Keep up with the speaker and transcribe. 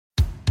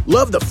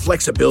Love the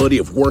flexibility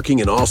of working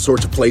in all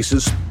sorts of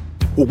places?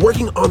 Well,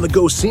 working on the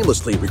go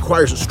seamlessly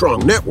requires a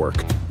strong network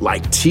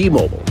like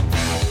T-Mobile.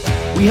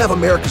 We have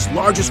America's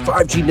largest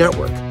 5G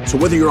network, so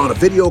whether you're on a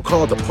video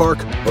call at the park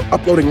or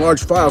uploading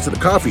large files at the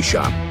coffee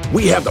shop,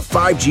 we have the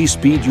 5G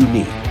speed you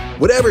need.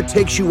 Whatever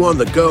takes you on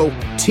the go,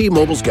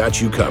 T-Mobile's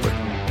got you covered.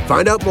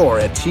 Find out more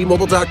at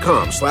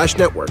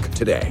T-Mobile.com/network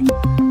today.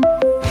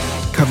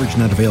 Coverage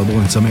not available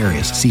in some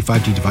areas. See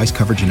 5G device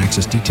coverage and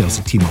access details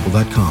at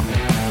T-Mobile.com.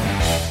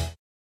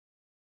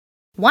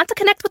 Want to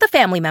connect with a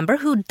family member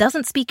who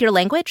doesn't speak your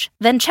language?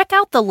 Then check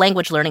out the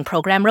language learning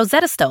program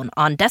Rosetta Stone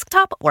on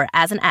desktop or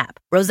as an app.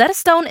 Rosetta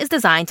Stone is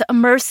designed to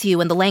immerse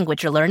you in the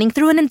language you're learning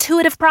through an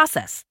intuitive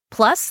process.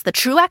 Plus, the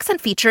True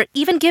Accent feature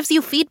even gives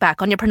you feedback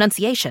on your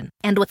pronunciation.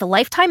 And with a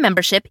lifetime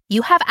membership,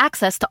 you have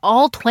access to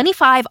all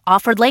 25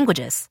 offered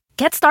languages.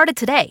 Get started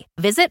today.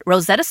 Visit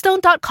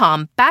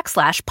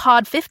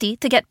rosettastone.com/pod50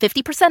 to get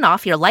 50%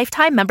 off your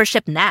lifetime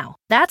membership now.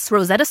 That's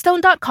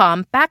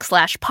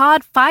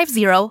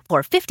rosettastone.com/pod50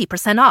 for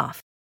 50%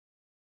 off.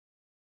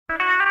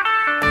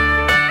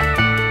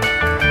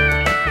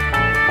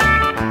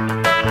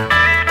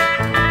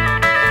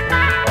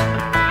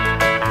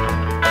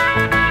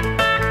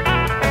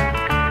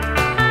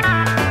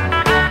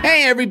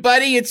 Hey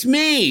everybody, it's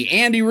me,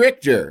 Andy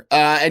Richter,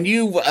 and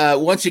you've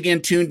once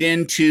again tuned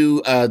in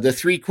to the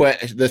three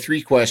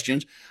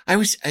questions.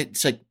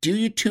 It's like, do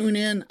you tune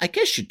in? I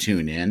guess you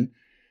tune in.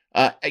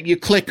 You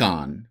click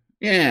on,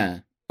 yeah.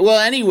 Well,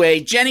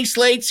 anyway, Jenny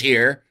Slate's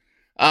here,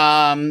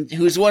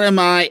 who's one of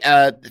my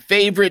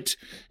favorite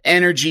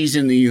energies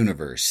in the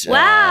universe.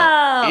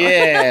 Wow.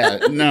 Yeah,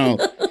 no.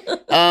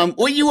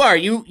 Well, you are.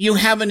 You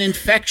have an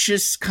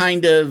infectious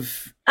kind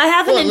of. I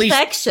have an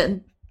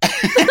infection.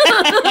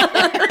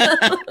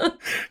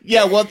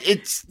 Yeah, well,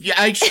 you're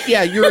a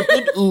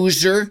good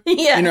oozer.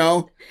 Yeah. You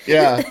know?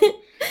 Yeah.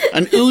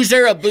 An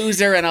oozer, a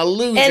boozer, and a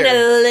loser. And a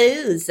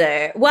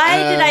loser. Why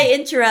did I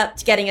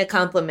interrupt getting a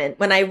compliment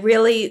when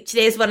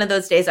today's one of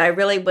those days I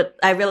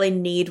really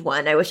need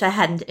one. I wish I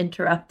hadn't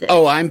interrupted.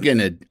 Oh, I'm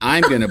gonna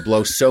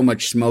blow so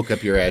much smoke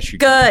up your ass.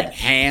 Good.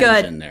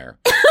 Hands in there.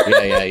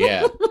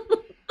 Yeah.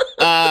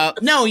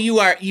 No,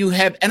 you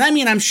have, and I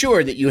mean, I'm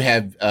sure that you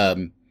have,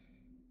 I'm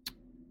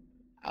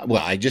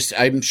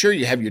sure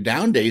you have your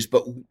down days,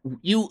 but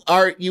you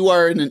have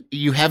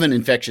an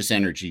infectious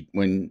energy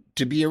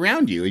to be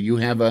around you. You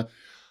have a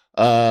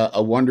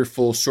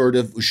wonderful sort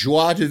of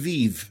joie de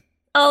vivre.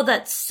 Oh,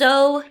 that's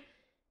so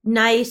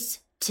nice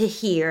to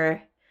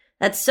hear.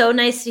 That's so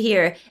nice to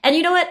hear. And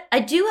you know what? I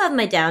do have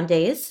my down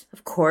days,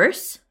 of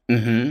course.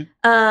 Mm-hmm.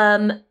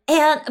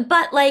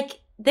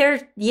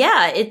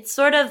 It's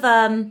sort of,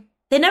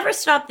 they never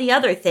stop the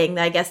other thing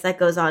I guess that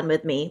goes on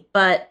with me,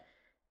 but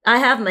I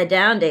have my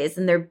down days,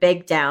 and they're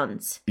big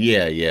downs.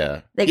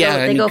 Yeah. They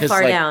go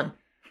far down.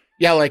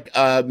 Yeah,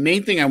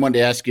 main thing I wanted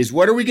to ask is,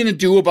 what are we going to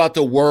do about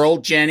the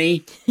world,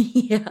 Jenny?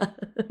 Yeah.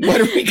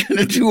 What are we going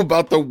to do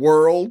about the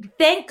world?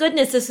 Thank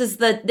goodness this is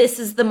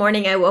the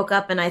morning I woke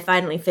up and I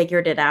finally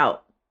figured it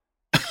out.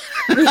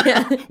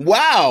 Yeah.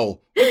 Wow.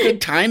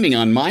 Good timing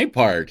on my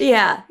part.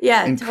 Yeah,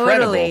 Incredible.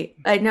 Totally.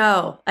 I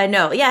know.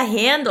 Yeah,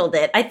 handled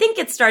it. I think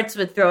it starts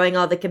with throwing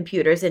all the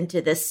computers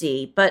into the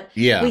sea, but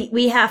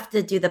we have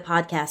to do the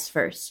podcast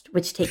first,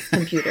 which takes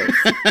computers.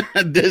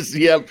 This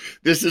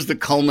is the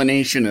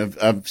culmination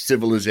of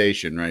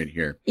civilization right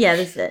here. Yeah,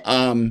 this is it.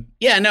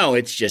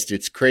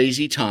 It's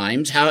crazy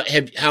times. How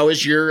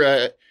has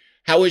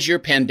your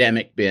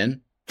pandemic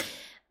been?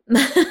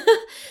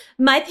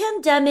 My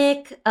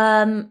pandemic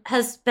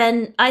has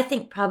been, I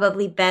think,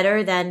 probably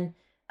better than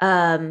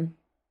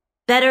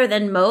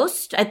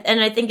most.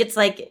 I think it's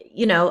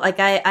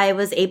I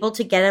was able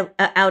to get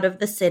out of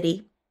the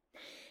city.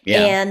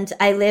 Yeah. And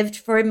I lived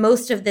for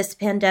most of this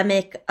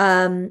pandemic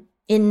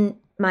in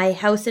my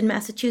house in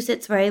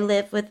Massachusetts, where I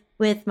live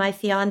with my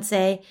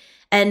fiance.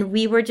 And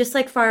we were just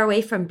far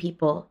away from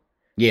people.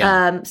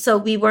 Yeah. So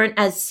we weren't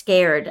as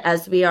scared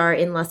as we are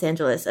in Los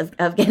Angeles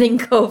of getting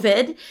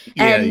COVID.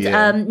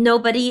 And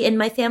nobody in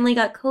my family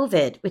got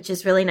COVID, which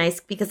is really nice,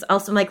 because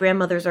also my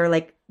grandmothers are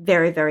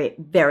very, very,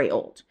 very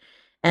old.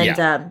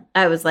 And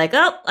I was like,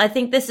 oh, I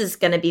think this is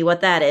going to be what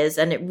that is.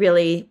 And it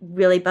really,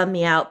 really bummed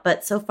me out.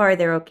 But so far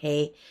they're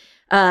okay.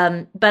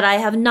 But I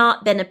have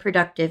not been a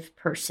productive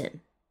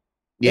person.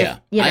 Yeah.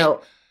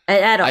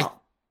 At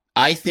all.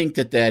 I think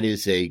that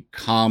is a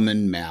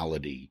common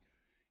malady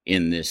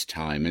in this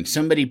time. And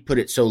somebody put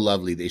it so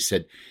lovely. They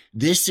said,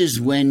 this is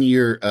when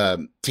you're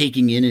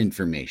taking in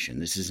information.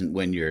 This isn't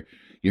when you're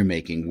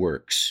making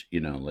works.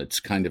 It's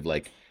kind of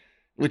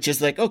which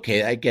is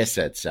okay, I guess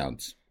that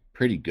sounds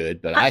pretty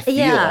good, but I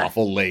feel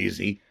awful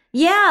lazy.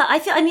 Yeah,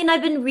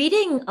 I've been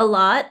reading a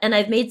lot, and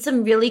I've made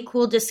some really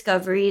cool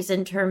discoveries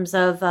in terms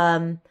of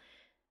I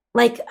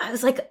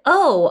was like,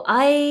 oh,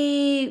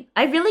 I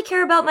really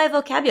care about my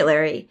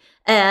vocabulary.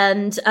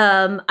 And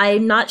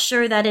I'm not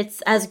sure that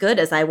it's as good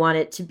as I want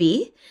it to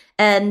be.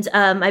 And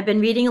I've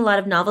been reading a lot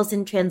of novels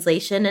in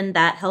translation, and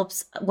that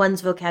helps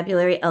one's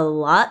vocabulary a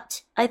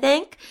lot, I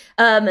think.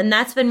 And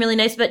that's been really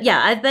nice. But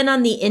yeah, I've been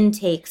on the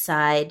intake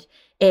side,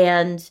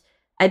 and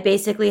I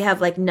basically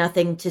have like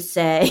nothing to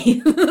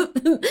say.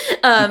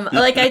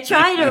 Like I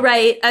try to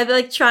write, I'm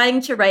like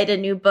trying to write a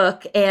new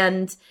book,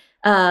 and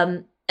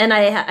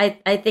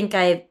I think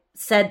I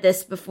said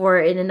this before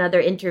in another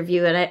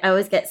interview, and I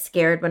always get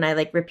scared when I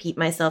like repeat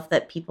myself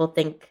that people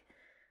think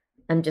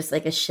I'm just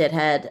like a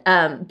shithead.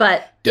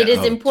 But it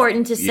is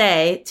important to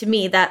say to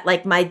me that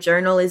like my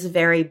journal is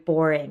very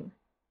boring.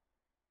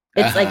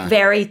 It's like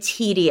very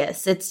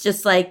tedious. It's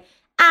just like,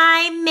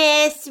 I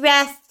miss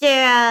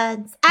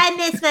restaurants. I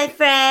miss my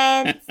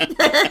friends.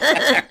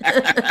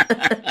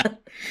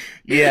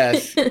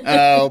 Yes.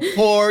 Oh,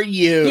 poor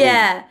you.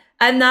 Yeah.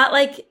 I'm not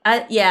like,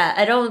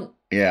 I don't.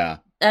 Yeah.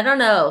 I don't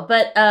know,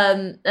 but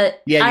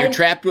you're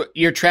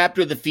trapped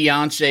with a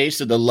fiance,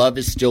 so the love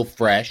is still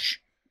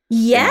fresh.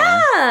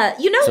 Yeah.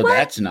 You know so what?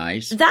 That's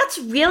nice. That's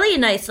really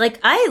nice.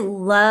 Like I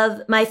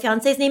love, my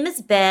fiance's name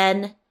is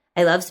Ben.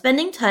 I love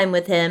spending time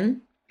with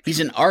him. He's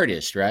an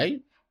artist,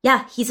 right?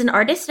 Yeah, he's an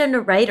artist and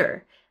a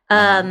writer.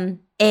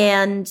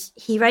 And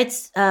he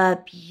writes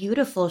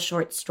beautiful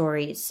short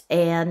stories,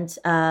 and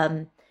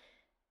I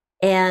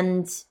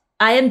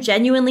am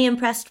genuinely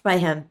impressed by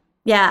him.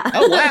 Yeah.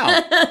 Oh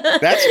wow,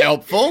 that's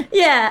helpful.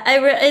 Yeah,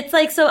 it's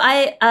like, so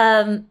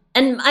and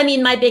I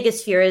mean, my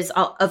biggest fear is,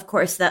 of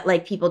course, that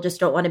like people just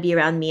don't want to be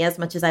around me as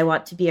much as I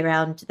want to be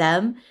around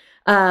them.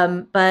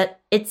 But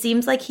it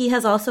seems like he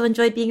has also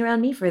enjoyed being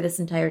around me for this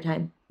entire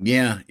time.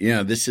 Yeah,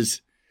 this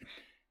is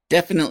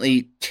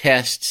definitely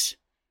tests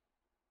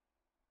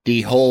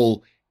the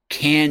whole,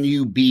 can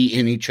you be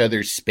in each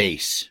other's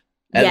space?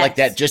 Yes. Like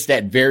that, just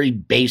that very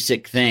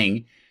basic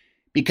thing.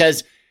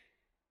 Because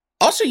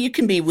also you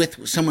can be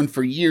with someone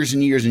for years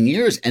and years and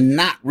years and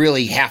not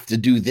really have to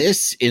do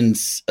this in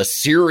a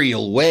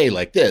serial way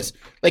like this.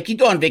 Like you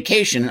go on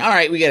vacation and all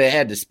right, we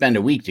had to spend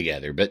a week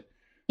together, but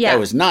that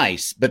was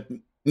nice. But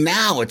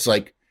now it's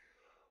like,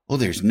 well,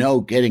 there's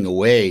no getting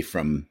away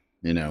from,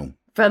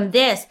 from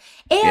this.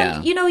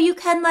 And, you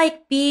can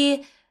like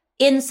be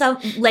in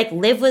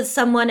live with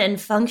someone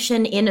and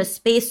function in a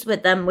space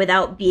with them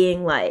without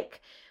being like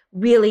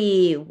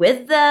really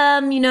with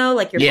them,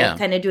 like you're both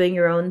kind of doing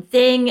your own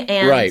thing.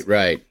 And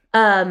right.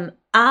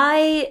 I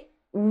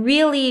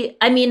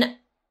mean,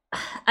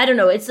 I don't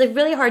know. It's like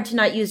really hard to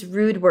not use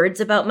rude words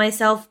about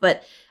myself,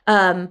 but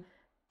I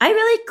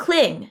really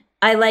cling.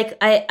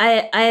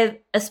 I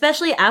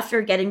especially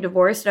after getting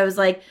divorced, I was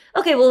like,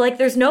 okay, well, like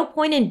there's no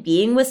point in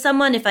being with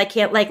someone if I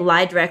can't like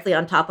lie directly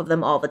on top of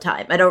them all the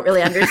time. I don't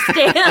really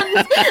understand.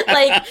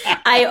 Like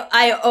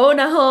I own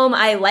a home.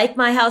 I like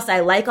my house.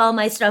 I like all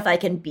my stuff. I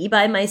can be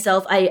by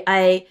myself.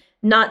 I'm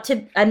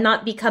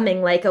not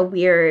becoming like a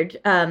weird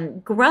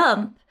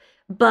grump,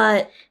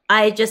 but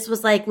I just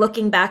was like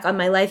looking back on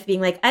my life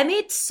being like, I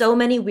made so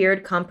many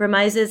weird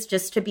compromises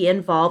just to be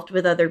involved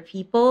with other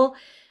people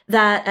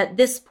that at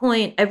this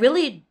point, I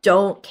really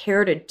don't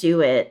care to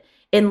do it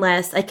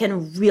unless I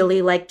can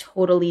really like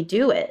totally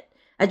do it.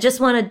 I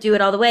just want to do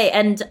it all the way.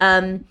 And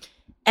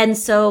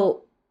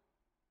so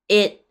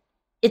it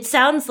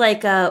sounds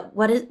like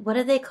what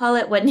do they call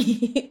it when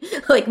you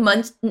like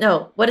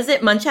what is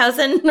it,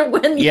 Munchausen?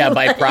 When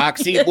by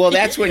proxy. Well,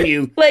 that's when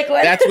you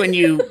that's when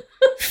you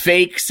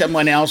fake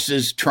someone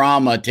else's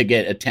trauma to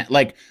get attention.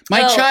 Like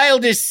my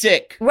child is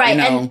sick, right?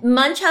 And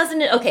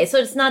Munchausen. Okay, so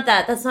it's not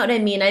that. That's not what I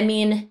mean. I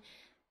mean.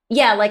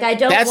 Yeah, like I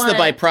don't. That's the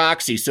by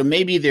proxy. So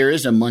maybe there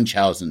is a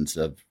Munchausen's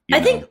of. I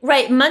think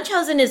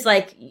Munchausen is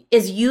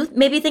you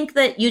maybe think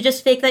that you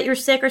just fake that you're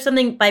sick or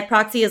something. By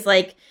proxy is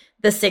like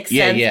the sixth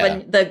sense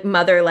when the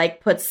mother like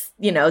puts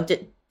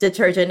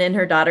detergent in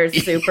her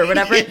daughter's soup or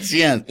whatever.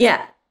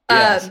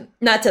 Yes.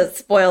 Not to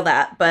spoil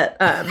that, but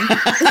I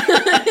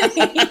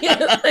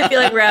feel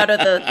like we're out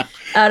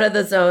of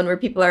the zone where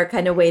people are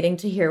kind of waiting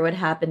to hear what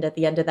happened at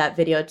the end of that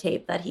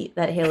videotape that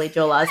Haley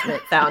Joel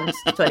Osment found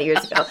 20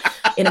 years ago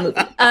in a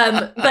movie.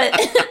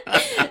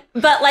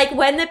 But like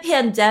when the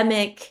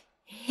pandemic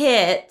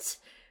hit,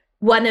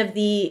 one of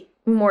the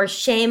more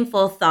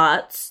shameful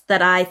thoughts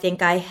that I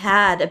think I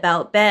had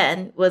about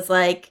Ben was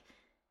like,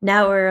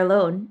 now we're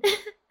alone.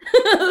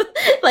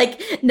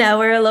 Like now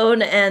we're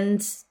alone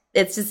and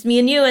it's just me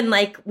and you, and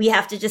like we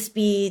have to just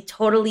be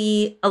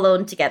totally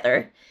alone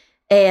together.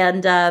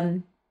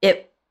 And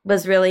it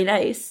was really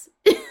nice.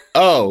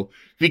 Oh,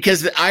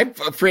 because I'm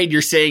afraid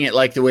you're saying it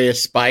like the way a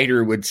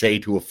spider would say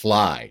to a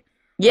fly.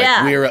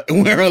 Yeah. Like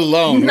we're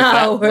alone.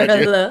 Now we're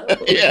alone.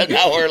 Yeah,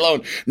 now we're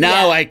alone.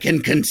 Now I can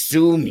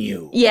consume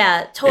you.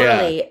 Yeah,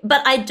 totally. Yeah.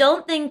 But I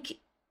don't think,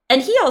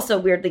 and he also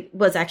weirdly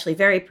was actually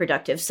very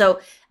productive. So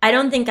I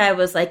don't think I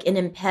was like an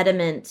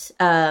impediment.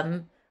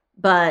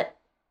 But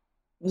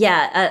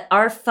yeah,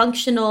 our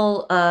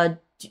functional,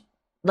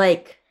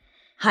 like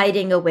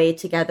hiding away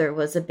together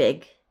was a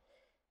big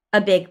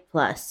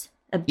plus,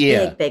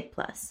 big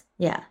plus.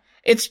 Yeah.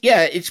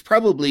 It's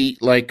probably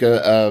like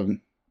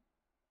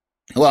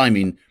well, I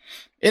mean,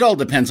 it all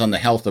depends on the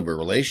health of a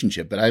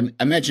relationship, but I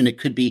imagine it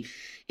could be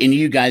in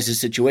you guys'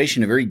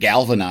 situation, a very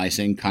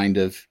galvanizing kind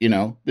of,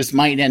 this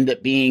might end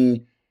up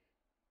being,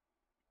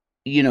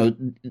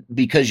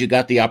 because you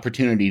got the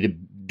opportunity to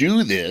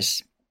do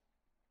this,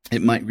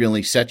 it might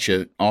really set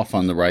you off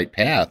on the right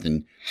path.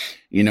 And,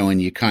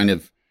 and you kind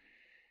of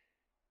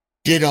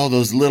did all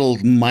those little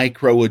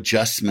micro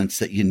adjustments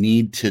that you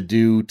need to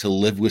do to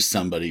live with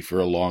somebody for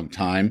a long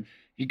time.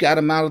 You got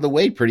them out of the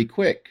way pretty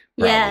quick.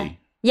 Probably.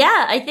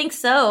 Yeah, I think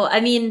so. I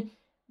mean,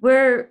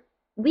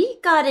 we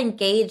got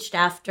engaged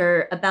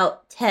after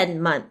about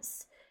 10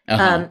 months.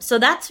 So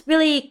that's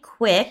really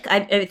quick,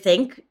 I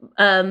think.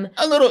 A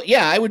little,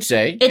 yeah, I would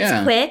say.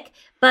 It's quick,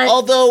 but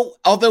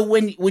although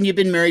when you've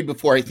been married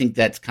before, I think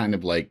that's kind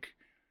of like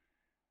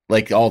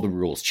all the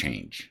rules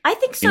change. I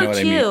think so, you know too.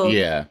 I mean?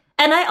 Yeah.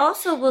 And I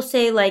also will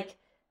say, like,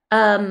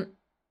 when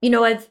he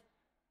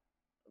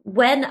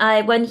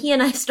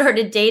and I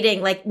started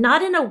dating, like,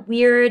 not in a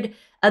weird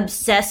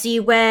obsessy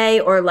way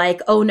or like,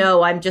 oh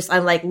no, I'm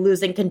like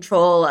losing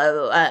control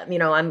of,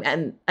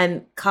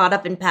 I'm caught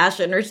up in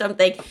passion or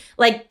something.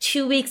 Like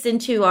 2 weeks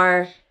into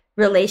our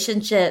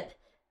relationship,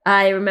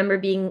 I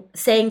remember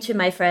saying to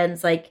my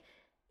friends, like,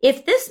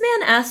 if this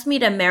man asked me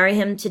to marry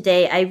him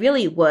today, I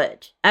really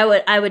would.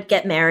 I would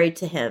get married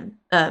to him.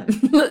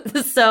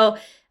 So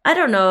I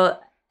don't know.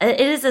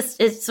 It's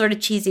a sort of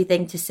cheesy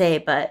thing to say,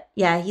 but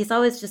yeah, he's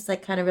always just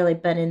like kind of really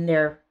been in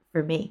there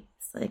for me.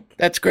 It's like,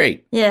 that's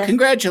great. Yeah.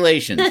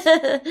 Congratulations.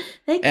 Thank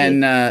you.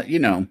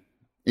 And,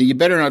 you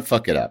better not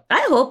fuck it up.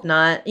 I hope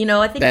not.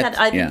 I think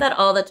that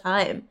all the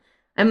time.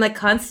 I'm like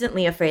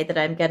constantly afraid that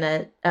I'm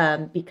going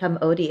to become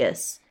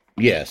odious.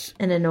 Yes.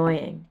 And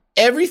annoying.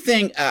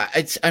 Everything,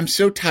 I'm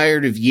so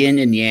tired of yin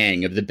and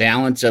yang, of the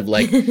balance of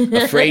like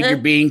afraid you're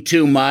being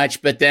too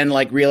much, but then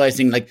like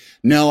realizing like,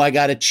 no, I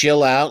got to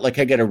chill out. Like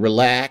I got to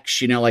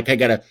relax, like I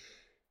got to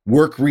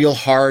work real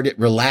hard at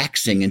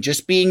relaxing and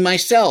just being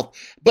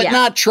myself, but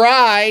not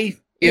try,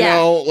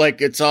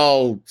 like it's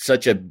all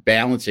such a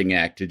balancing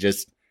act to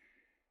just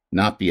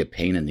not be a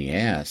pain in the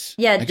ass.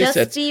 Yeah,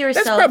 just be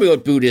yourself. That's probably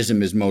what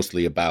Buddhism is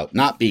mostly about,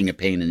 not being a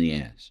pain in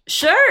the ass.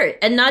 Sure,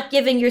 and not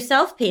giving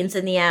yourself pains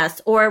in the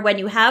ass, or when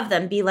you have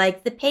them, be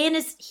like, the pain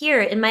is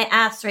here in my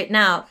ass right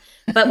now,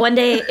 but one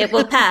day it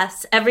will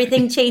pass.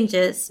 Everything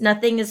changes.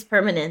 Nothing is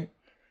permanent.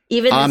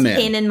 Even this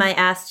pain in my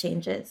ass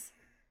changes.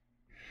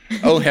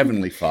 Oh,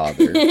 Heavenly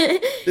Father,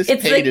 this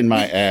pain in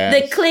my ass.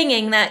 The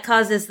clinging that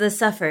causes the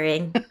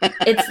suffering.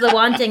 It's the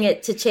wanting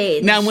it to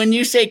change. Now, when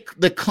you say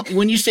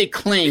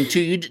cling,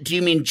 do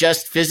you mean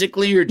just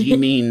physically, or do you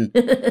mean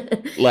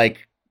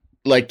like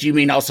do you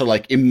mean also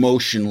like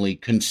emotionally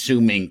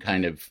consuming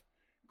kind of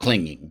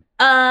clinging?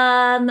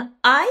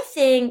 I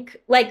think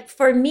like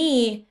for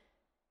me,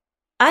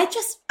 I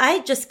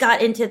just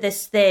got into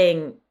this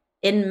thing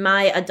in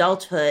my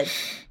adulthood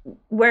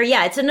where,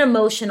 it's an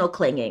emotional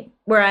clinging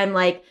where I'm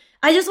like,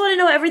 I just want to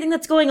know everything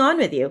that's going on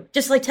with you.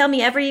 Just like, tell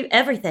me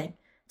everything.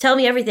 Tell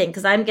me everything,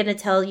 because I'm going to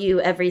tell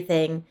you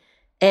everything.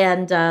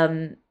 And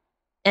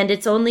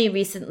it's only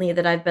recently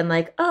that I've been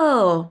like,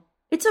 oh,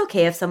 it's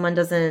okay if someone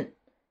doesn't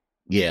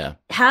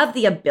have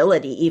the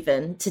ability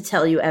even to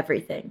tell you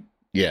everything.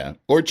 Yeah.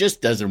 Or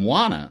just doesn't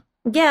wanna.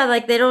 Yeah,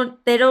 like they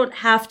don't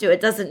have to. It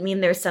doesn't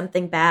mean there's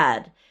something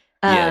bad.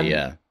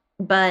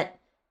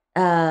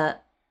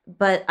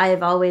 But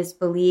I've always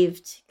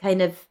believed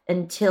kind of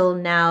until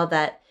now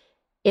that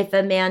if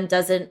a man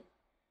doesn't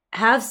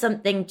have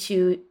something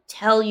to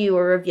tell you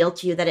or reveal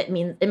to you, that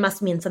it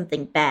must mean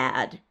something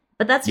bad.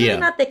 But that's really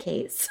not the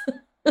case.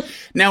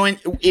 Now,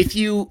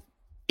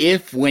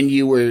 if when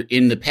you were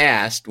in the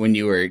past, when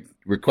you were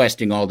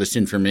requesting all this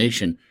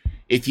information,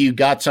 if you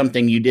got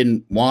something you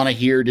didn't want to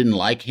hear, didn't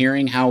like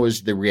hearing, how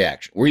was the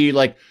reaction? Were you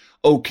like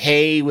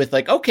okay with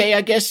like, okay,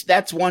 I guess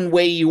that's one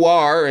way you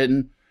are,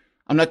 and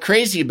I'm not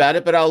crazy about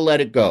it, but I'll let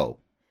it go?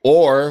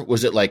 Or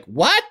was it like,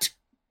 what?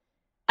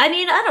 I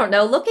mean, I don't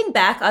know. Looking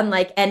back on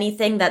like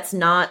anything that's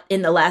not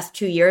in the last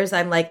 2 years,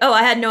 I'm like, oh,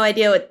 I had no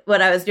idea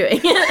what I was doing.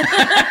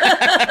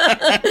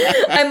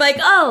 I'm like,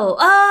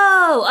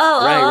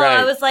 right.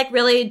 I was like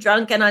really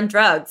drunk and on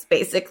drugs,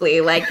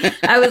 basically. Like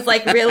I was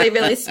like really,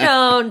 really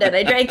stoned, and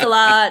I drank a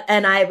lot,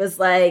 and I was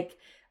like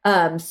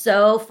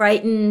so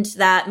frightened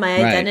that my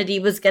identity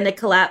was going to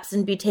collapse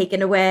and be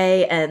taken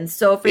away, and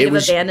so afraid of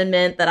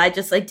abandonment that I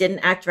just like didn't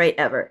act right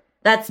ever.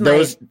 That's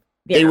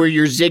They were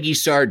your Ziggy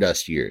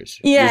Stardust years.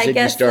 Yeah, your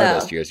Ziggy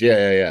Stardust years.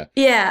 Yeah.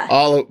 Yeah.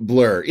 All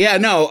blur. Yeah,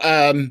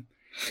 no.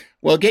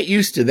 Well, get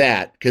used to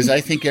that, because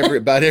I think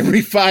about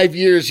every 5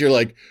 years you're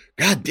like,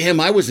 God damn,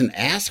 I was an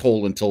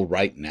asshole until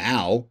right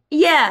now.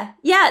 Yeah.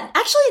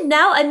 Actually,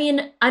 now, I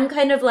mean, I'm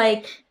kind of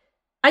like,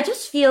 I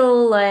just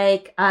feel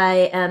like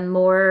I am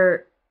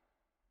more.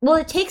 Well,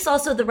 it takes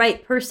also the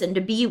right person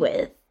to be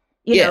with.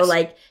 You know,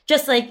 like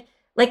just like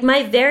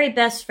my very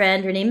best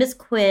friend. Her name is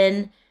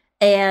Quinn,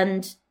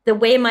 and the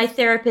way my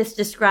therapist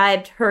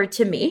described her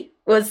to me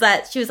was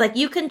that she was like,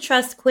 you can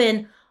trust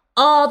Quinn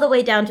all the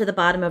way down to the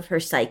bottom of her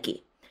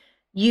psyche.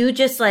 You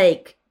just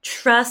like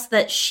trust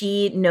that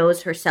she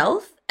knows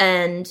herself,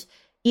 and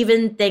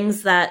even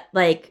things that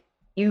like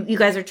you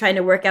guys are trying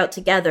to work out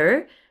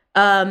together,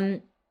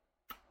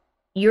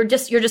 you're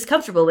just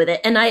comfortable with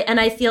it. And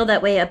I feel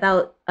that way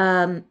about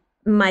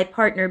my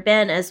partner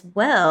Ben as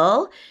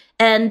well.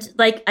 And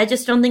like, I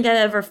just don't think I've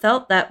ever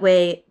felt that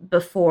way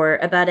before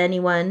about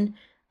anyone.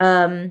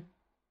 And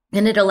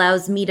it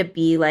allows me to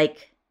be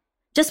like,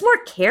 just more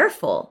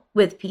careful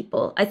with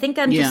people. I think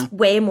I'm just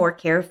way more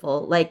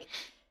careful. Like,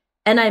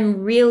 and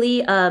I'm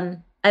really,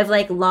 I've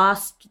like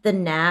lost the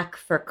knack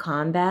for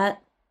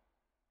combat.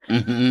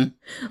 Mm-hmm.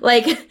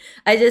 Like,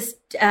 I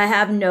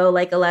have no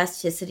like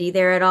elasticity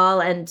there at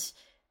all. And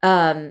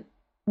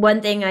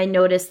one thing I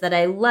noticed that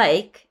I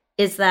like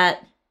is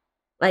that,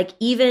 like,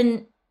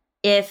 even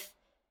if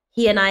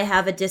he and I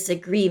have a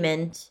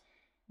disagreement,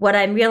 what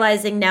I'm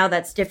realizing now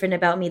that's different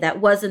about me that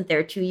wasn't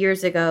there 2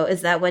 years ago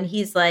is that when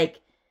he's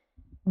like,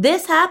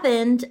 this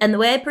happened, and the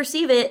way I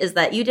perceive it is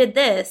that you did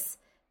this,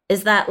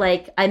 is that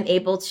like I'm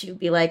able to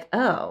be like,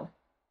 oh,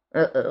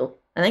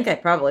 I think I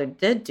probably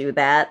did do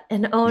that.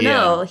 And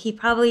no, he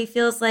probably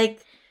feels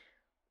like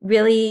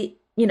really,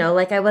 you know,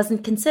 like I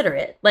wasn't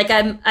considerate. Like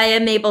I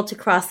am able to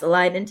cross the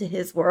line into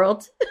his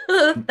world.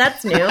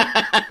 That's new.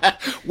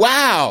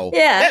 Wow.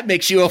 Yeah. That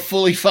makes you a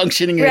fully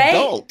functioning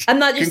adult. I'm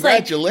not just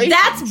like,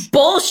 that's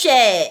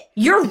bullshit.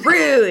 You're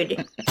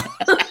rude.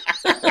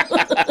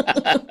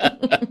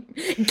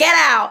 Get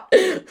out.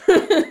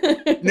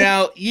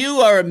 Now,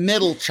 you are a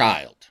middle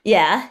child.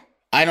 Yeah.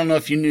 I don't know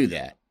if you knew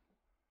that.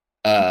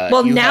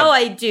 Well, now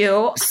I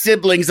do.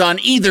 Siblings on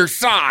either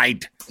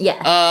side.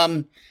 Yeah.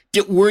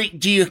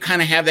 Do you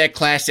kind of have that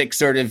classic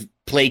sort of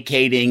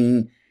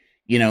placating,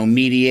 you know,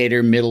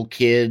 mediator, middle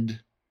kid,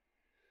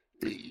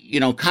 you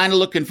know, kind of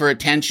looking for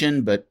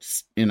attention, but,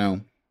 you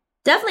know.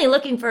 Definitely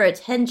looking for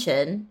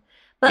attention.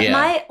 But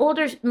my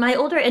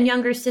older and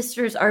younger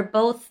sisters are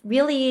both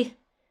really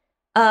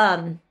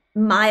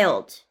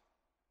mild.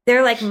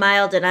 They're like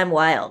mild and I'm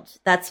wild.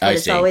 That's what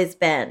it's always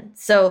been.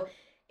 So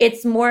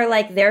it's more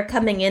like they're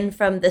coming in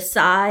from the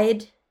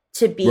side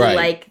to be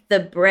like the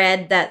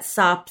bread that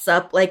sops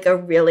up like a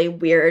really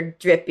weird,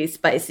 drippy,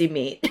 spicy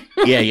meat.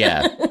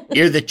 Yeah.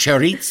 You're the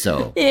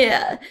chorizo.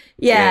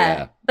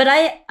 Yeah. But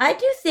I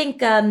do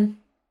think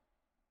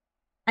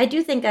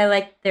I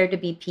like there to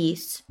be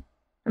peace.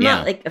 I'm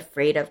not like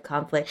afraid of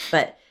conflict,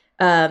 but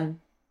I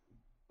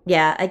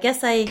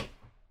guess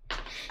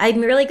I'm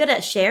really good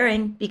at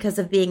sharing because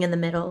of being in the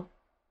middle.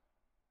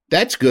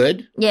 That's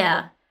good.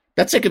 Yeah.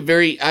 That's like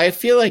I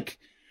feel like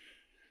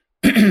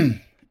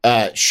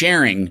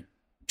sharing,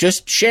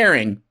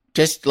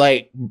 just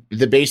like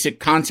the basic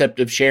concept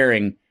of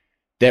sharing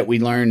that we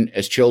learn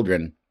as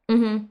children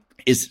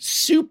is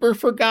super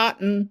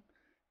forgotten.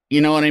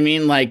 You know what I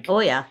mean? Like,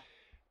 oh yeah.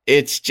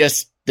 It's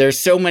just, there's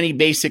so many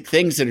basic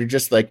things that are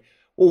just like,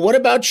 well, what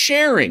about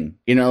sharing?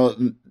 You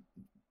know,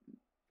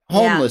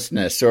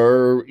 homelessness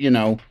or, you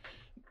know,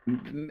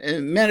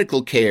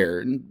 medical care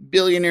and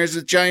billionaires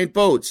with giant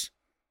boats.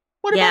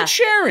 What about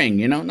sharing?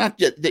 You know, not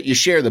that you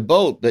share the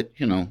boat, but,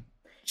 you know,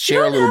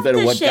 share a little bit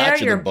of what got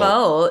you the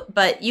boat.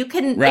 But you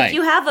can, if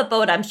you have a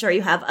boat, I'm sure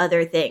you have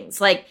other things.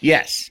 Like,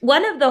 yes,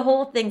 one of the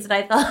whole things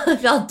that I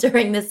felt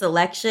during this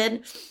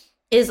election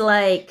is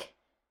like,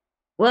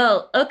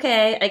 well,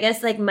 okay, I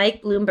guess like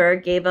Mike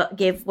Bloomberg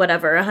gave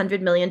whatever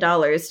 $100 million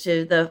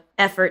to the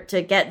effort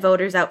to get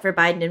voters out for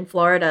Biden in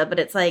Florida, but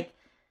it's like,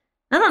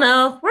 I don't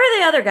know, where are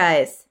the other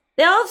guys?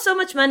 They all have so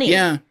much money.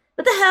 Yeah,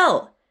 what the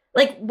hell?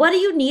 Like, what do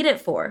you need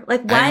it for?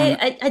 Like,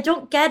 why? I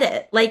don't get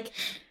it. Like,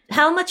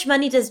 how much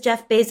money does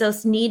Jeff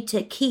Bezos need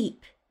to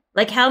keep?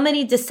 Like, how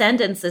many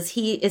descendants is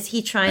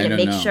he trying to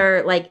make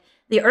sure, like,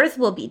 the earth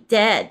will be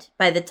dead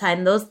by the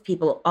time those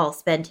people all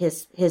spend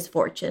his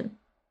fortune?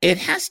 It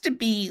has to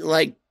be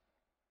like,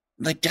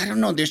 I don't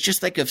know, there's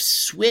just like a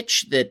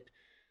switch that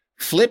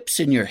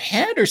flips in your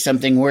head or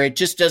something where it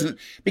just doesn't,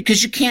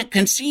 because you can't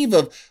conceive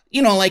of,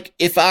 you know, like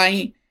if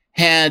I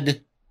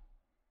had,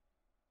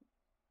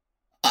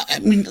 I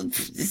mean,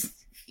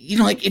 you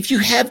know, like if you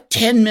have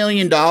 $10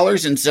 million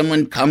and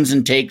someone comes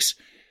and takes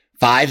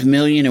 $5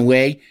 million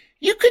away,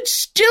 you could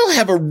still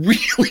have a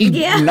really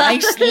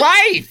nice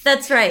life.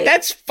 That's right.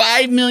 That's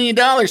 $5 million.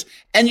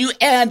 And you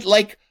add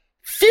like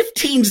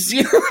 15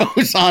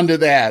 zeros onto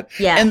that.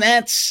 Yeah. And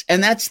that's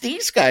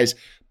these guys.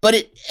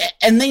 But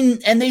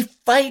they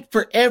fight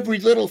for every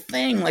little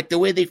thing, like the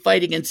way they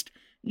fight against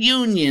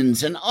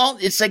unions and all.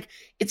 It's like,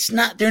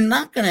 they're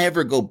not going to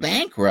ever go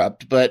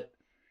bankrupt, but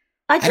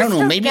I don't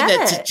know. Maybe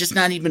that's just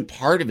not even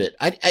part of it.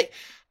 I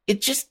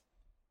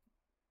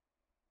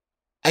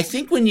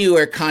think when you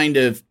are kind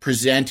of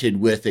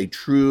presented with a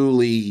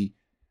truly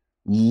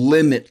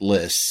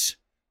limitless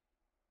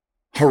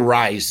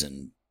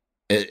horizon,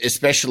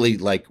 especially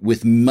like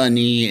with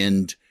money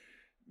and,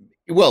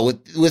 well,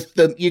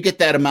 with you get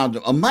that amount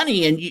of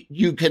money and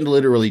you can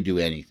literally do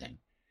anything.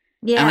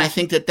 Yeah. And I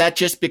think that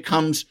just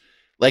becomes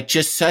like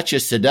just such a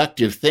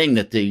seductive thing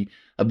that the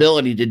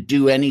ability to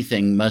do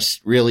anything must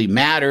really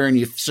matter.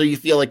 And so you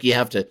feel like you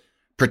have to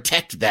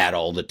protect that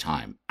all the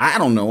time. I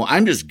don't know.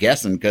 I'm just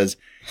guessing because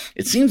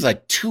it seems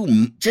like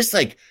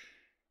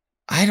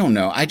I don't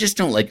know. I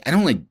don't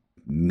like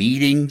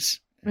meetings.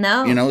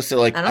 No, you know, so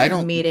like, I don't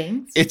like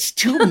meetings. It's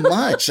too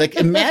much. Like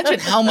imagine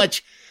how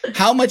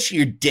much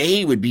your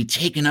day would be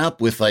taken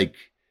up with like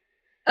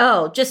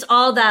Oh, just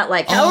all that,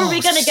 like, how are we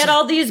going to get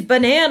all these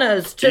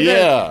bananas to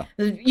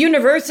the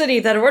university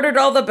that ordered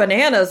all the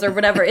bananas or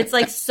whatever? It's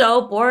like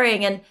so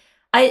boring. And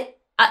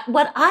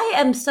what I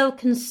am so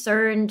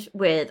concerned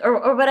with,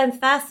 or what I'm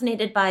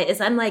fascinated by, is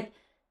I'm like,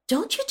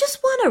 don't you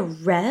just want to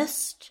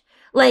rest?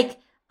 Like,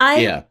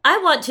 I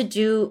want to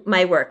do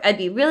my work. I'd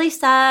be really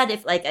sad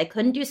if like I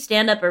couldn't do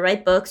stand up or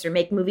write books or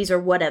make movies or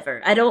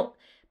whatever.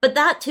 But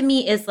that to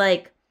me is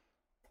like,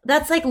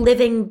 that's like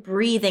living,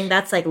 breathing.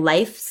 That's like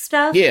life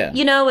stuff. Yeah.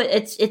 You know,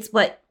 it's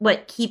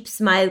what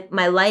keeps my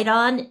light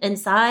on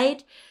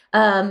inside.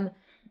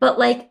 But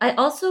like, I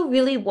also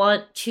really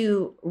want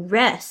to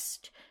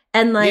rest.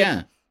 And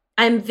like,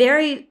 I'm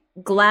very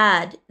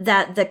glad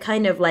that the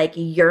kind of like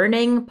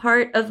yearning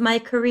part of my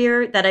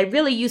career that I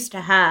really used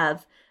to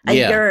have, I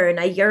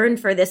yearn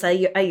for this. I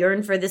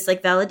yearn for this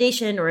like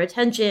validation or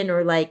attention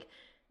or like,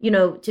 you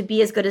know, to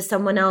be as good as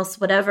someone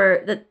else,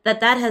 whatever,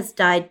 that has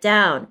died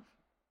down.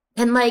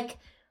 And like,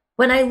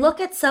 when I look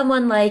at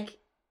someone like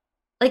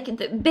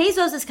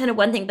Bezos is kind of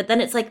one thing, but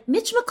then it's like,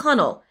 Mitch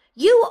McConnell,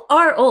 you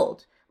are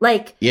old.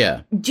 Like,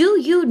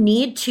 do you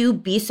need to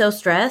be so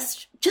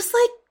stressed? Just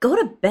like go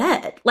to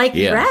bed, like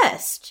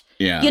rest.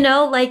 Yeah. You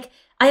know, like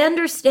I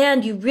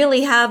understand you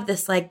really have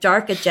this like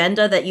dark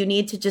agenda that you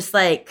need to just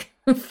like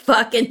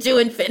fuck into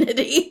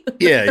infinity.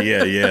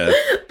 Yeah.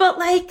 But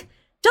like,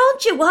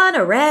 don't you want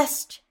to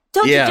rest?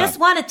 Don't you just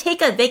want to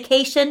take a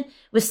vacation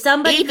with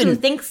somebody who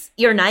thinks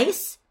you're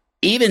nice?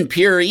 Even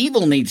pure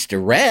evil needs to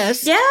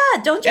rest. Yeah,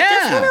 don't you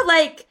just want to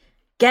like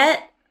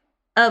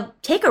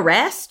take a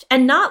rest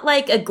and not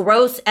like a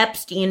gross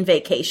Epstein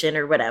vacation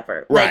or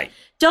whatever. Right. Like,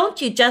 don't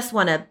you just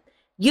want to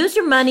use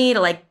your money to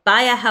like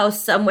buy a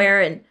house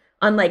somewhere and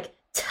on like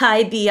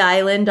Tybee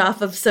Island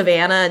off of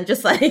Savannah and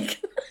just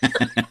like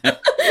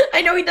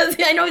I know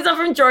he's not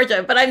from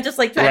Georgia, but I'm just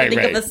like trying to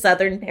think of a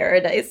southern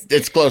paradise.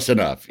 It's close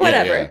enough.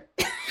 Whatever.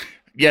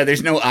 Yeah,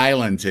 there's no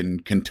islands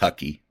in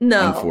Kentucky.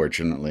 No.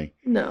 Unfortunately.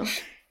 No,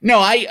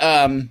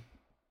 I'm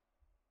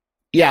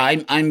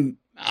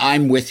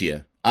with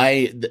you.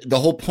 The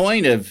whole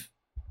point of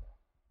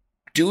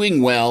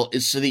doing well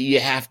is so that you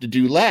have to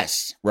do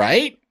less,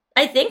 right?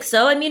 I think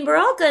so. I mean, we're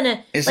all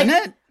gonna, isn't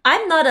it?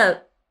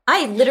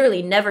 I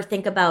literally never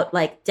think about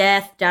like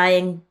death,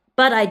 dying,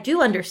 but I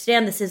do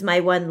understand this is my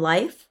one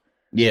life.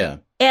 Yeah.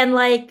 And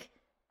like,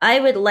 I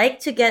would like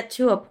to get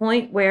to a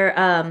point where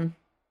I'm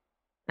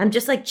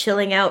just like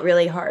chilling out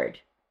really hard.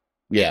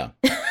 Yeah.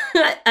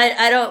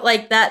 I don't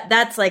like that.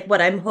 That's like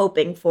what I'm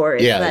hoping for.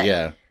 Is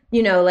that,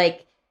 you know,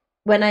 like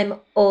when I'm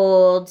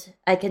old,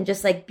 I can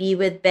just like be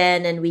with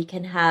Ben and we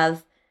can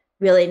have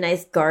really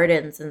nice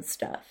gardens and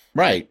stuff.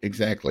 Right.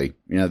 Exactly.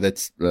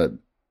 That's,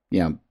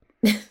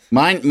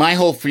 my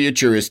whole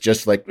future is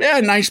just like,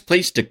 a nice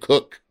place to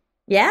cook.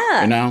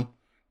 Yeah.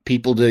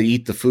 People to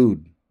eat the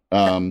food.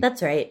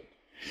 That's right.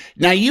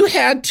 Now you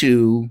had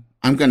to,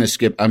 I'm going to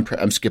skip,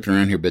 I'm skipping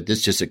around here, but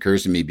this just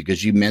occurs to me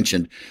because you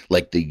mentioned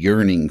like the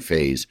yearning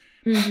phase.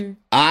 Mm-hmm.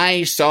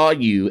 I saw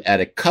you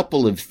at a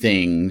couple of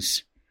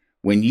things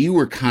when you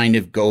were kind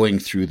of going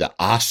through the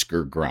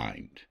Oscar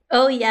grind.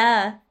 Oh,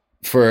 yeah.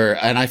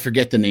 And I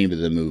forget the name of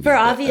the movie. For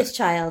Obvious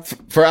Child.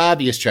 For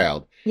Obvious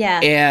Child. Yeah.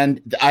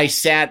 And I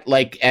sat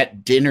like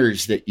at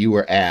dinners that you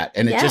were at,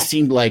 and it just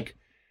seemed like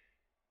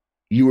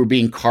you were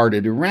being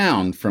carted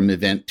around from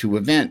event to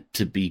event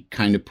to be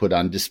kind of put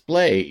on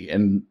display.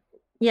 And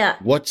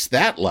what's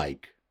that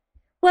like?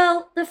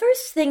 Well, the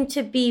first thing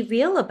to be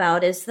real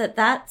about is that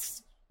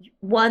that's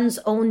one's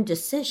own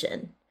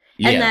decision.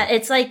 And that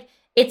it's like,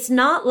 it's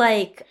not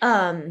like,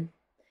 I'm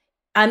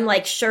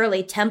like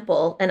Shirley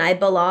Temple and I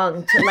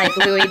belong to like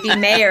Louis B.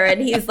 Mayer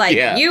and he's like,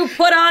 you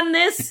put on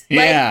this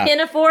like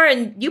pinafore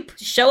and you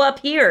show up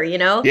here, you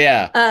know?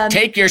 Yeah.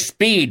 Take your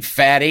speed,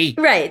 fatty.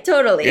 Right.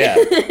 Totally. Yeah.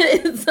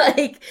 It's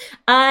like,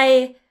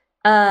 I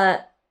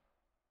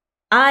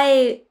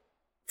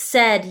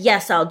said,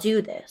 yes, I'll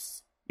do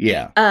this.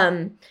 Yeah.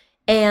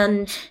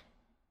 And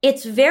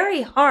it's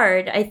very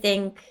hard, I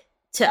think,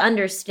 to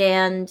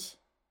understand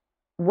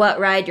what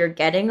ride you're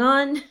getting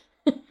on.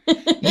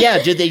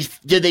 Yeah. Did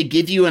they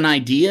give you an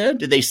idea?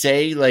 Did they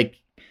say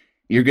like,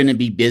 you're going to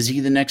be busy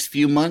the next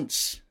few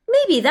months?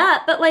 Maybe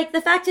that. But like,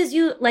 the fact is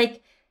you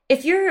like,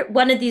 if you're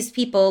one of these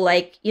people,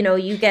 like, you know,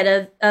 you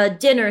get a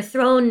dinner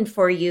thrown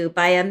for you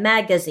by a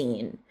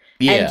magazine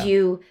and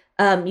you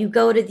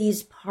go to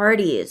these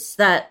parties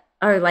that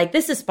are like,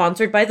 this is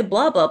sponsored by the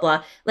blah, blah,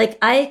 blah. Like,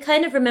 I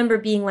kind of remember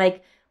being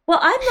like, well,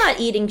 I'm not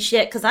eating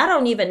shit because I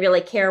don't even really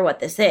care what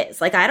this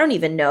is. Like, I don't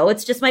even know.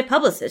 It's just my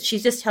publicist.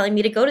 She's just telling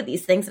me to go to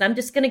these things and I'm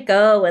just going to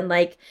go and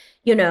like,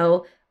 you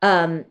know,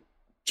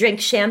 drink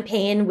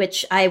champagne,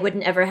 which I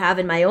wouldn't ever have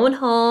in my own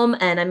home.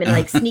 And I'm going to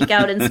like sneak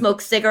out and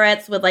smoke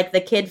cigarettes with like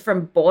the kid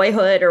from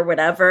Boyhood or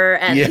whatever.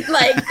 And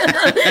like,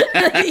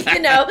 you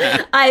know,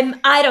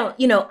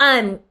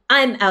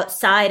 I'm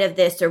outside of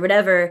this or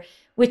whatever,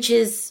 which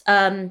was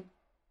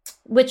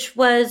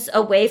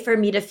a way for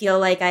me to feel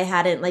like I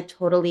hadn't like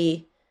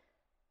totally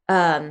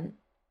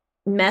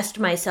messed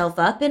myself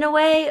up in a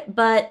way.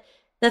 But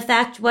the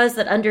fact was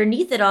that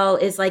underneath it all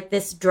is like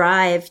this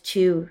drive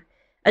to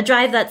a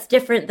drive that's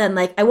different than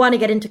like, I want to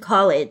get into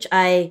college.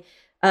 I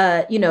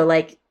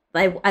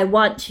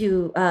want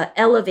to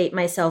elevate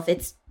myself.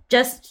 It's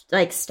just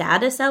like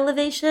status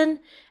elevation.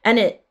 And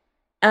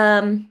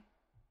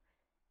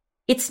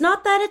it's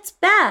not that it's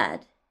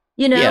bad,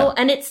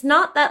 and it's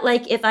not that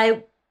like if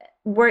I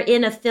were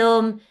in a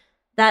film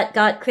that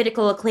got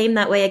critical acclaim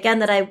that way, again,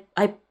 that I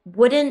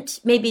wouldn't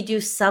maybe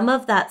do some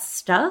of that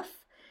stuff,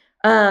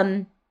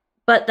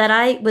 but that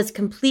I was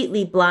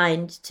completely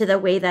blind to the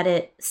way that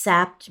it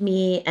sapped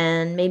me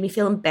and made me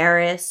feel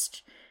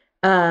embarrassed,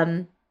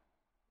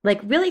 like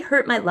really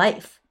hurt my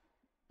life.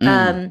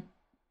 I'm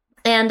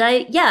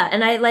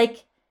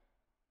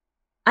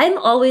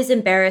always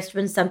embarrassed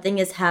when something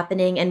is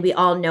happening and we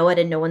all know it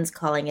and no one's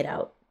calling it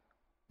out.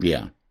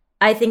 Yeah.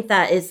 I think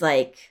that is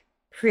like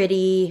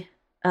pretty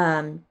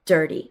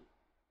dirty.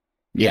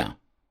 Yeah.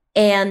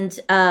 And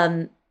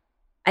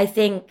I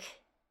think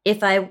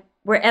if I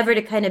were ever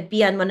to kind of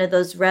be on one of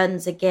those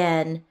runs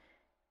again,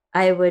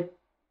 I would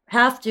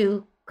have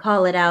to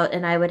call it out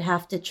and I would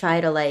have to try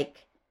to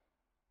like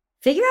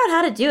figure out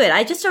how to do it.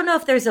 I just don't know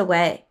if there's a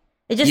way.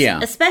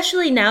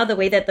 Especially now the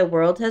way that the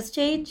world has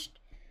changed.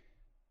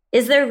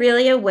 Is there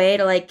really a way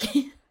to like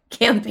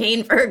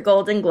campaign for a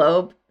Golden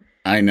Globe?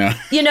 I know.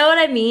 You know what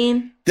I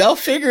mean? They'll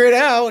figure it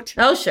out.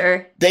 Oh,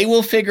 sure. They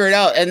will figure it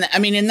out. And I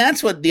mean, and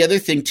that's what the other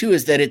thing too,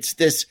 is that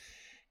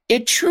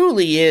it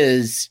truly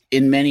is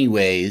in many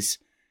ways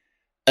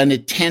an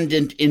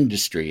attendant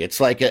industry. It's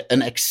like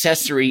an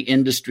accessory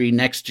industry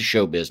next to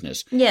show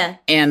business. Yeah.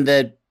 And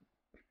that,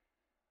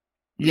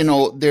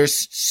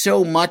 there's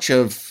so much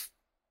of,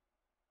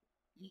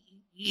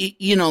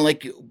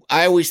 like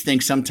I always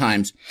think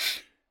sometimes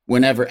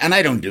whenever, and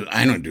I don't do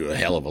a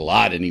hell of a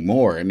lot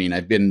anymore. I mean,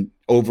 I've been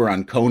over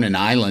on Conan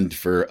Island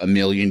for a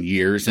million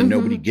years and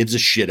nobody gives a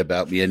shit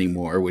about me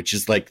anymore, which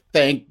is like,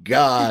 thank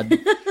God.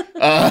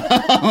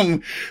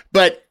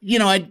 But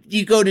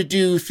you go to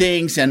do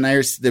things and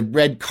there's the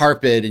red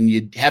carpet and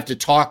you have to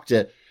talk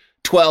to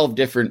 12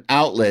 different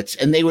outlets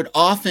and they would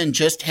often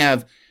just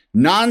have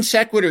non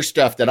sequitur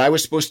stuff that I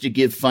was supposed to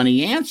give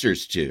funny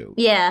answers to.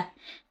 Yeah.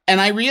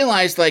 And I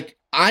realized like,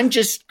 I'm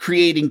just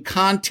creating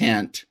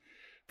content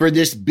for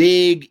this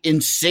big,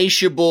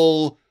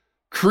 insatiable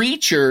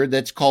creature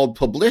that's called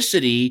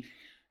publicity.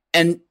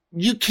 And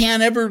you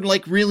can't ever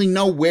like really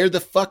know where the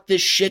fuck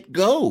this shit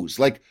goes.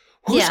 Like,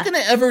 who's going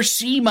to ever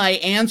see my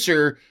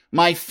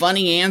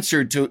funny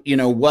answer to,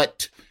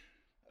 what,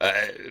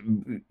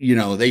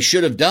 they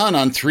should have done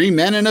on 3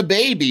 Men and a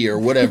Baby or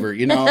whatever,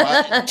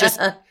 I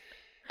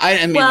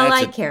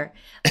care.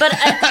 But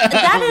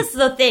that is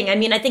the thing. I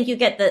mean, I think you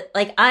get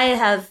I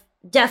have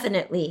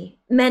definitely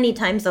many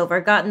times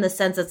over gotten the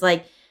sense it's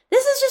like,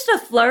 this is just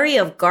a flurry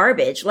of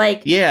garbage.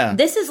 Like,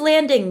 this is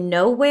landing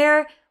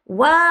nowhere.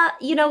 Why,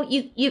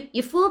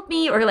 you fooled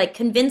me or like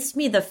convinced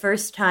me the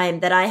first time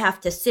that I have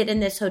to sit in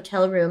this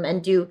hotel room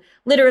and do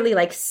literally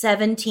like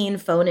 17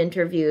 phone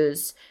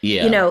interviews,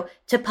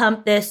 to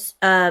pump this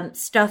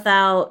stuff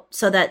out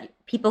so that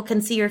people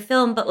can see your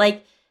film. But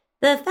like,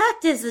 the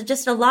fact is that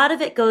just a lot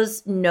of it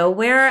goes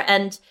nowhere.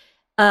 And,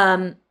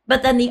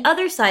 but then the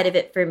other side of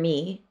it for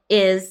me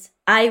is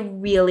I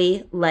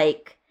really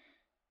like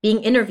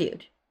being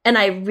interviewed and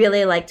I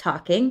really like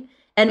talking.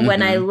 And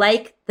when I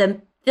like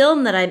the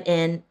film that I'm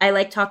in, I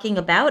like talking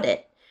about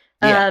it.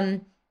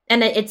 And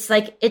it's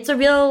like, it's a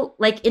real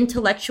like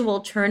intellectual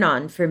turn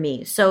on for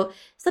me. So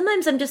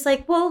sometimes I'm just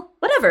like, well,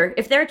 whatever.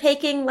 If they're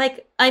taking,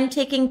 like, I'm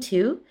taking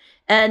too.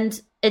 And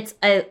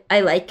I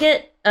like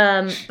it.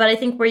 But I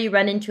think where you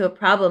run into a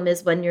problem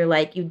is when you're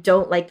like, you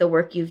don't like the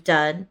work you've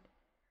done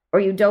or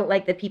you don't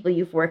like the people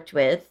you've worked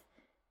with.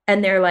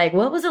 And they're like,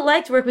 what was it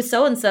like to work with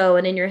so-and-so?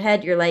 And in your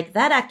head, you're like,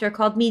 that actor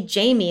called me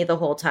Jamie the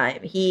whole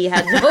time. He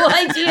had no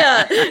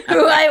idea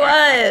who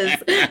I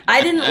was.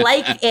 I didn't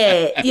like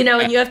it,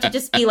 and you have to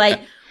just be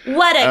like,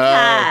 what a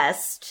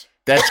cast.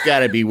 That's got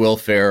to be Will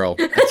Ferrell.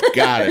 That's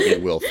got to be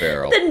Will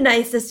Ferrell. The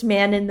nicest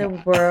man in the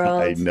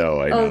world. I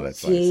know. Oh,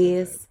 that's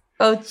jeez.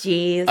 Oh,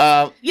 jeez.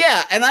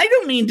 Yeah, and I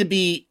don't mean to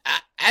be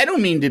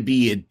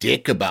a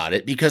dick about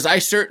it because I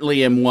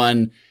certainly am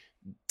one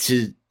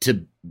to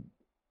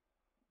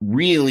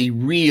really,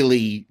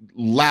 really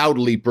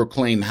loudly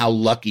proclaim how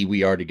lucky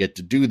we are to get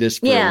to do this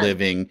for a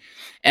living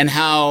and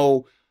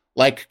how,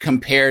 like,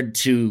 compared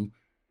to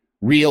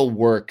real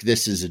work,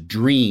 this is a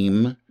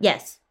dream.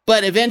 Yes.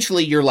 But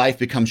eventually your life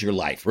becomes your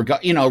life,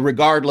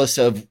 regardless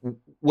of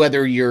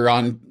whether you're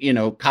on,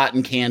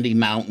 Cotton Candy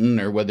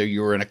Mountain or whether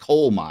you're in a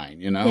coal mine,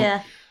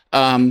 Yeah.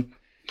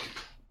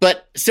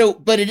 But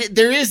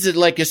there is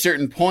like a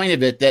certain point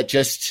of it that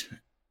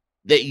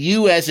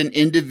you as an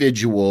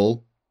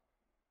individual,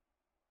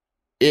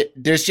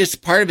 there's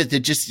just part of it that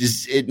just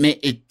is,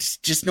 it's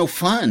just no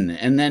fun.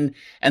 And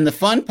the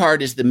fun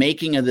part is the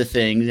making of the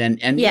thing.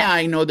 And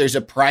I know there's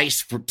a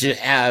price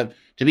to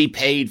be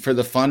paid for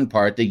the fun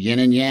part, the yin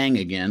and yang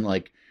again.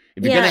 Like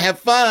if you're going to have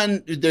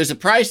fun, there's a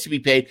price to be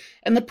paid.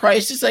 And the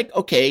price is like,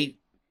 okay,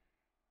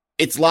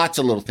 it's lots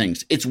of little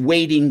things. It's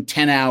waiting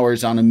 10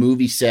 hours on a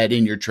movie set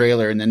in your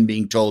trailer and then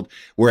being told,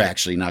 we're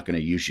actually not going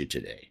to use you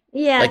today.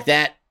 Yeah. Like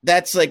that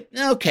that's like,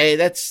 okay,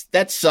 that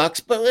sucks,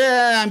 but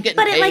I'm getting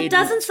But paid. it like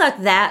doesn't suck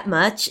that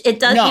much. It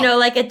does, No. you know,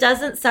 like it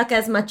doesn't suck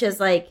as much as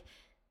like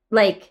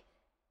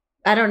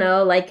I don't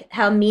know, like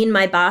how mean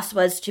my boss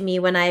was to me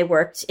when I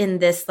worked in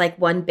this like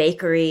one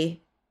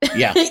bakery.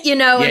 Yeah. You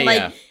know, Yeah, and like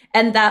yeah.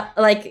 and that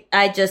like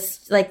I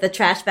just like the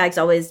trash bag's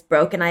always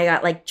broke and I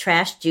got like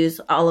trash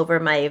juice all over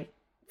my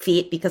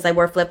feet because I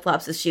wore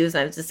flip-flops as shoes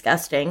and I was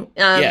disgusting.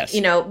 Yes.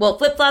 You know, well,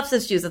 flip-flops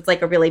as shoes, it's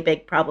like a really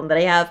big problem that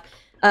I have.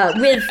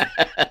 With,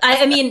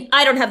 I mean,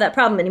 I don't have that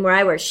problem anymore.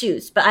 I wear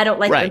shoes, but I don't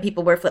like when Right.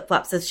 people wear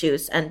flip-flops as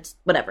shoes and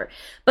whatever.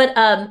 But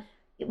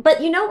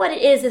you know what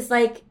it is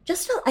like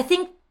just, I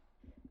think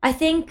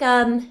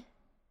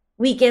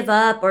we give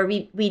up or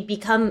we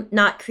become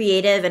not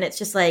creative and it's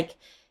just like,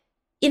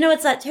 you know,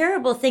 it's that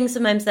terrible thing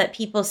sometimes that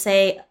people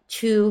say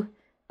to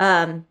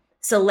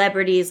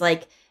celebrities,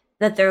 like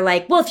that they're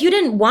like, well, if you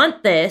didn't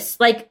want this,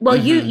 like, well,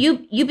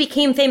 you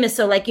became famous,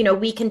 so like, you know,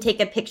 we can take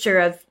a picture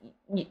of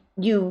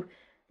you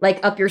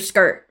like up your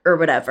skirt or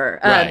whatever,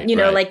 Right, you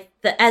know, right.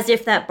 like as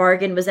if that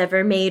bargain was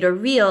ever made or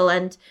real.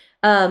 And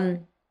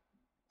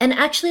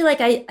actually,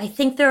 like, I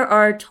think there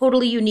are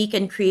totally unique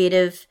and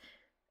creative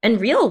and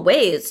real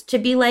ways to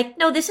be like,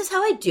 no, this is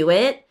how I do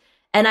it.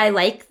 And I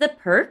like the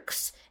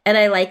perks and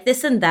I like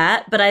this and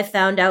that. But I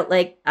found out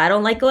like, I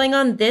don't like going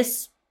on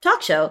this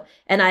talk show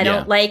and I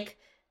don't like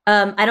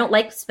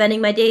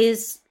spending my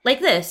days like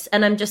this.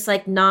 And I'm just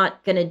like,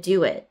 not going to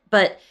do it.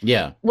 But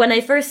Yeah. when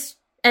I first,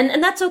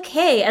 and that's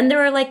okay. And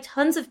there are like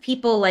tons of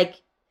people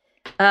like,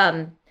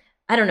 I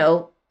don't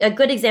know, a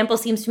good example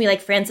seems to me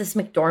like Frances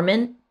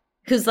McDormand,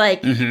 who's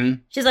like,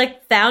 she's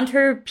like found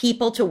her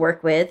people to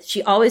work with.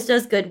 She always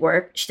does good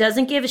work. She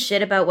doesn't give a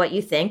shit about what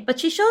you think, but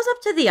she shows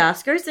up to the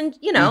Oscars and,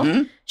 you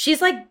know,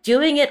 she's like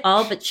doing it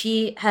all, but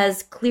she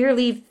has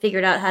clearly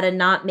figured out how to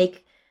not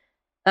make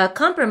a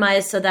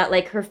compromise so that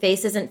like her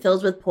face isn't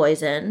filled with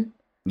poison.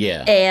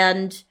 Yeah.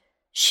 And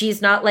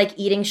she's not like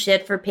eating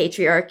shit for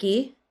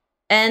patriarchy.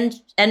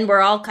 And we're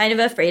all kind of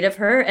afraid of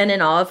her and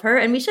in awe of her,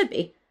 and we should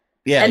be.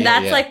 Yeah. And yeah,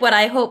 that's yeah. like what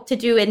I hope to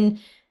do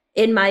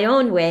in my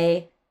own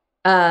way.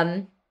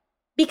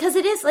 Because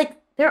it is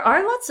like there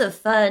are lots of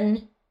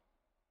fun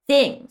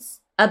things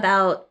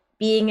about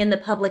being in the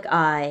public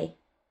eye.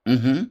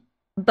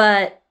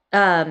 But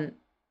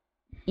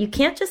you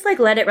can't just like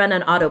let it run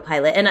on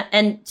autopilot.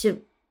 And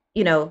to,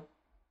 you know,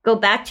 go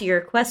back to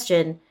your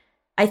question,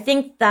 I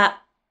think that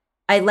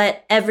I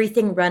let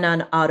everything run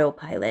on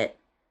autopilot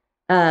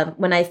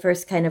when I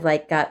first kind of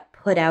like got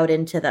put out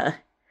into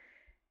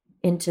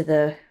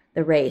the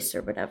race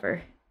or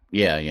whatever.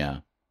 Yeah. Yeah.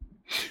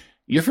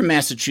 You're from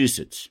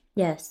Massachusetts,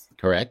 Yes,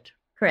 correct?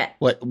 correct.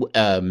 What,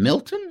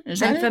 Milton? Is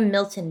that I'm it? from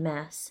Milton,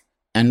 Mass.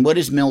 And what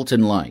is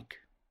Milton like?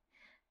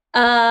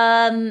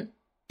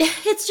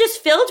 It's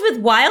just filled with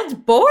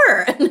wild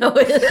boar. No,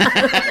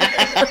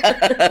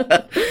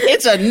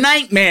 It's a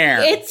nightmare.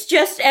 it's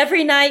just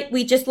every night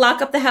we just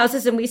lock up the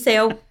houses and we say,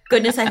 "Oh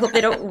goodness, I hope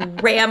they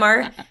don't ram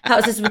our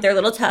houses with their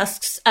little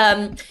tusks."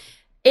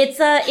 It's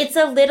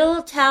a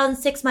little town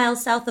 6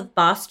 miles south of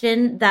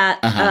Boston that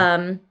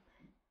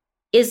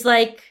is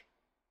like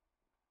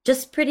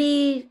just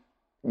pretty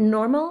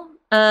normal.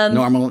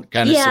 Normal,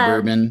 kind of yeah.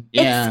 suburban.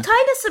 Yeah. It's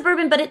kind of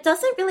suburban, but it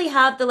doesn't really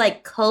have the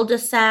like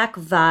cul-de-sac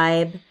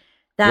vibe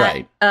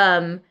that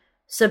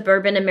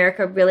suburban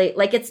America really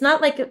like. It's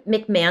not like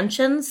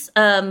McMansions.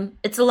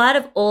 It's a lot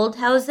of old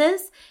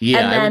houses. Yeah,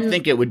 and I then, would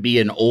think it would be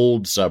an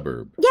old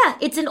suburb. yeah,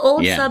 it's an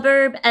old Yeah.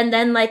 suburb, and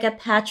then like a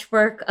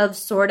patchwork of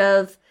sort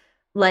of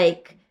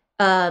like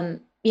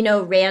you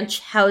know, ranch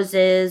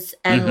houses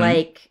and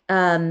like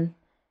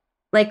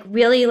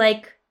really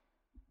like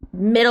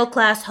middle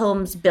class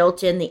homes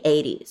built in the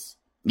 80s.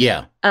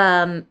 Yeah.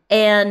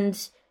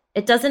 And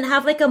it doesn't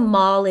have like a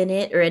mall in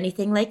it or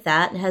anything like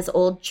that. It has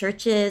old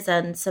churches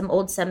and some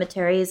old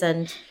cemeteries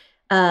and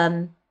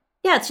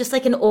yeah, it's just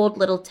like an old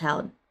little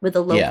town with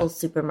a local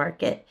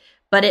supermarket.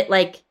 But it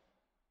like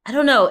I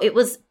don't know,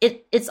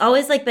 it's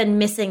always like been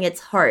missing its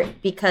heart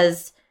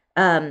because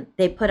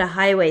they put a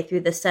highway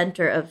through the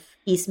center of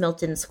East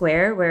Milton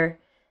Square where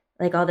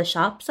like all the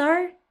shops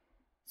are.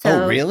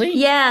 So, Oh, really?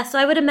 Yeah, so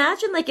I would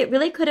imagine like it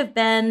really could have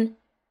been,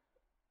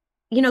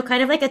 you know,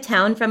 kind of like a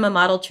town from a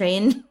model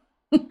train.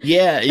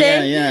 Yeah,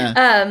 thing.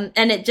 yeah.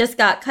 And it just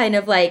got kind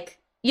of like,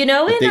 you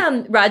know,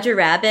 in Roger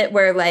Rabbit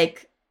where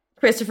like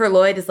Christopher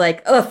Lloyd is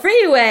like, "Oh,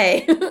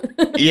 freeway."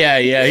 Yeah.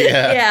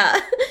 Yeah.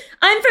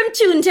 I'm from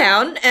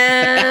Toontown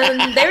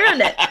and they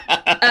ruined it.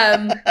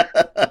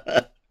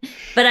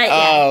 But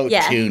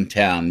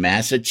Toontown,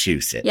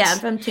 Massachusetts. Yeah, I'm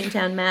from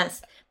Toontown,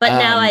 Mass. But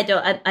now I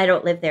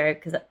don't live there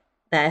because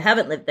I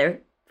haven't lived there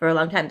for a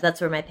long time.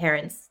 That's where my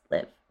parents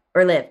live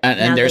or lived.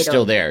 And they're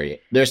still there.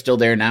 They're still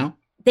there now?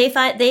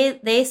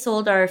 They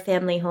sold our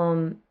family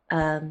home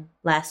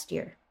last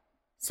year.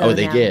 So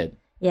they now, did.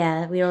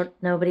 Yeah,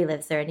 nobody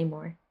lives there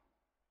anymore.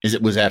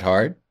 Was that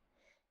hard?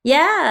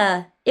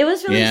 Yeah, it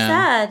was really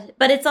sad.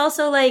 But it's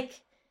also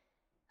like,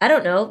 I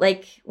don't know,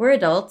 like we're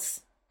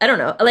adults. I don't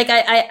know. Like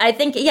I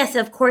think yes,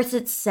 of course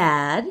it's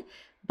sad,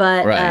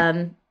 but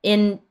Right.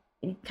 in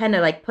kind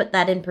of like put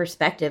that in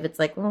perspective. It's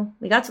like, well,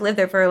 we got to live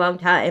there for a long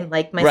time.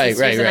 Like my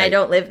sisters and I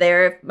don't live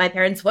there. If my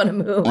parents want to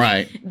move,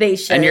 they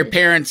should. And your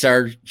parents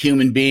are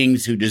human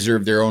beings who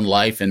deserve their own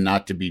life and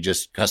not to be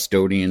just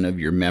custodian of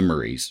your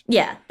memories.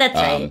 Yeah, that's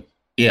right.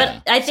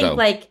 Yeah, but I think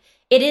like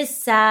it is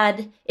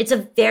sad. It's a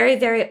very,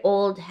 very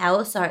old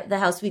house. The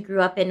house we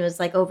grew up in was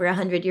like over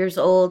 100 years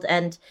old,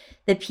 and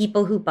the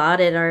people who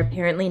bought it are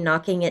apparently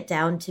knocking it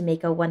down to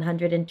make a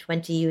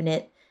 120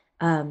 unit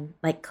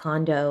like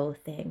condo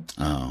thing.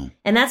 Oh.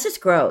 And that's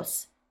just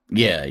gross.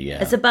 Yeah.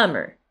 It's a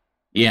bummer.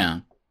 Yeah.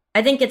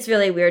 I think it's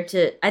really weird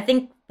I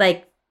think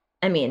like,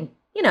 I mean,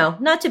 you know,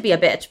 not to be a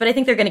bitch, but I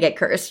think they're going to get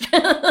cursed.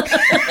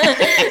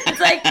 It's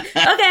like,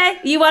 okay,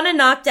 you want to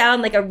knock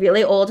down like a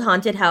really old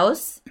haunted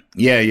house?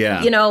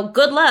 Yeah. You know,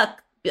 good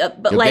luck. But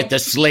you'll like get the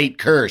slate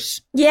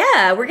curse.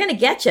 Yeah, we're going to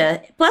get you.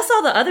 Plus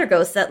all the other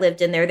ghosts that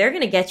lived in there, they're going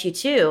to get you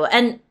too.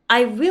 And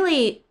I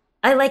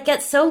like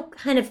get so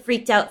kind of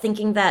freaked out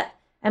thinking that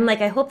I'm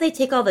like, I hope they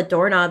take all the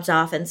doorknobs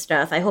off and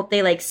stuff. I hope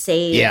they like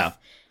save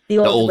the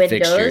old windows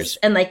fixtures.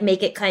 And like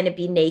make it kind of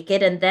be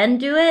naked and then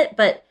do it.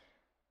 But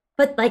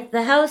like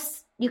the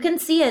house, you can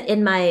see it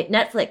in my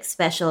Netflix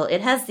special.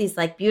 It has these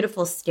like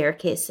beautiful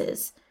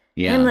staircases.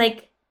 Yeah. And I'm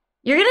like,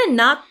 you're going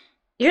to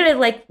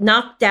like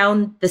knock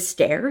down the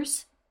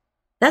stairs?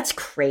 That's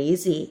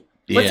crazy.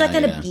 What's that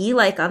going to be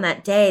like on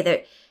that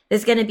day?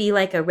 There's going to be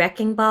like a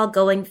wrecking ball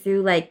going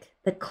through like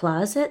the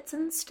closets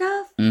and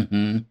stuff.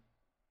 Mm-hmm.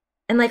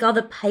 And like all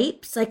the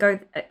pipes, like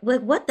are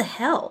like what the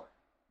hell,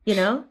 you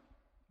know?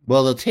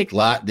 Well,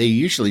 they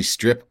usually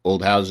strip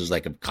old houses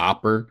like of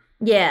copper.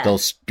 Yeah, they'll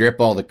strip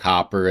all the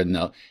copper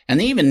and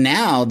even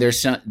now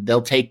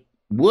they'll take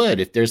wood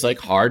if there's like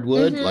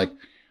hardwood, like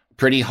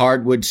pretty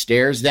hardwood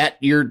stairs that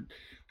your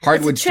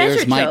hardwood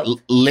stairs might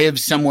live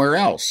somewhere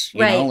else.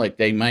 You know, like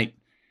they might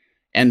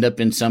end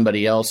up in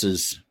somebody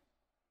else's,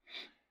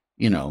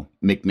 you know,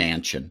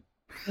 McMansion.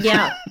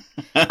 Yeah.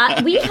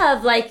 We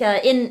have like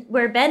in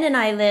where Ben and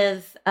I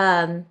live,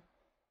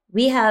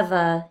 we have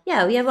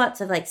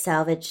lots of like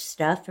salvage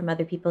stuff from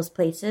other people's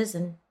places,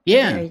 and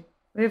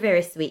we're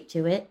very sweet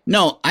to it.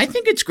 No, I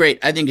think it's great.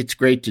 I think it's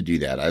great to do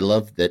that. I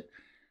love that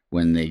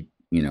when they,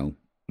 you know,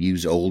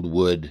 use old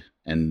wood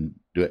and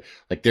do it.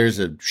 Like there's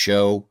a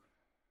show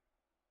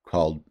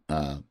called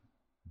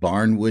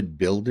Barnwood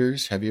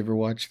Builders. Have you ever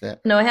watched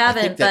that? No, I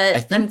haven't,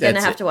 but I'm going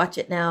to have to watch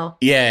it now.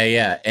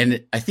 Yeah.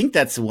 And I think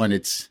that's the one I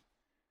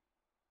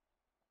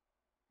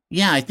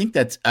think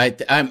that's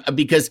I'm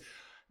because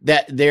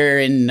that they're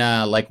in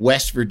like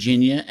West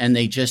Virginia, and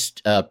they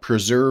just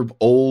preserve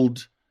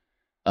old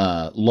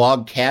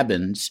log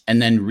cabins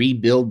and then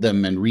rebuild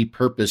them and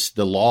repurpose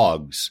the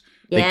logs.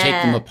 They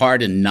take them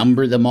apart and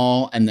number them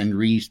all, and then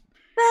re-put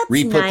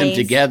them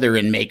together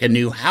and make a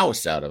new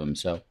house out of them.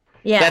 So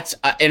that's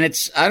and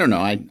it's I don't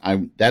know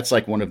I that's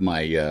like one of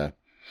my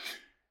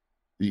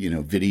you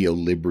know, video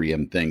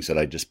librium things that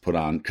I just put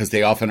on because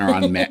they often are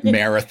on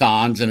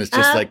marathons, and it's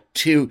just like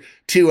two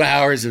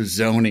hours of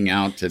zoning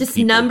out to just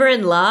people.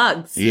 Numbering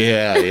logs.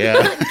 Yeah.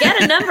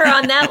 Get a number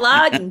on that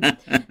log and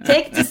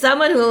take it to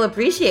someone who will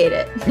appreciate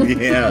it.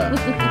 Yeah.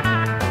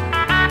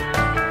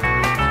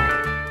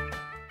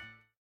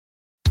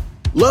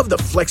 Love the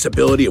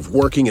flexibility of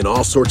working in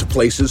all sorts of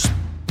places?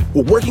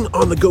 Well, working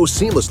on the go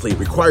seamlessly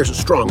requires a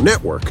strong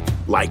network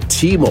like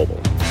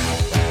T-Mobile.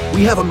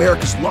 We have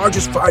America's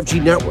largest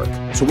 5G network,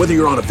 so whether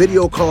you're on a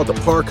video call at the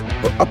park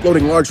or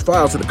uploading large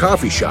files at a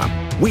coffee shop,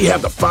 we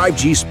have the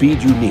 5G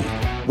speed you need.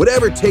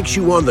 Whatever takes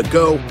you on the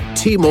go,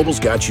 T-Mobile's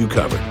got you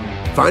covered.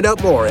 Find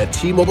out more at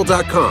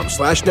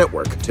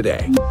T-Mobile.com/network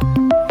today.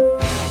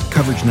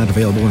 Coverage not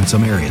available in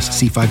some areas.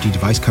 See 5G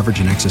device coverage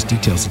and access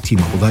details at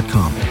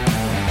T-Mobile.com.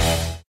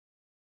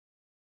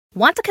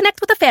 Want to connect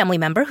with a family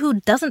member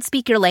who doesn't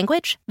speak your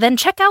language? Then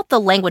check out the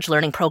language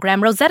learning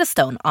program Rosetta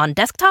Stone on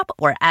desktop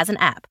or as an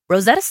app.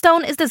 Rosetta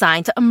Stone is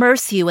designed to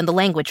immerse you in the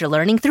language you're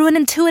learning through an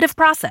intuitive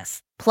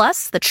process.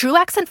 Plus, the True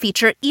Accent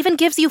feature even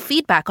gives you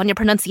feedback on your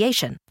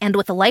pronunciation. And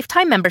with a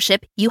lifetime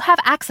membership, you have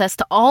access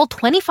to all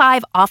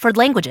 25 offered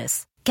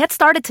languages. Get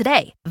started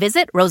today.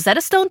 Visit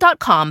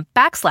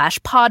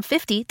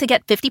rosettastone.com/pod50 to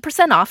get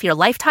 50% off your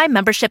lifetime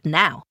membership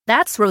now.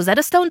 That's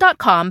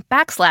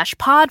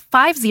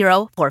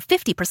rosettastone.com/pod50 for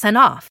 50%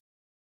 off.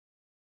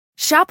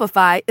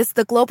 Shopify is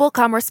the global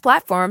commerce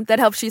platform that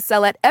helps you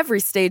sell at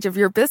every stage of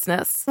your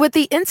business. With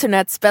the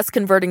internet's best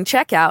converting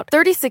checkout,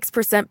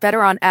 36%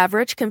 better on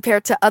average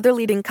compared to other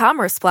leading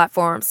commerce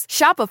platforms,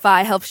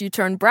 Shopify helps you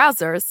turn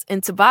browsers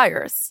into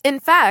buyers. In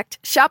fact,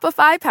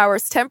 Shopify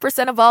powers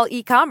 10% of all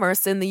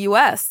e-commerce in the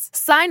U.S.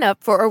 Sign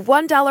up for a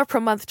 $1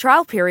 per month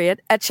trial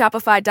period at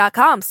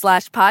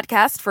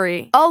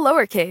shopify.com/podcastfree. All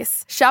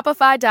lowercase,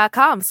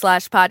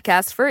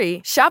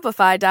 shopify.com/podcastfree,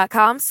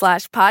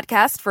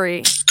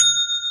 shopify.com/podcastfree.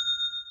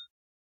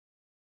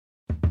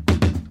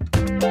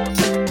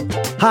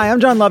 Hi,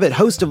 I'm John Lovett,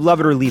 host of Love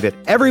It or Leave It.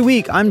 Every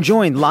week, I'm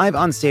joined live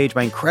on stage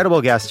by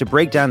incredible guests to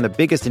break down the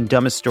biggest and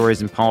dumbest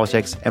stories in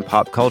politics and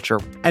pop culture.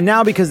 And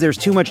now, because there's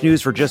too much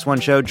news for just one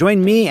show,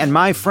 join me and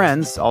my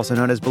friends, also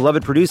known as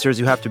beloved producers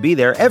who have to be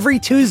there, every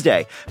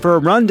Tuesday for a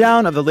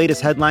rundown of the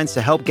latest headlines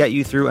to help get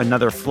you through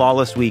another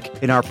flawless week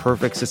in our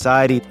perfect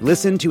society.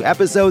 Listen to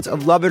episodes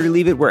of Love It or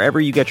Leave It wherever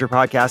you get your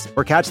podcasts,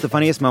 or catch the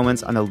funniest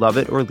moments on the Love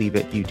It or Leave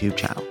It YouTube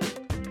channel.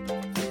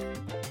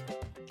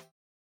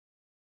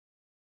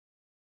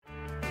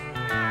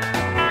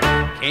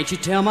 Can't you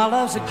tell my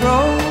love's a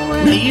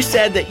growing? Now, you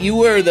said that you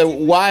were the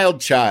wild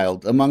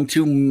child among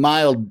two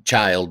mild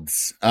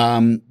childs.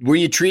 Were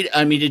you treated?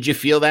 I mean, did you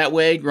feel that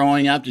way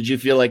growing up? Did you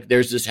feel like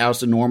there's this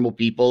house of normal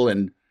people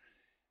and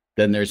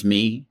then there's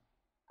me?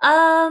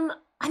 I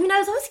mean, I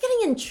was always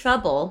getting in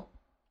trouble,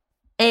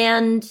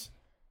 and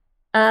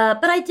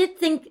but I did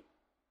think,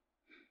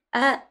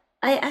 I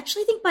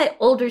actually think my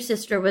older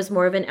sister was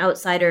more of an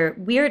outsider,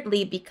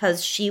 weirdly,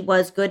 because she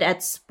was good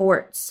at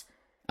sports.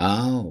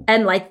 Oh,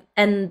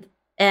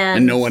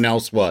 and no one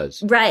else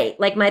was. Right.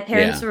 Like my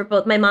parents were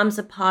both, my mom's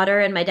a potter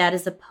and my dad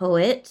is a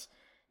poet.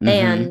 Mm-hmm.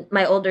 And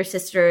my older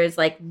sister is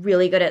like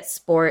really good at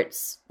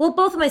sports. Well,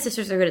 both of my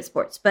sisters are good at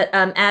sports, but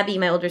Abby,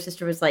 my older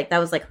sister, was like, that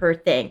was like her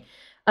thing.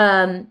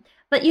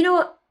 But you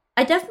know,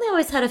 I definitely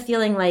always had a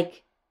feeling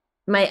like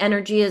my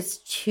energy is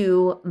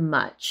too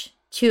much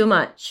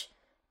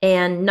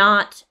and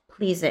not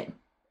pleasing.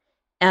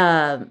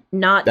 Not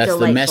That's delightful.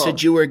 the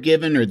message you were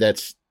given, or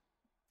that's,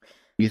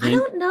 you think? I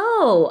don't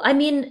know. I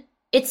mean,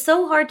 it's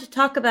so hard to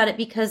talk about it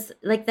because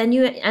like then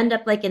you end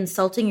up like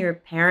insulting your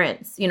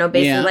parents, you know,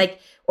 basically like,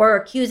 or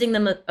accusing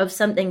them of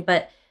something.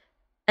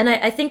 And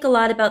I think a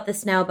lot about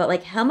this now, about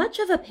like how much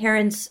of a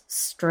parent's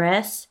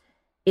stress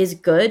is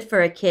good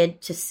for a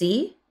kid to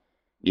see.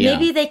 Yeah.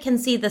 Maybe they can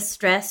see the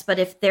stress, but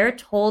if they're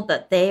told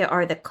that they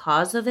are the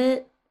cause of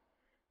it,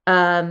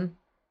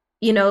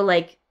 you know,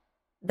 like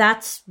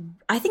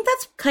I think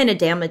that's kind of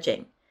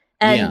damaging.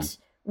 And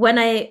when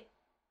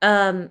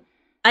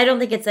I don't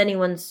think it's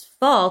anyone's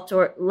fault,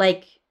 or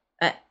like,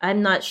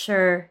 I'm not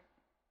sure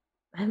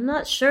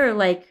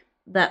like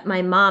that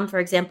my mom, for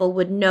example,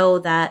 would know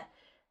that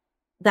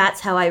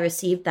that's how I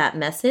received that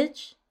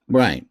message.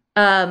 Right.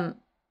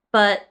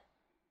 But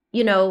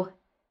you know,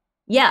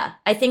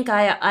 I think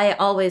I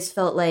always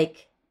felt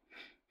like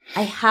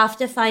I have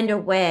to find a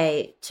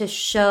way to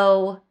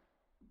show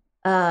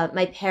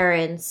my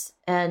parents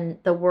and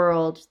the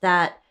world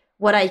that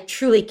what I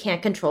truly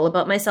can't control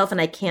about myself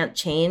and I can't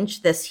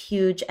change, this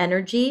huge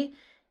energy,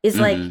 is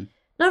like,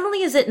 not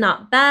only is it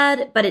not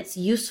bad, but it's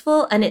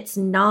useful and it's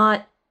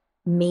not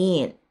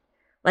mean.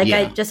 Like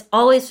I just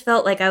always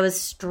felt like I was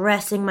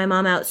stressing my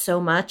mom out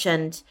so much,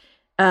 and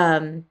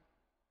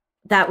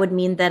that would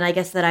mean then I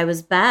guess that I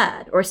was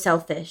bad or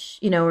selfish,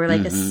 you know, or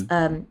like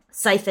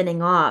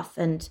siphoning off.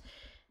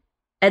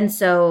 And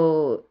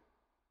so,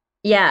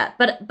 yeah,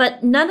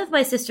 but none of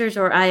my sisters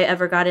or I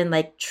ever got in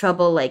like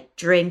trouble, like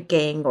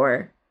drinking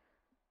or,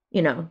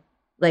 you know,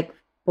 like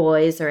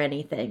boys or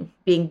anything,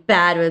 being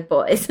bad with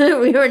boys.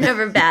 We were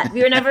never bad.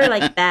 We were never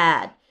like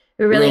bad.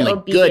 We were really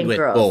obedient good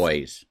girls. With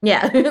boys.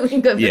 Yeah,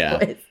 really good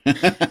with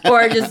boys.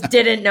 Or just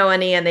didn't know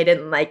any and they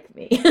didn't like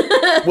me.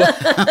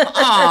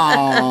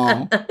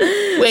 Well,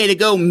 way to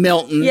go,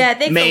 Milton. Yeah,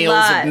 thanks Males a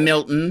lot. of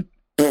Milton.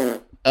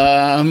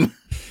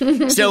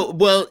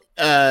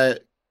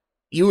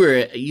 You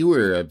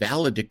were a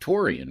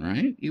valedictorian,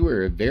 right? You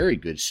were a very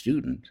good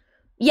student.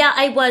 Yeah,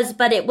 I was,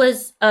 but it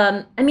was,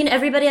 I mean,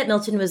 everybody at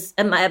Milton was,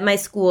 at my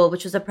school,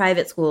 which was a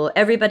private school,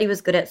 everybody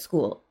was good at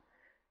school.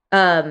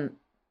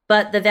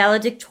 But the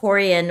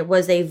valedictorian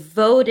was a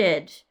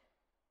voted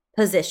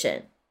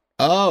position.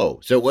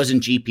 Oh, so it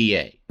wasn't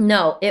GPA?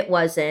 No, it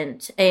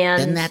wasn't.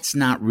 And then that's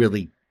not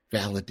really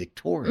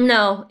valedictorian.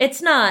 No,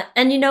 it's not.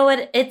 And you know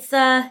what? It's,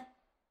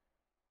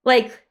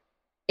 like,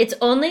 it's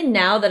only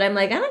now that I'm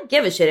like, I don't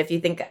give a shit if you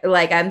think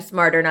like I'm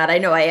smart or not. I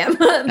know I am.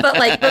 But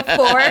like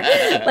before,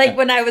 like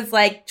when I was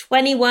like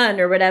 21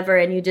 or whatever,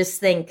 and you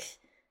just think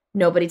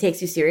nobody takes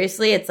you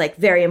seriously, it's like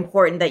very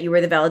important that you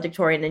were the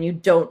valedictorian and you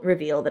don't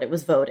reveal that it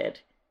was voted.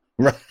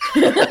 Right.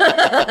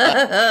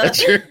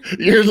 That's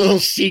your little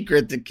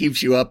secret that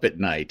keeps you up at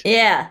night.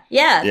 Yeah,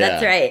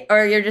 that's right.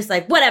 Or you're just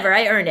like, whatever,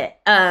 I earned it.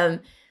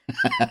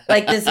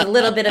 Like there's a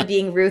little bit of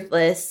being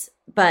ruthless.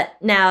 But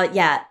now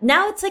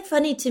it's like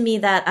funny to me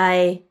that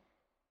I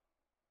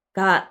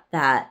got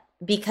that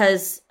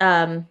because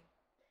in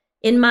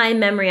my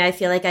memory, I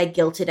feel like I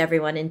guilted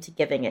everyone into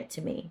giving it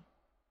to me.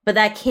 But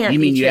that can't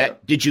be true.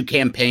 Did you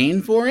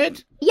campaign for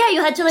it? Yeah,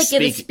 you had to like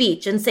give a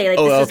speech and say like,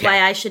 this is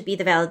why I should be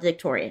the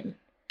valedictorian.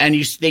 And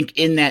you think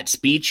in that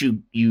speech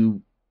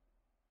you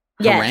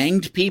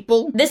harangued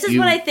people? This is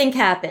what I think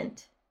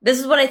happened.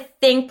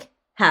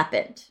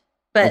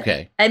 But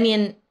I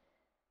mean,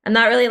 I'm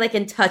not really like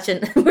in touch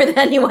with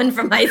anyone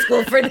from high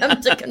school for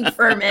them to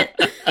confirm it.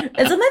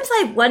 And sometimes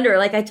I wonder,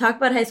 like I talk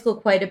about high school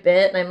quite a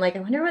bit and I'm like, I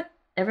wonder what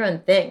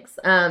everyone thinks.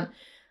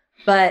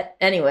 But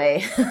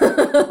anyway,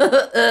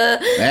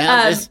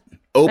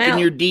 Open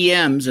your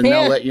DMs and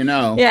they'll let you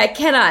know. Yeah, I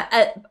cannot.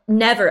 I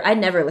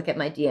never look at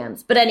my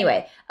DMs. But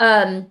anyway,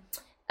 I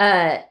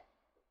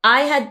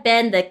had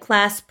been the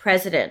class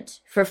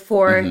president for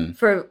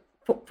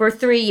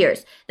 3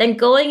 years. Then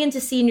going into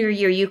senior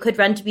year, you could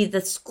run to be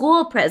the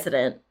school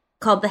president,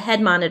 called the head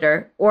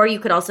monitor, or you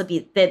could also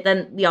be,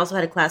 then we also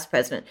had a class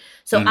president.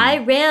 So I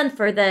ran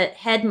for the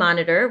head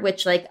monitor,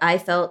 which like I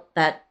felt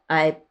that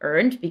I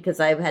earned because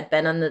I had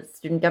been on the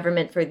student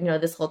government for,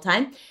 this whole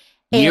time.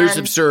 Years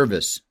of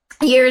service,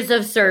 and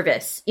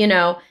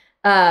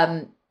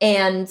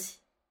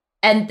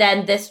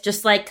then this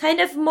just like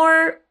kind of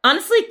more,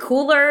 honestly,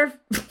 cooler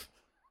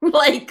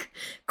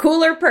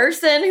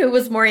person who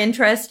was more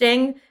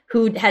interesting,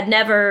 who had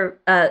never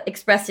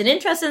expressed an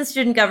interest in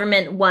student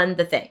government, won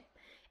the thing.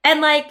 And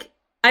like,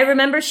 I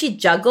remember she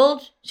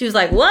juggled. She was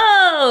like,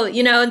 whoa,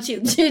 and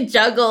she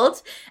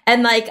juggled.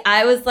 And like,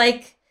 I was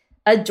like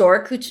a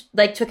dork who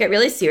like took it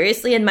really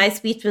seriously. And my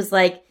speech was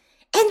like,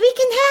 and we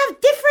can have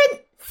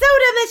different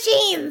soda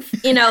machines,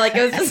 like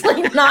it was just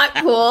like not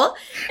cool.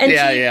 And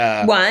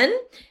she won.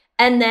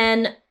 And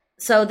then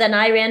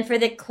I ran for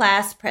the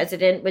class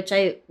president, which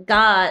I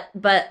got,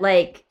 but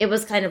like, it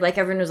was kind of like,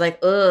 everyone was like,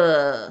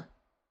 ugh,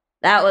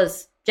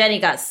 Jenny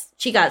got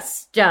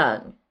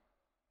stung,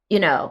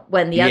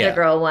 when the other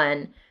girl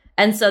won.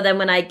 And so then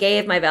when I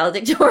gave my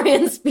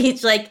valedictorian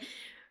speech, like,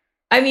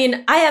 I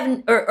mean, I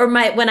haven't,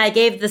 when I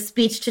gave the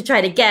speech to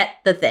try to get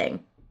the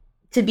thing,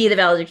 to be the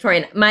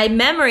valedictorian, my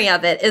memory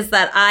of it is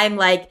that I'm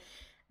like,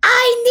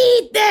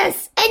 I need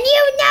this, and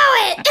you know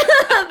it.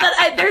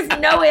 But there's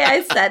no way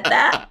I said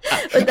that.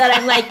 But that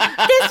I'm like,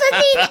 this would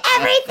mean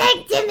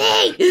everything to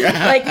me.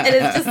 Like, and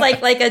it's just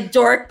like a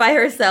dork by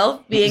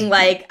herself being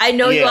like, I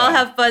know you all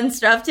have fun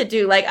stuff to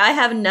do. Like, I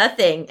have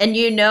nothing. And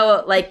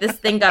like this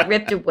thing got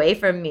ripped away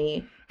from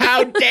me.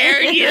 How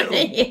dare you?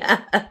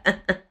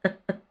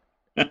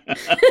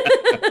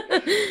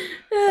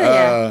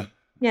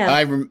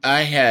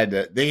 I had,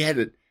 they had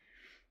a,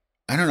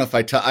 I don't know if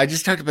I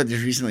just talked about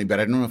this recently,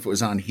 but I don't know if it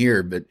was on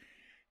here, but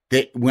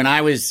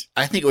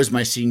I think it was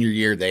my senior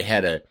year, they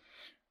had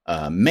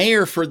a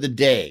mayor for the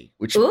day,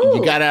 which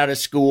you got out of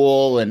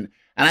school. And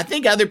I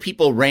think other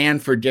people ran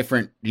for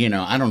different,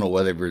 I don't know,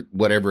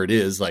 whatever it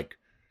is, like,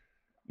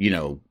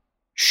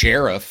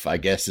 sheriff, I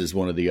guess is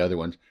one of the other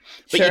ones,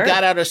 but you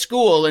got out of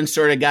school and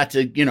sort of got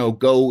to,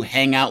 go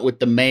hang out with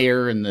the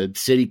mayor and the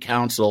city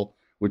council,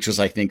 which was,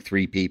 I think,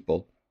 3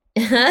 people.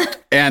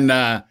 And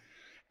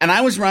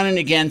I was running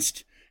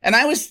against, and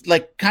I was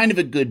like kind of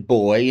a good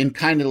boy and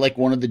kind of like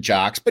one of the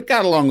jocks, but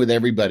got along with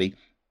everybody.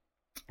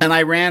 And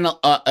I ran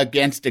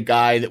against a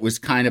guy that was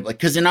kind of like,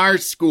 because in our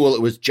school,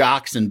 it was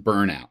jocks and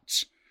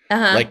burnouts.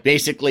 Like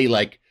basically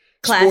like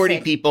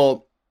sporty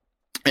people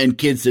and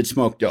kids that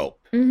smoked dope,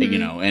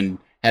 and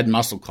had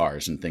muscle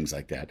cars and things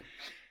like that.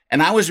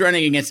 And I was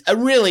running against a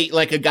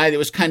guy that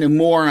was kind of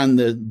more on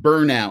the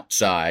burnout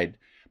side,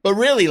 but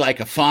really like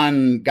a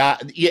fun guy.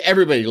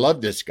 Everybody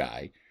loved this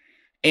guy.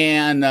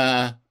 And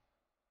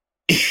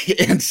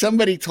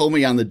somebody told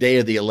me on the day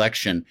of the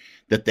election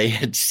that they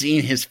had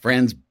seen his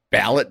friend's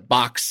ballot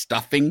box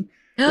stuffing,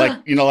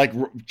 like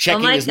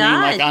checking his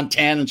name like on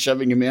 10 and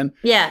shoving him in.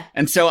 Yeah.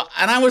 And so,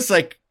 and I was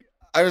like,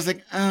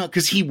 oh,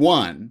 because he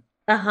won.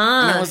 And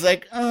I was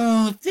like,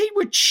 oh, if they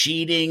were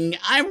cheating,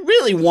 I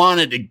really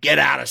wanted to get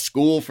out of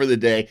school for the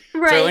day.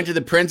 Right. So I went to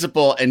the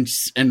principal and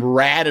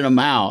ratted him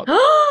out.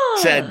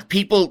 Said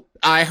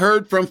I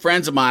heard from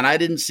friends of mine, I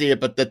didn't see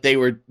it, but that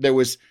there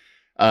was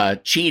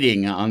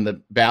cheating on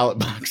the ballot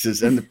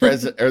boxes, and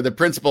the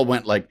principal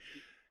went like,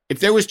 if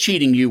there was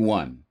cheating, you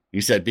won.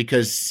 He said,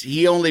 because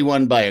he only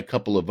won by a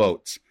couple of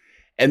votes.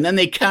 And then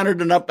they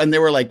counted it up, and there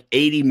were like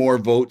 80 more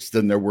votes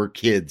than there were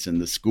kids in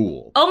the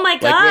school. Oh my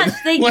gosh,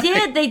 they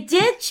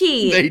did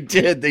cheat. They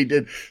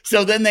did.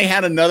 So then they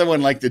had another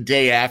one like the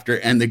day after,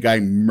 and the guy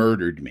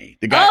murdered me.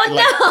 The guy,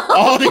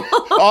 all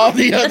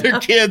the other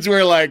kids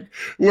were like,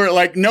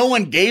 no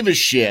one gave a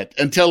shit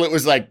until it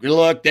was like,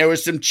 look, there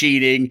was some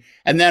cheating.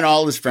 And then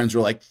all his friends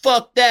were like,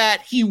 fuck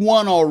that, he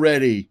won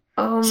already.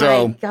 Oh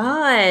my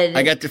God.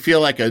 I got to feel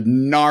like a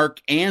narc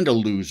and a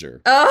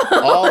loser.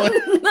 Oh, a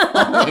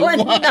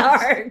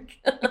narc.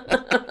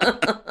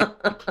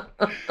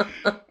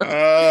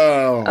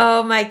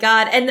 Oh my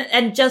God.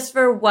 And just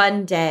for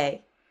one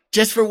day.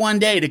 Just for one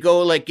day to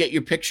go like get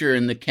your picture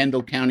in the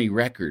Kendall County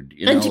Record.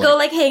 And to go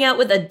like hang out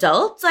with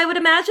adults, I would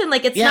imagine.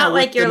 Like it's not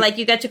like you're like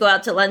you get to go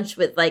out to lunch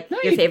with like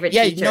your favorite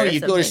teacher. Yeah, you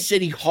go to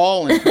City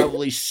Hall and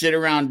probably sit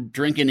around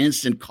drinking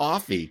instant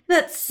coffee.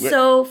 That's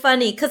so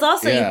funny. Because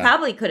also you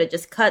probably could have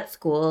just cut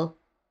school.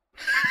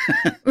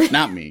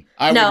 Not me.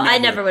 I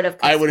never would have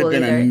cut school. I would have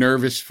been either. A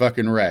nervous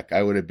fucking wreck.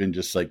 I would have been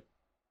just like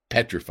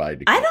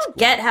petrified. I don't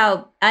get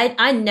how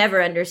I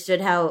never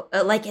understood how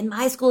like in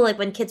my school, like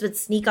when kids would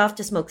sneak off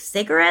to smoke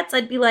cigarettes,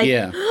 I'd be like,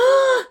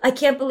 I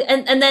can't believe.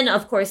 And then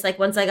of course, like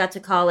once I got to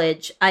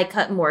college, I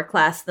cut more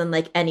class than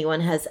like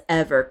anyone has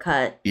ever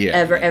cut,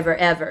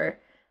 ever.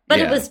 But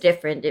it was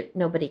different.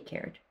 Nobody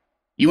cared.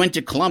 You went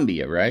to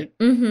Columbia, right?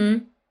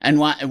 Mm-hmm. And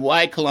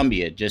why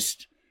Columbia?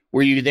 Just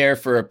were you there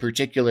for a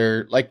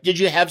particular, like, did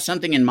you have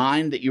something in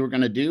mind that you were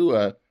going to do,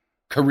 a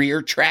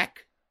career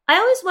track? I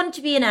always wanted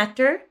to be an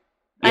actor.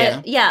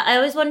 Yeah. I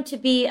always wanted to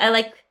be,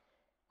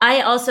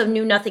 I also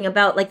knew nothing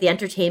about like the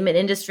entertainment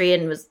industry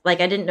and was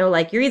like, I didn't know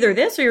like, you're either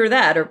this or you're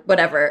that or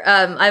whatever.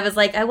 I was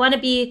like, I want to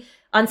be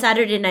on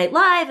Saturday Night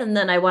Live, and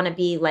then I want to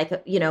be like,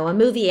 a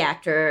movie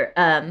actor.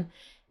 And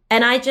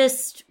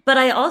but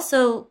I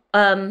also,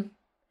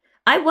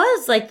 I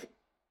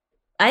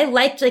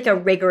liked like a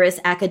rigorous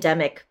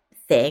academic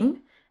thing.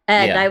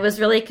 And I was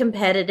really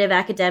competitive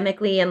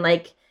academically, and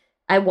like,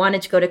 I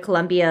wanted to go to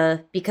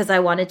Columbia because I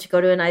wanted to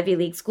go to an Ivy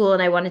League school,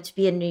 and I wanted to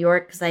be in New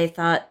York because I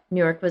thought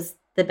New York was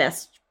the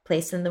best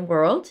place in the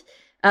world.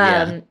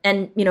 And,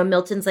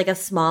 Milton's like a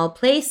small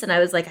place. And I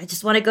was like, I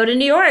just want to go to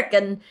New York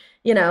and,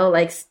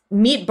 like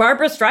meet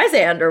Barbara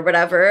Streisand or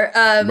whatever.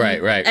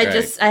 Right.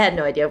 I had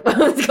no idea what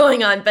was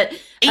going on, but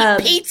eat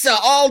pizza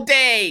all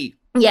day.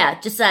 Yeah.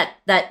 Just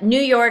that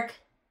New York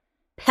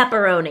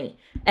pepperoni.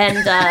 And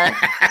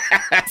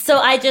so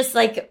I just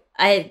like,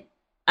 I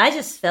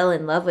just fell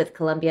in love with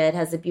Columbia. It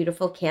has a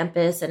beautiful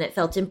campus and it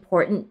felt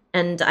important.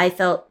 And I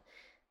felt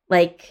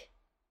like,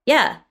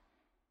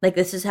 like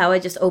this is how I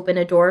just open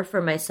a door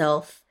for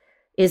myself,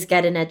 is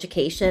get an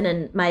education.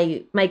 And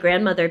my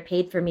grandmother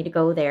paid for me to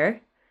go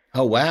there.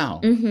 Oh,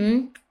 wow.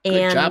 Mm-hmm.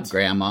 Good job,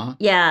 Grandma.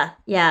 Yeah.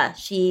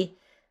 She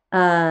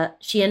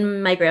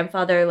and my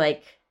grandfather,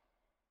 like,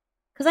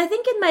 because I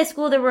think in my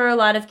school there were a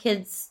lot of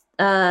kids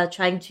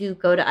trying to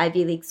go to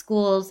Ivy League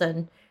schools,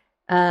 and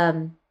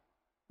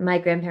my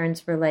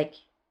grandparents were like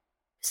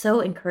so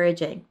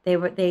encouraging. They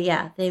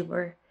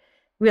were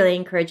really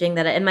encouraging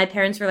that. And my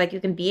parents were like,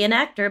 you can be an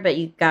actor, but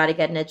you got to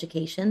get an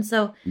education.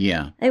 So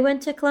I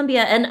went to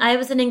Columbia, and I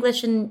was an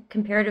English and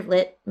comparative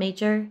lit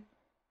major,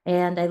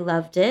 and I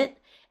loved it.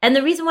 And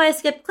the reason why I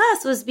skipped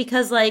class was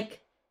because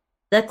like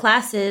the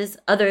classes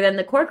other than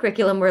the core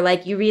curriculum were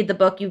like, you read the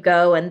book, you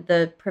go, and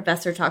the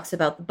professor talks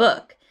about the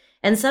book.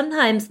 And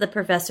sometimes the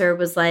professor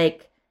was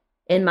like,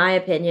 in my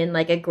opinion,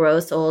 like a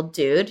gross old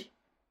dude.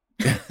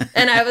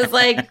 And I was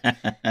like,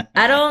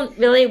 I don't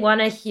really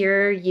want to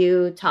hear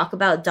you talk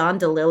about Don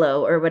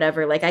DeLillo or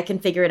whatever. Like, I can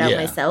figure it out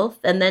myself.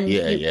 And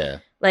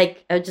then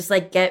like, I would just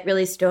like get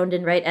really stoned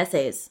and write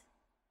essays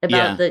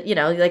about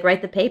like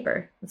write the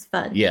paper. It's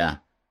fun. Yeah.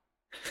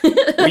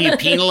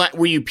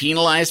 Were you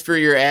penalized for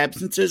your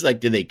absences? Like,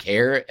 did they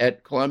care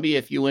at Columbia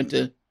if you went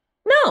to?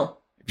 No,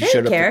 they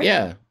didn't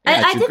care.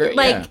 I didn't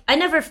I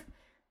never.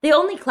 The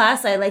only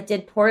class I like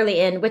did poorly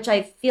in, which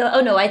I feel,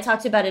 I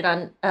talked about it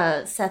on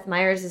Seth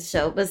Meyers'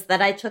 show, was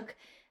that I took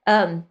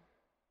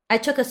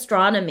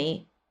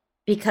astronomy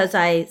because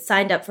I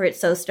signed up for it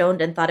so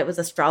stoned and thought it was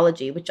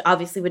astrology, which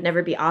obviously would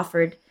never be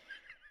offered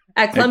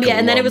at Columbia.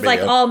 And then it was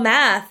like all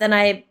math, and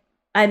I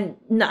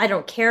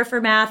don't care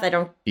for math. I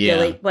don't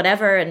really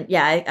whatever. And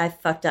I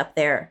fucked up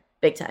there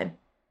big time.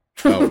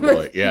 Oh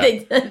boy, yeah,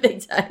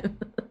 big time.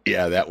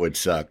 Yeah, that would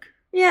suck.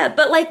 Yeah,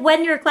 but like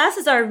when your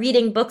classes are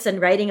reading books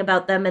and writing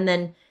about them and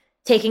then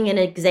taking an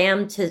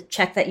exam to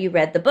check that you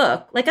read the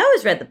book, like I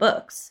always read the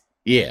books.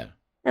 Yeah.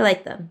 I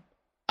like them.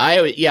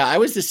 I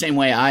was the same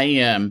way.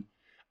 I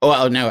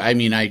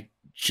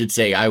should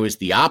say I was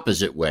the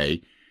opposite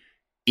way,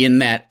 in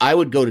that I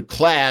would go to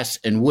class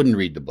and wouldn't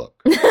read the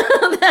book.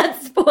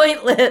 That's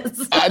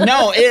pointless.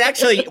 No, it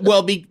actually,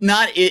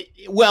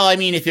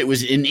 if it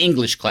was in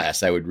English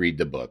class, I would read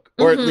the book,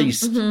 or at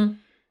least... Mm-hmm.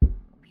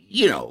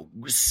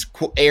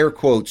 Air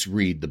quotes,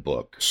 read the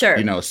book.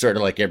 Sure. Sort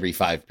of like every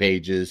 5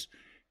 pages,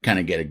 kind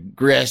of get a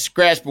grasp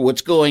of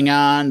what's going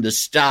on, the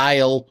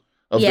style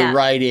of the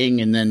writing,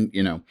 and then,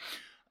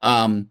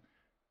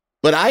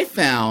 but I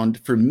found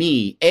for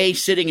me,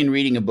 sitting and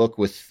reading a book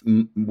with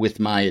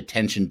my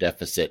attention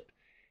deficit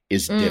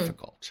is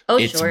difficult. Oh,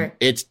 sure.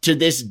 It's to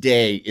this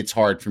day, it's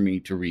hard for me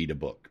to read a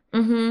book.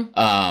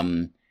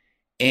 Mm-hmm.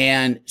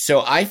 And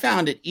so I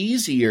found it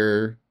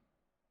easier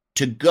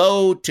to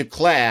go to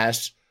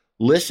class,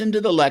 listen to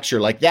the lecture.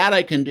 Like that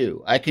I can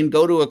do. I can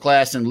go to a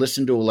class and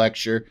listen to a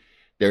lecture.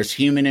 There's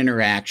human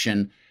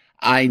interaction.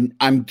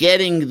 I'm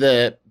getting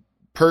the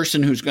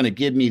person who's going to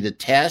give me the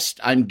test.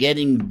 I'm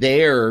getting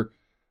their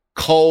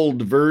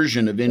cold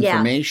version of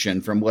information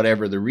from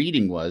whatever the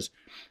reading was.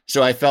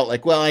 So I felt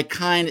like, well, I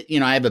kind of,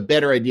 I have a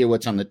better idea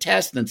what's on the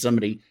test than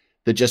somebody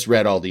that just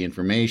read all the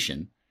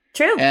information.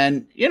 True.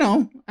 And,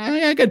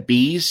 I got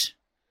B's.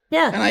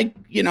 Yeah. And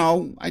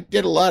I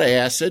did a lot of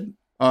acid.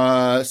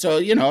 So,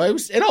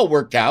 it all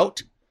worked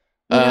out.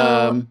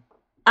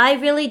 I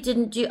really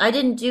didn't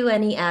do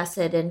any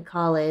acid in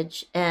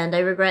college, and I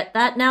regret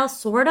that now,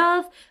 sort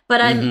of,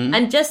 but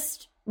I'm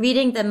just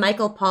reading the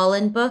Michael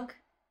Pollan book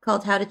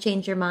called How to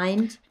Change Your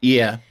Mind.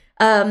 Yeah.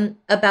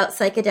 About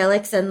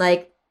psychedelics, and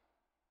like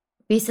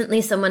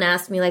recently someone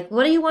asked me like,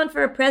 what do you want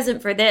for a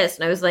present for this?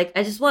 And I was like,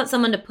 I just want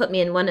someone to put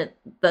me in one of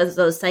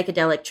those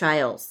psychedelic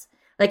trials.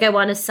 Like I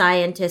want a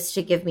scientist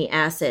to give me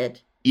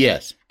acid.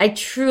 Yes. I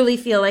truly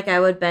feel like I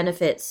would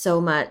benefit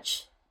so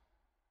much,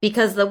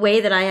 because the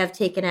way that I have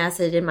taken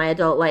acid in my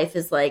adult life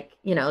is like,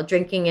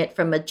 drinking it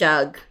from a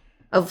jug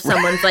of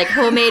someone's like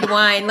homemade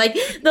wine. Like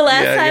the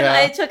last time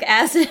I took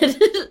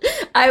acid,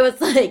 I was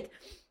like,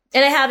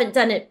 and I haven't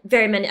done it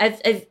very many.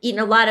 I've eaten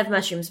a lot of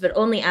mushrooms, but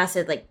only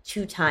acid like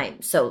 2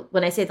 times. So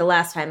when I say the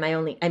last time,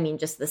 I mean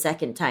just the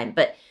second time.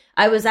 But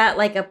I was at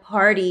like a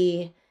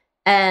party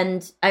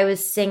and I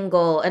was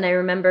single, and I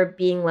remember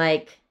being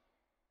like,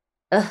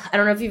 I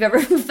don't know if you've ever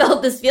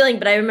felt this feeling,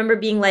 but I remember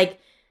being like,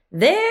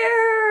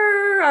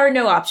 there are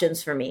no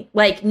options for me.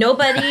 Like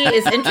nobody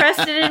is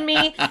interested in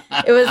me.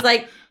 It was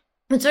like,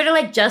 it's sort of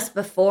like just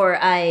before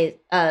I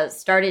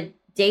started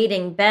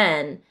dating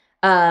Ben.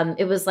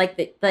 It was like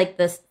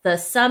the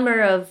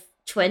summer of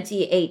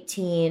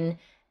 2018,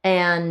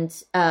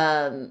 and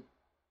I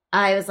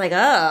was like,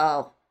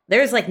 oh,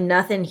 there's like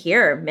nothing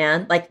here,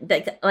 man.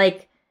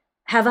 Like,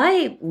 have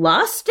I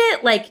lost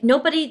it? Like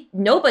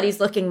nobody's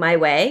looking my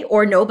way,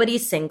 or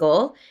nobody's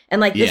single, and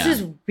like this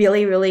is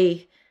really,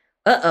 really,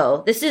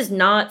 this is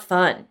not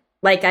fun.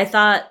 Like I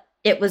thought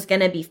it was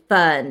gonna be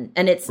fun,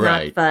 and it's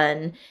not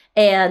fun.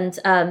 And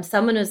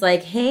someone was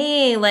like,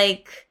 hey,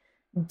 like,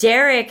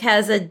 Derek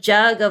has a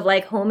jug of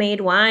like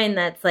homemade wine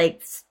that's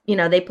like, you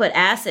know, they put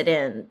acid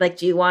in. Like,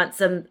 do you want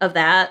some of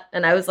that?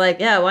 And I was like,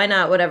 yeah, why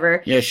not?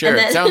 Whatever. Yeah, sure.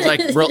 Then,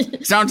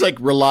 sounds like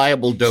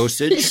reliable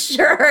dosage.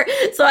 Sure.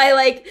 So I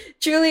like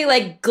truly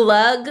like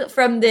glug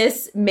from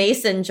this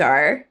mason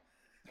jar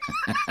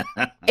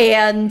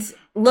and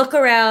look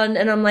around,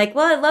 and I'm like,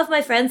 well, I love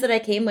my friends that I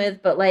came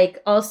with, but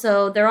like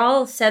also they're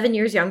all 7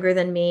 years younger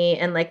than me.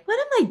 And like, what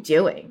am I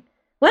doing?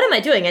 What am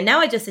I doing? And now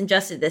I just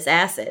ingested this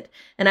acid.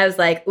 And I was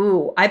like,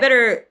 ooh, I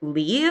better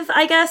leave,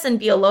 I guess, and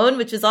be alone,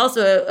 which is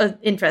also an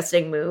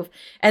interesting move.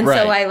 And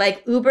so I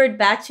like Ubered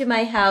back to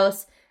my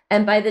house.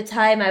 And by the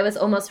time I was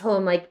almost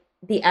home, like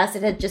the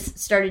acid had just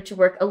started to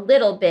work a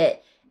little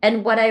bit.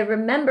 And what I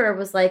remember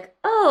was like,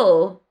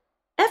 oh,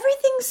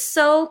 everything's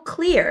so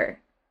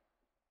clear.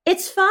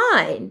 It's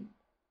fine.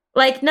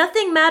 Like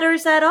nothing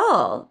matters at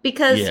all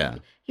because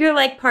you're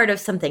like part of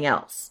something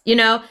else, you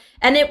know?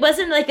 And it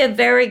wasn't like a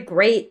very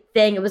great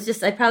thing. It was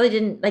just, I probably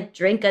didn't like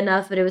drink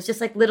enough, but it was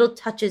just like little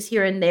touches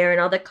here and there,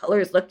 and all the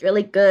colors looked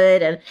really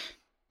good. And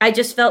I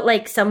just felt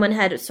like someone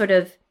had sort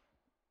of,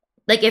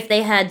 like if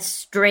they had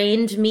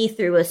strained me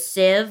through a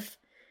sieve,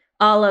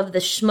 all of the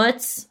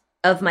schmutz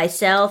of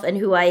myself and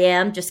who I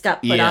am just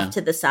got put off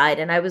to the side.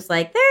 And I was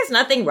like, there's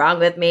nothing wrong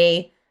with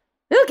me.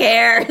 Who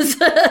cares?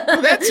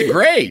 Well, that's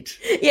great.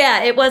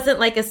 Yeah, it wasn't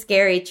like a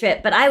scary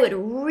trip, but I would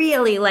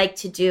really like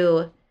to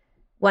do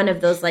one of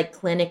those like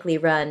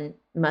clinically run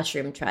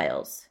mushroom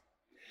trials.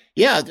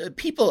 Yeah,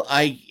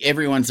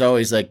 everyone's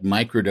always like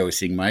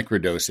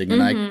microdosing,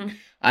 and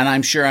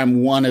I'm sure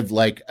I'm one of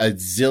like a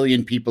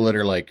zillion people that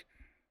are like,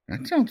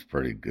 that sounds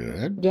pretty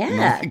good.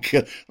 Yeah,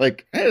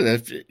 like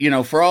you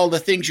know, for all the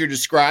things you're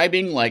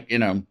describing, like, you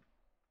know,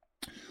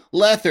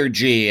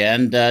 lethargy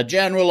and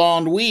general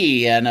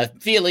ennui and a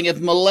feeling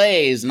of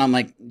malaise, and I'm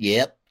like,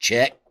 yep,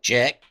 check.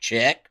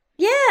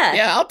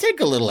 Yeah, I'll take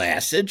a little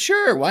acid,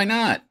 sure, why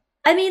not?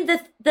 I mean,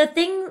 the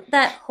thing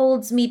that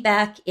holds me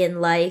back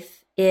in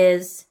life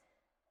is,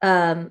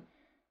 you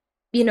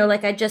know,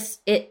 like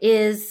it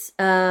is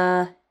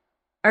our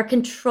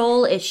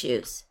control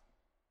issues.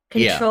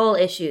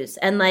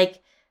 And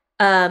like,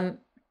 the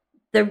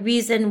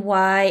reason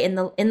why in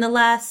the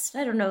last,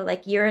 I don't know,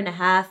 like year and a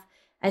half,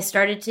 I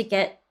started to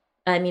get,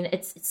 I mean,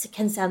 it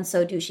can sound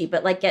so douchey,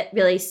 but like get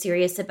really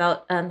serious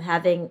about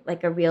having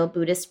like a real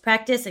Buddhist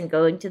practice and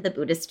going to the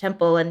Buddhist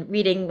temple and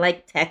reading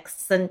like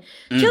texts and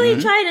really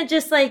trying to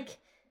just like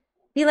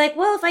be like,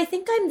 well, if I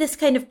think I'm this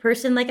kind of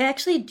person, like I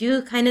actually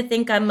do kind of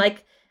think I'm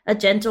like a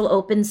gentle,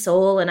 open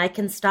soul, and I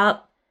can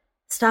stop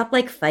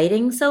like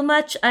fighting so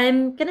much.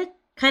 I'm going to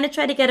kind of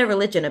try to get a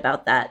religion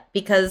about that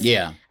because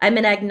I'm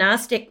an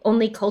agnostic,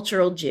 only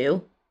cultural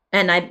Jew.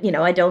 And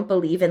I don't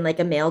believe in like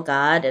a male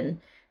God, and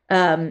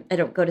I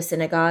don't go to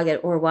synagogue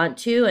or want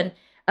to.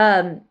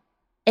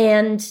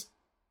 And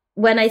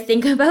when I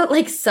think about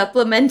like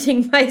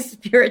supplementing my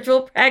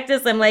spiritual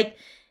practice, I'm like,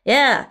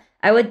 yeah,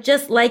 I would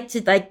just like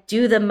to like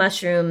do the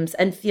mushrooms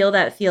and feel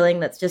that feeling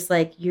that's just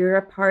like, you're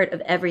a part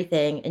of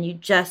everything, and you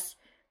just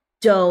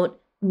don't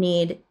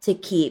need to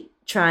keep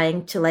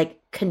trying to like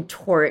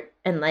contort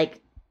and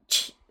like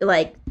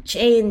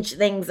change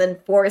things and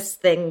force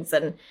things.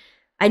 And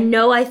I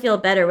know I feel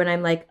better when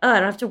I'm like, oh, I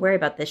don't have to worry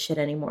about this shit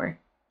anymore.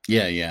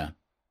 Yeah.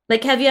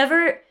 Like, have you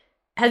ever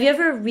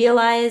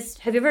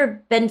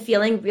been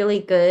feeling really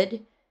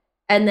good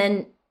and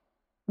then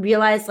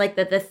realize like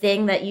that the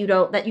thing that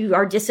you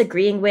are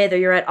disagreeing with or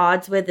you're at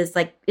odds with is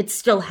like, it's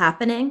still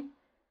happening,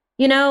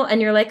 you know?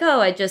 And you're like, oh,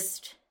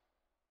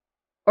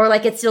 or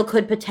like it still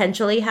could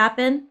potentially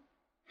happen.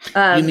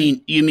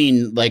 You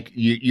mean like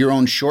your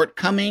own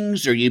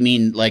shortcomings, or you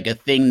mean like a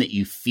thing that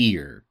you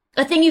fear?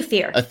 A thing you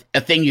fear.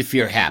 A thing you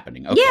fear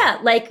happening. Okay. Yeah,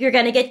 like you're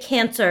going to get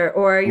cancer,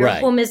 or your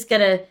home is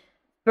going to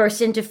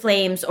burst into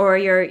flames, or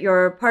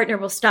your partner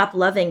will stop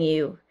loving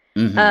you.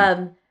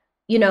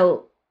 You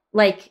know,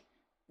 like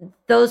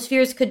those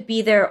fears could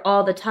be there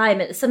all the time.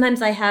 And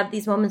sometimes I have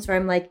these moments where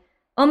I'm like,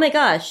 oh my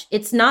gosh,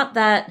 it's not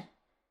that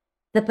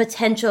the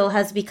potential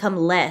has become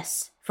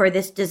less. for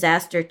this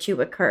disaster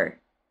to occur.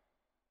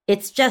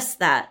 It's just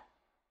that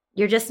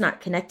you're just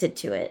not connected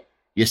to it.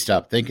 You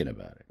stop thinking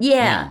about it.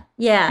 Yeah.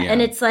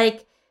 And it's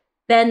like,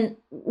 been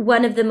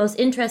one of the most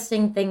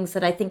interesting things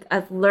that I think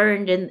I've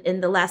learned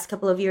in the last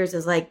couple of years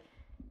is like,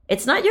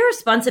 it's not your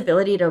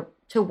responsibility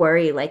to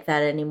worry like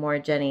that anymore,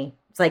 Jenny.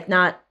 It's like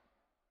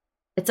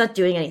it's not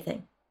doing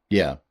anything.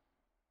 Yeah.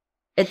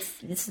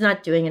 It's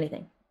not doing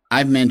anything.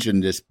 I've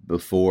mentioned this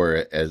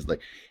before as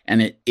like,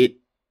 and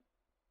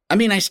I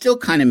mean, I still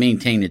kind of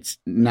maintain it's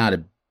not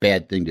a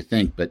bad thing to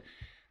think, but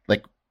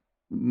like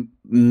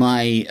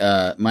my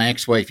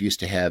ex-wife used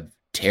to have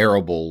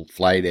terrible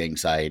flight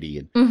anxiety,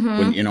 and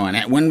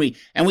when we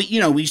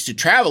used to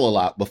travel a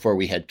lot before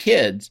we had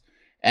kids,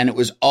 and it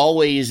was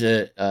always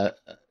it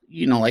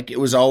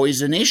was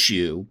always an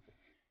issue,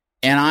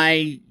 and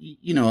I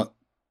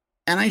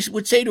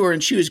would say to her,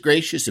 and she was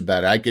gracious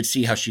about it. I could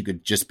see how she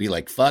could just be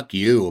like, fuck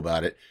you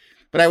about it.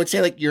 But I would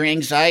say, like, your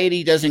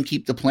anxiety doesn't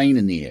keep the plane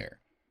in the air.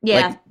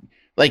 Yeah.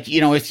 Like,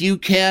 if you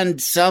can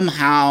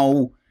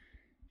somehow,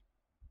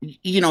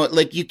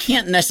 like, you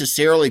can't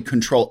necessarily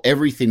control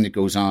everything that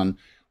goes on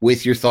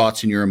with your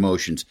thoughts and your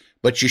emotions,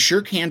 but you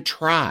sure can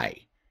try.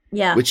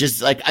 Yeah. Which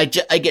is like, I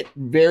get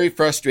very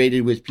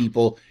frustrated with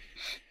people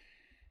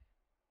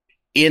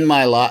in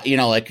my life,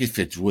 like if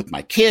it's with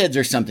my kids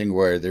or something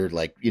where they're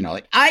like,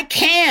 like, I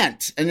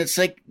can't. And it's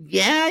like,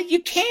 yeah, you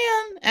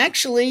can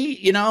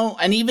actually,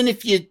 and even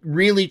if you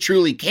really,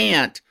 truly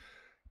can't,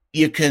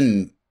 you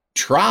can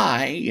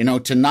try,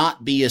 to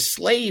not be a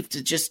slave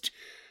to just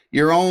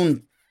your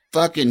own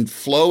fucking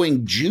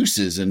flowing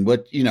juices and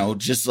what,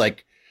 just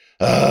like,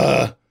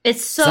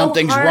 it's so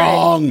something's hard.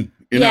 wrong.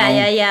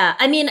 Yeah.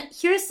 I mean,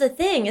 here's the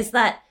thing is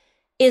that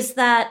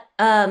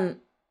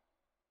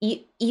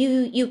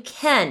you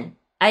can.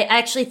 I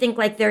actually think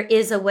like there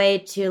is a way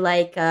to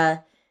like,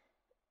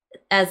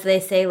 as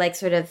they say, like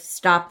sort of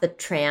stop the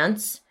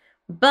trance,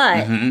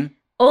 but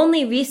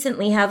only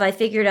recently have I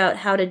figured out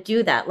how to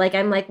do that. Like,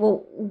 I'm like,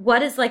 well,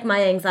 what is like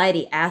my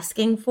anxiety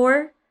asking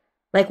for?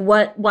 Like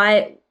what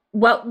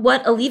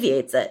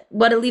alleviates it?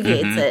 What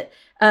alleviates it?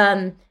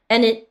 And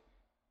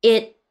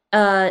it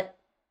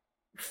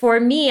for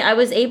me, I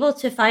was able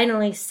to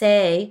finally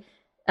say,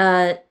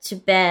 to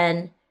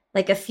Ben,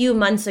 like a few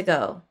months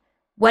ago,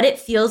 what it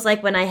feels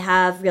like when I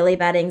have really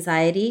bad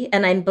anxiety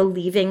and I'm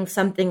believing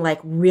something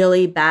like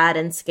really bad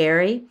and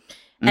scary,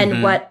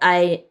 and what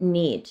I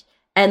need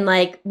and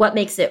like what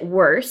makes it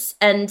worse.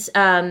 And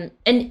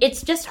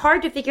it's just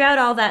hard to figure out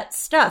all that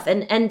stuff.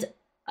 And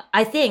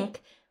I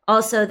think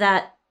also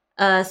that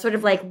sort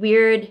of like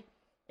weird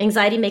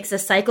anxiety makes a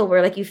cycle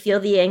where like you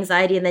feel the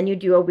anxiety and then you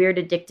do a weird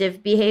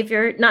addictive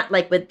behavior, not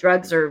like with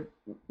drugs or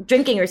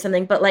drinking or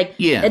something, but like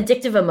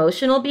addictive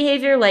emotional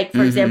behavior. Like,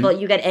 for example,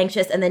 you get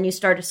anxious and then you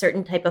start a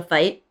certain type of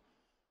fight.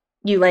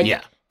 You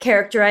like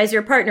characterize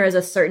your partner as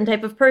a certain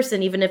type of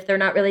person, even if they're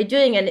not really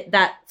doing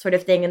that sort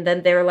of thing. And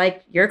then they're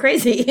like, you're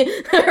crazy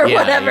or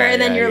whatever.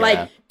 And then you're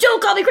like,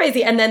 don't call me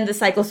crazy. And then the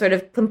cycle sort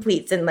of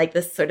completes in like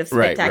this sort of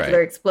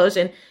spectacular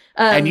explosion.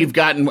 And you've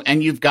gotten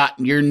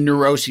your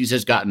neuroses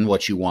has gotten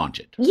what you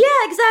wanted. Yeah,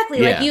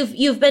 exactly. Yeah. Like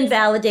you've been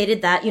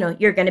validated that,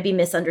 you're going to be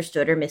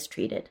misunderstood or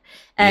mistreated.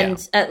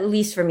 And at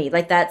least for me,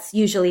 like that's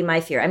usually my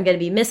fear. I'm going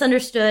to be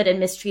misunderstood and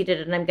mistreated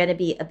and I'm going to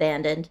be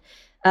abandoned.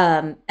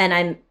 And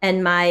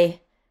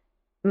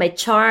my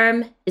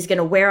charm is going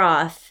to wear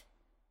off.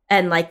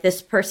 And like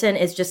this person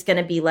is just going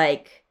to be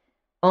like,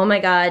 oh my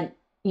God,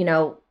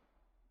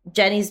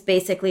 Jenny's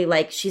basically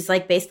like, she's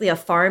like basically a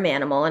farm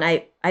animal.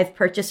 And I've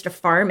purchased a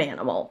farm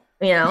animal,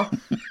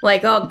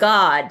 like, oh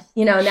God,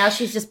 now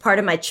she's just part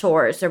of my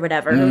chores or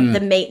whatever, the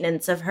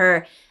maintenance of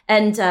her.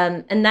 And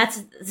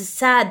that's a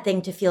sad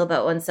thing to feel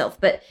about oneself.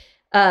 But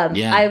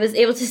I was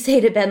able to say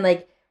to Ben,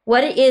 like,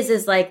 what it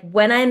is like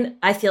when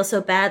I feel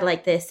so bad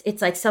like this,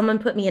 it's like someone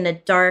put me in a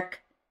dark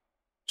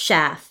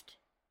shaft,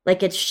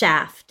 like it's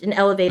shaft, an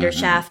elevator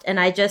shaft. And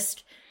I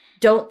just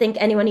don't think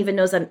anyone even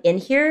knows I'm in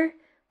here.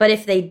 But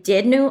if they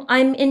did know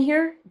I'm in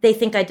here, they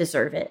think I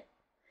deserve it.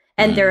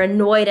 And they're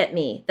annoyed at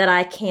me that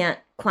I can't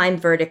climb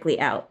vertically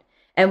out.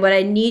 And what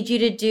I need you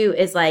to do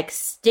is like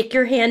stick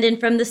your hand in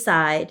from the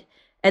side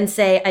and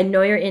say, I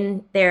know you're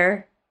in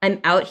there. I'm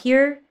out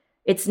here.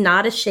 It's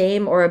not a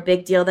shame or a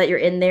big deal that you're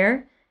in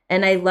there.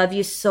 And I love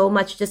you so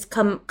much. Just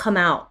come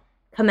out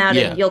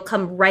and you'll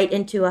come right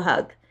into a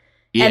hug.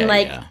 Yeah, and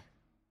like,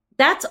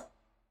 that's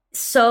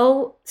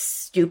so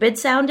stupid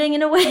sounding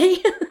in a way.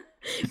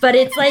 But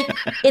it's like,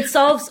 it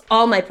solves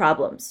all my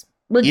problems.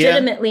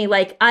 Legitimately,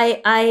 like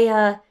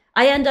I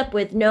end up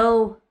with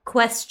no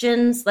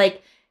questions.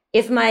 Like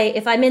if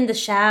I'm in the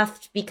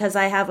shaft because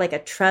I have like a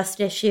trust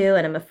issue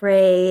and I'm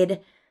afraid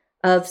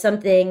of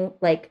something,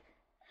 like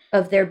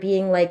of there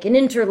being like an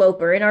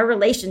interloper in our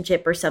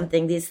relationship or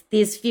something,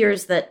 these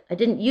fears that I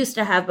didn't used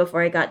to have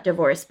before I got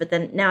divorced, but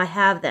then now I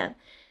have them.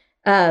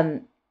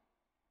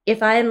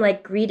 If I'm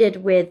like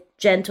greeted with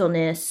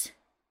gentleness,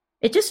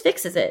 it just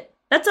fixes it.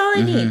 That's all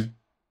I need.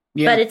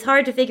 Yeah. But it's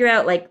hard to figure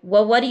out, like,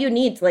 well, what do you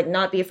need to, like,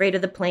 not be afraid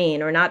of the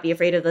plane or not be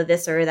afraid of the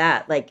this or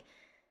that? Like,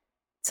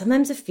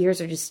 sometimes the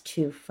fears are just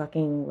too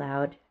fucking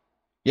loud.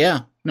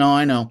 Yeah. No,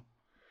 I know.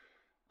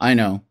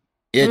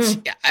 It's,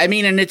 I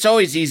mean, and it's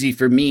always easy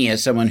for me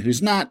as someone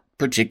who's not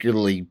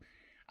particularly,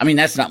 I mean,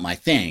 that's not my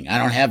thing. I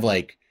don't have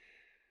like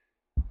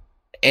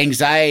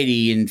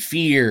anxiety and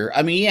fear.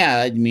 I mean,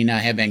 yeah, I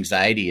have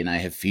anxiety and I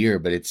have fear,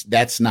 but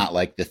that's not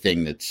like the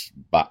thing that's,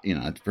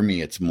 for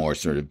me, it's more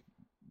sort of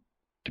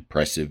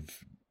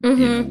depressive,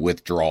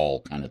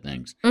 withdrawal kind of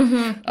things.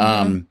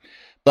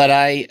 But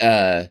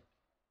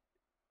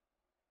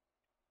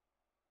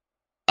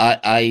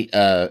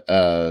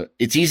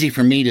it's easy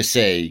for me to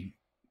say,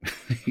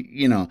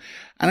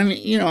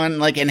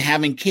 and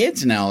having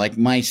kids now, like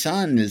my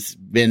son has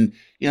been,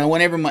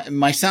 whenever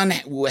my son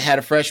had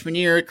a freshman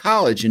year at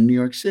college in New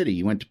York City,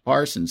 he went to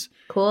Parsons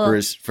for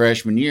his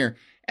freshman year,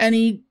 and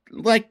he,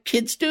 like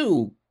kids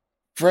do,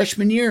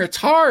 freshman year, it's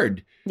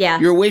hard. Yeah.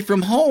 You're away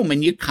from home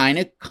and you kind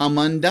of come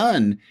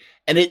undone.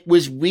 And it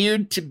was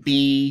weird to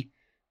be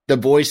the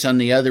voice on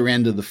the other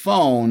end of the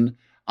phone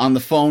on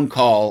the phone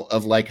call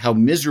of like how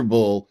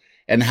miserable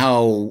and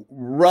how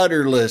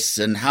rudderless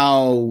and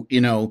how,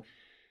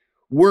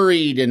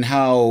 worried and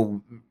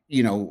how,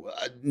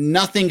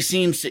 nothing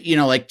seems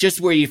to, like just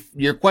where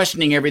you're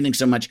questioning everything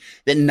so much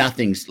that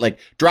nothing's like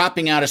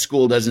dropping out of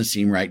school doesn't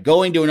seem right.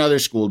 Going to another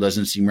school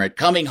doesn't seem right.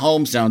 Coming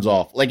home sounds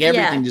awful. Like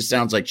everything just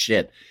sounds like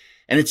shit.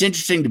 And it's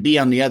interesting to be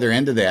on the other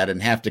end of that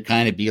and have to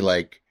kind of be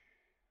like,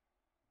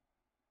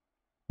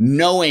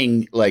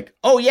 knowing like,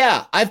 oh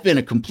yeah, I've been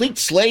a complete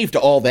slave to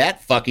all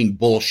that fucking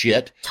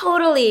bullshit.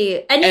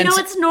 Totally. And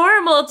it's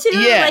normal too.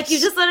 Yes. Like you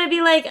just want to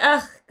be like,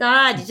 oh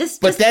God,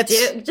 just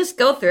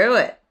go through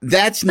it.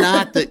 That's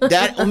not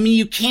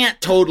you can't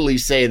totally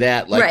say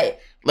that. Like, right.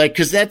 Like,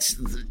 cause that's,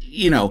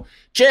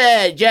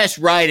 just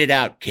write it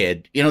out,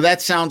 kid.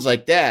 That sounds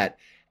like that.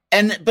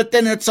 But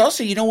then it's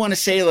also, you don't want to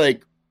say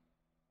like,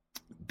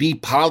 be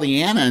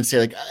Pollyanna and say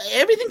like,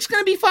 everything's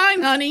going to be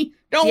fine, honey.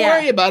 Don't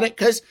worry about it.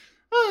 Cause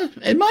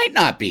it might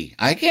not be.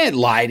 I can't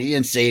lie to you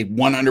and say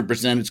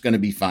 100% it's going to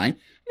be fine.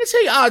 I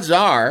say odds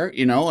are,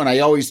 and I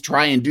always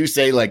try and do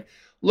say like,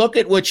 look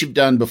at what you've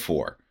done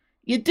before.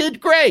 You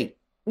did great.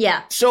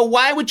 Yeah. So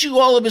why would you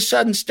all of a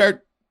sudden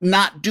start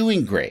not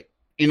doing great?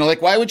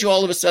 Like why would you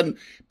all of a sudden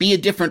be a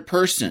different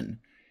person?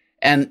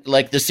 And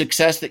like the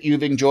success that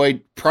you've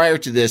enjoyed prior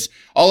to this,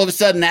 all of a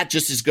sudden that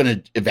just is going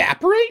to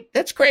evaporate?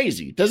 That's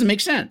crazy. It doesn't make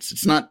sense.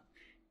 It's not,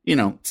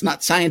 it's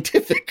not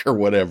scientific or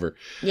whatever.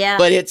 Yeah.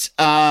 But it's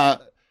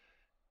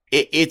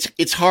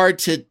hard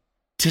to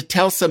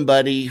tell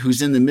somebody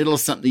who's in the middle of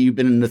something you've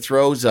been in the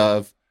throes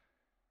of,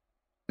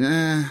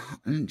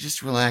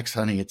 just relax,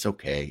 honey. It's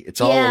okay.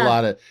 It's all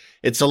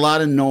it's a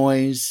lot of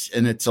noise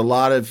and it's a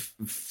lot of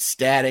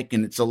static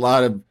and it's a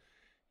lot of,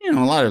 a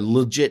lot of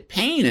legit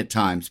pain at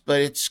times,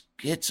 but it's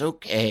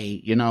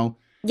okay. Yeah.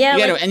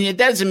 And it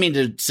doesn't mean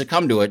to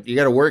succumb to it. You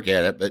got to work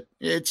at it, but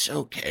it's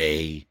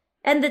okay.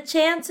 And the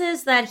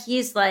chances that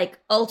he's like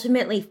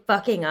ultimately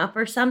fucking up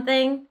or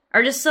something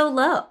are just so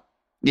low.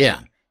 Yeah.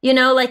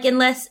 Like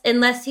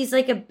unless he's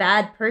like a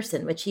bad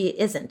person, which he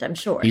isn't, I'm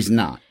sure. He's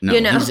not. No.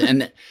 And that's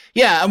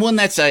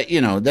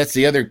that's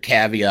the other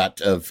caveat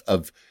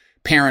of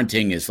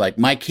parenting is like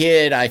my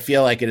kid, I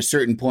feel like at a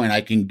certain point I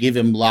can give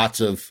him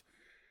lots of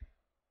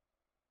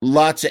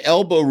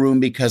elbow room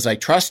because I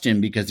trust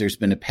him because there's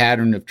been a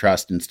pattern of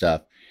trust and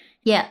stuff.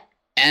 Yeah.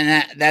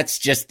 And that's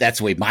the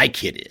way my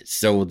kid is.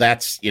 So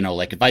that's,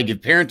 like if I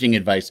give parenting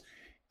advice,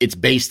 it's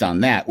based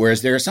on that.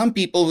 Whereas there are some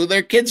people who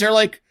their kids are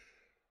like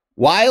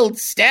wild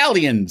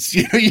stallions.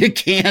 You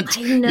can't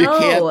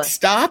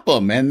stop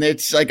them. And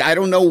it's like, I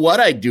don't know what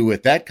I'd do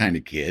with that kind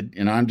of kid.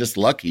 I'm just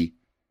lucky.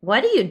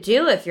 What do you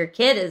do if your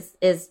kid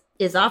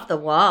is off the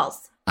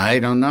walls? I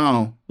don't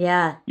know.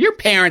 Yeah. Your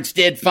parents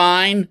did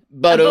fine,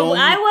 but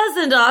I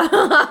wasn't on.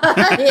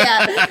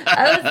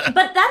 Yeah.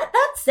 But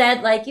that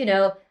said, like,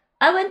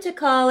 I went to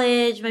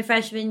college my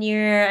freshman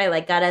year. I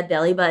like got a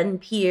belly button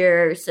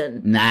pierce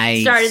and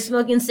started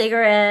smoking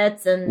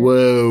cigarettes and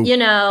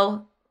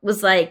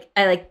was like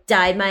I like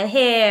dyed my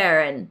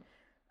hair and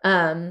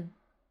I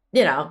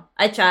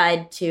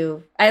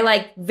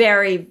like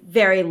very,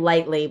 very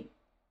lightly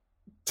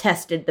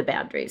tested the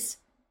boundaries.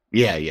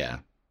 Yeah.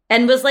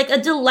 And was like a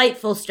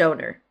delightful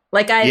stoner.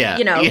 Like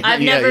I've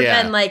never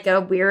been like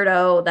a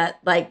weirdo that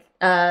like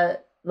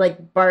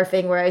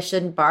barfing where I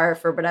shouldn't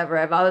barf or whatever.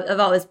 I've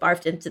always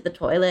barfed into the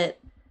toilet.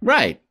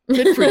 Right.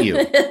 Good for you.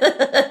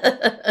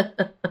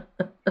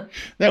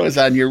 That was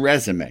on your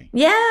resume.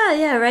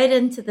 Yeah, right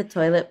into the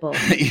toilet bowl.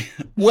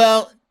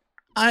 Well,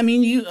 I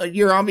mean,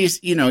 you're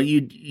obvious,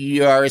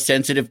 you are a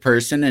sensitive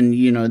person and,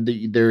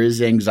 there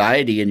is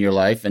anxiety in your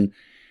life. And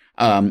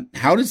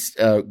how does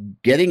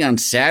getting on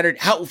Saturday,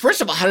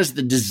 first of all, how does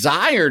the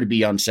desire to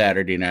be on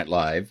Saturday Night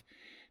Live,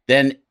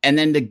 and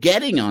then the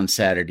getting on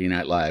Saturday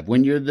Night Live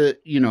when you're the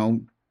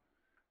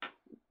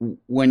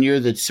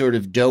sort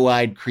of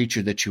doe-eyed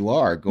creature that you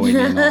are going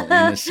in all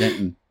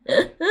innocent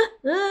and...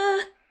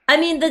 I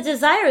mean, the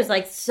desire is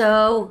like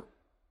so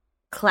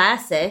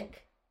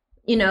classic,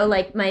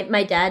 like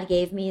my dad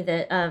gave me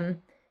that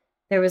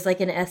there was like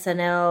an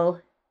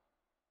SNL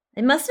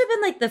it must have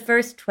been like the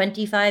first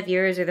 25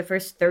 years or the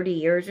first 30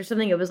 years or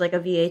something. It was like a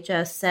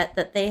VHS set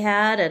that they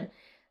had, and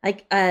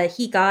like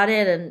he got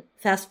it and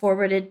fast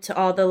forwarded to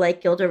all the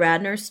like Gilda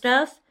Radner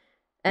stuff,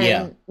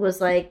 and was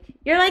like,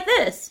 "You're like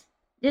this,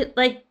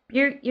 like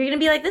you're gonna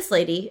be like this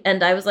lady,"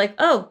 and I was like,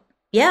 "Oh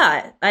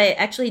yeah, I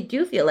actually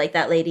do feel like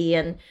that lady,"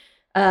 and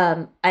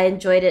I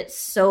enjoyed it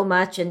so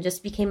much and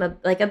just became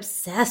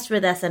obsessed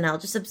with SNL,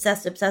 just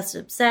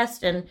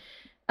obsessed, and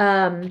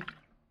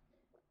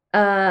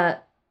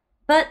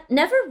but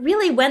never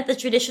really went the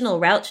traditional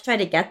route to try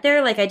to get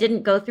there. Like I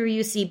didn't go through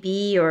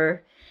UCB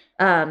or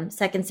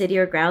Second City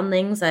or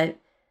Groundlings.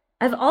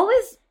 I've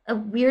always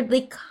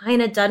weirdly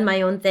kind of done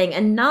my own thing,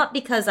 and not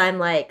because I'm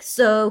like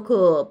so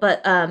cool,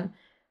 but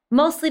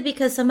mostly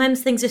because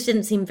sometimes things just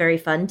didn't seem very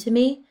fun to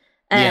me,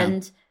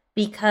 and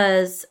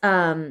because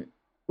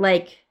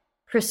like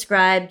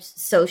prescribed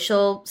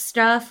social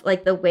stuff,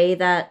 like the way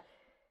that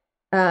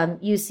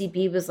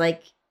UCB was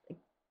like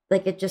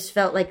it just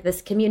felt like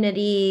this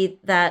community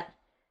that,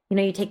 you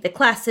know, you take the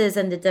classes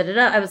and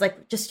I was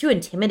like just too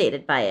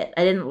intimidated by it.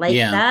 I didn't like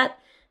that.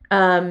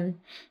 But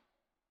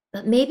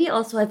maybe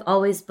also I've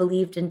always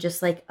believed in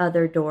just like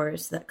other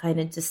doors that kind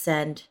of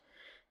descend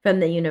from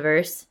the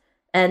universe.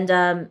 And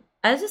I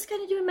was just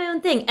kind of doing my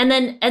own thing.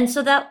 And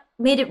so that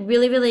made it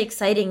really, really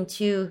exciting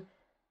to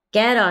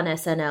get on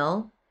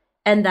SNL,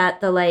 and that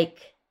the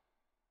like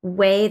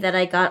way that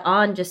I got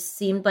on just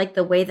seemed like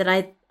the way that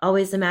I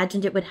always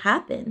imagined it would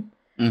happen.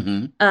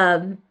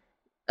 Mm-hmm.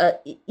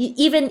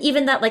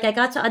 Even that, like I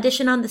got to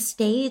audition on the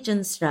stage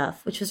and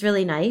stuff, which was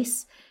really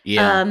nice.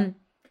 Yeah.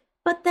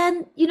 But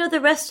then, you know,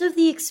 the rest of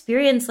the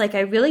experience, like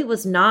I really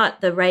was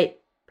not the right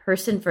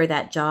person for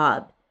that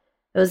job.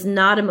 I was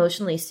not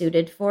emotionally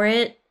suited for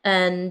it.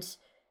 And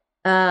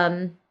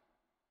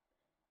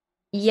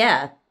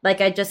yeah,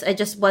 like I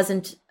just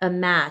wasn't a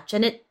match.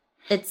 And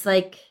it's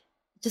like,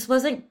 it just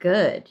wasn't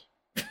good.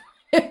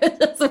 It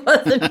just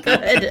wasn't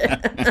good.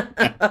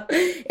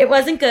 It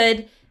wasn't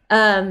good.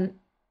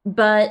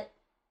 But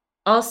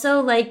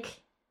also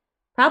like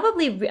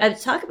probably I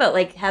talk about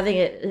like having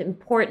an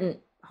important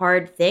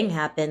hard thing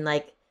happen.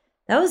 Like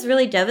that was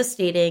really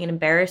devastating and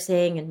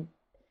embarrassing,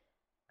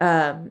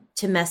 and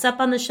to mess up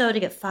on the show, to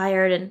get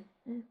fired, and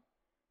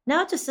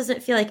now it just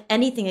doesn't feel like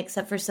anything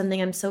except for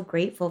something I'm so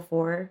grateful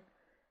for.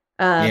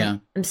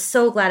 I'm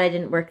so glad I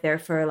didn't work there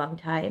for a long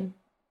time.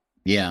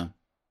 Yeah.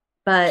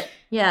 But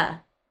yeah.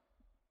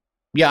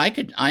 Yeah, I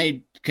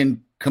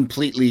can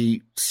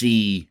completely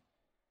see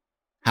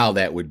how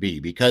that would be,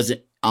 because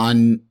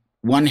on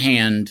one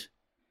hand,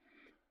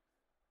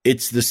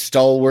 it's the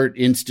stalwart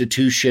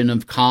institution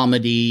of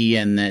comedy,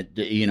 and that,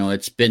 you know,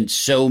 it's been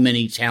so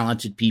many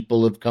talented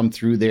people have come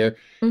through there,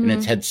 and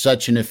it's had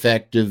such an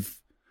effect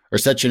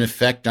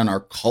on our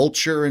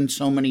culture in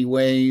so many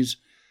ways.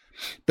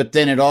 But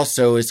then it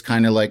also is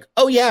kind of like,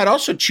 oh yeah, it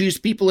also chews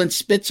people and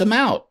spits them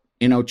out.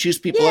 You know, chews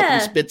people up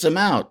and spits them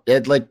out.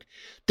 It, like,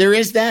 there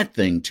is that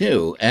thing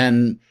too,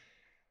 and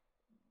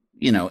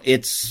you know,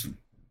 it's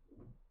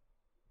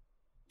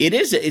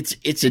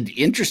an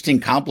interesting,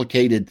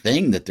 complicated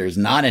thing that there's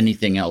not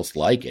anything else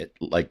like it,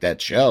 like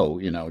that show.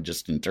 You know,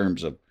 just in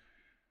terms of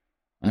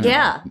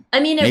know. I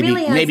mean, it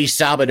really has... maybe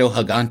Sábado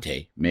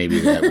Gigante. Maybe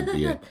that would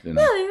be it. You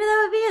know? Yeah, maybe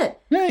that would be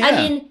it. Yeah. I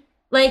mean,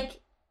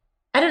 like,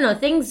 I don't know.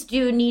 Things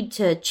do need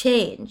to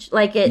change.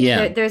 Like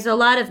there's a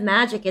lot of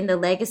magic in the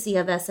legacy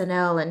of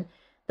SNL and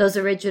those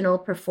original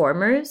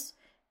performers,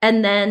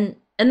 and then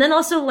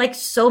also like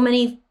so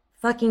many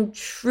fucking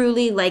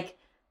truly like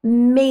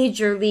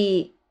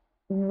majorly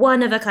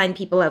one of a kind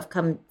people have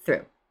come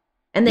through,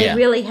 and they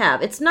really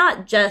have. It's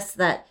not just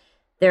that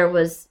there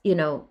was, you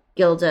know,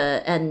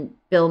 Gilda and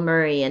Bill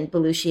Murray and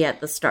Belushi at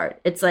the start.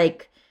 It's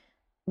like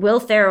Will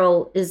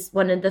Ferrell is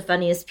one of the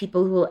funniest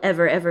people who will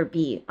ever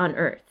be on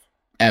earth.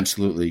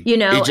 Absolutely. You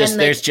know, just,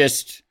 and like,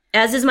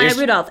 as is Maya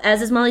Rudolph,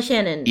 as is Molly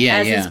Shannon,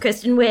 as is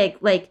Kristen Wiig.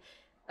 Like,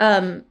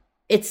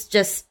 it's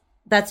just,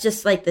 that's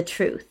just like the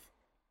truth.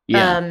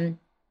 Yeah.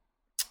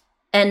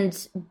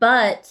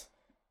 But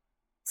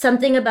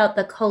something about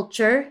the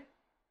culture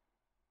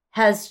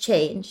has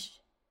changed.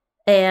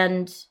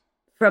 And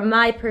from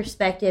my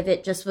perspective,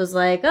 it just was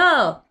like,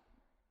 oh,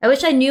 I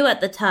wish I knew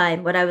at the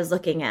time what I was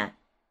looking at.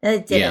 And I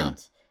didn't. Yeah.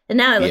 And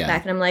now I look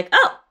back and I'm like,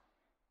 oh,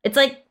 it's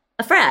like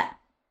a frat.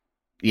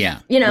 Yeah.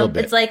 You know,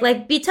 it's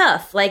like be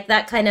tough, like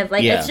that kind of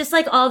like, it's just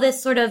like all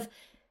this sort of,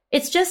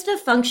 it's just a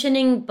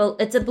functioning,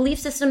 it's a belief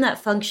system that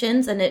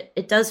functions, and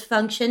it does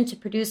function to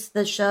produce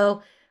the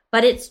show,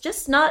 but it's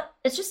just not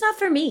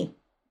for me.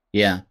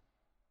 Yeah.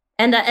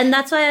 And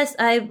that's why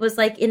I was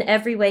like in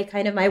every way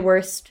kind of my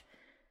worst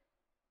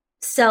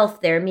self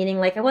there, meaning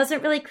like I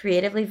wasn't really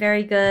creatively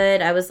very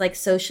good. I was like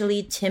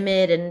socially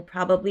timid and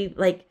probably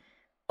like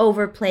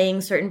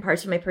overplaying certain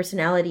parts of my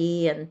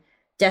personality and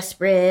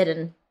desperate,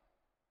 and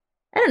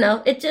I don't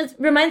know. It just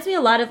reminds me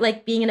a lot of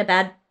like being in a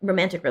bad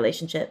romantic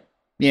relationship.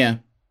 Yeah.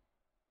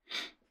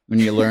 When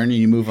you learn and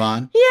you move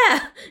on.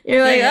 Yeah.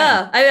 You're like,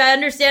 oh, I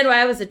understand why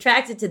I was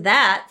attracted to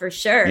that for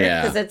sure.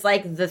 Yeah. Because it's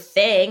like the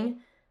thing.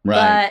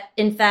 Right. But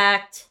in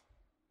fact,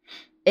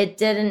 it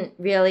didn't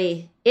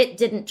really it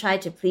didn't try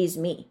to please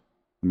me.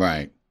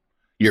 Right.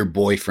 Your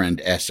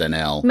boyfriend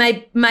SNL.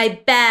 My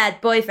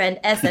bad boyfriend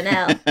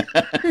SNL.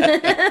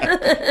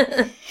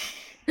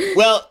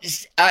 Well,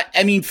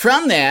 I mean,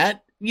 from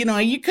that, you know,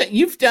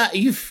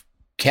 you've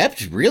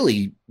kept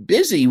really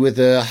busy with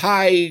a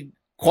high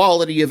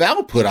quality of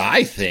output,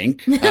 I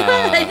think.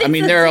 I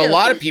mean, there are a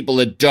lot of people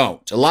that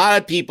don't. A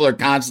lot of people are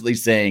constantly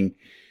saying,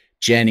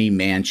 Jenny,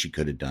 man, she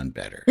could have done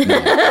better. No,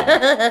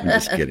 I'm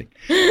just kidding.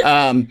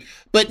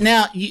 But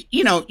now,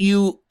 you know,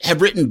 you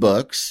have written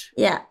books.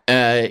 Yeah.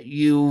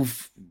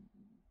 You've,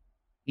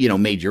 you know,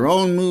 made your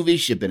own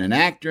movies. You've been an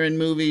actor in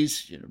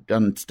movies. You've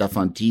done stuff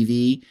on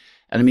TV.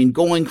 And I mean,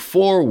 going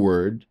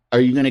forward, are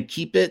you going to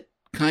keep it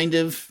kind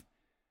of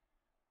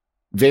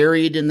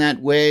varied in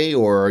that way?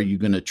 Or are you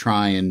going to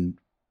try and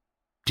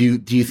do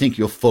you think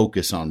you'll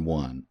focus on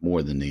one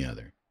more than the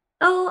other?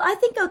 Oh, I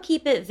think I'll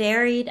keep it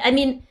varied. I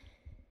mean,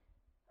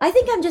 I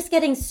think I'm just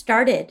getting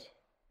started.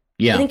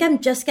 Yeah. I think I'm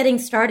just getting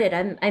started.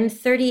 I'm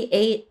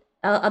 38.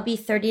 I'll be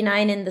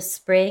 39 in the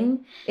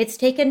spring. It's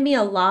taken me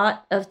a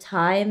lot of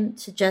time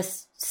to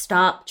just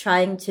stop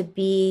trying to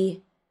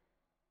be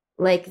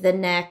like the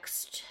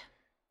next,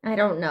 I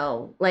don't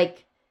know,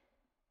 like,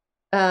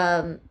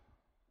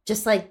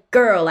 just like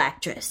girl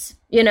actress,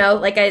 you know,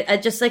 like I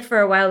just like for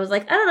a while was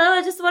like, I don't know,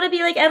 I just want to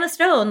be like Emma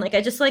Stone. Like,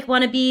 I just like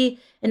want to be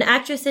an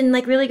actress in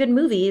like really good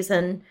movies.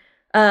 And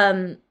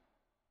that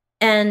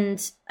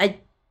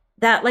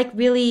like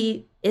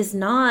really is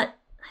not,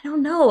 I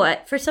don't know.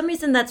 For some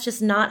reason, that's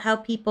just not how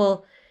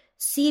people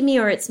see me,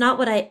 or it's not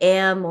what I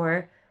am,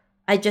 or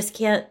I just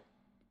can't,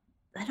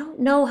 I don't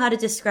know how to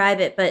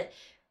describe it. But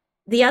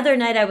the other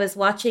night I was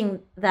watching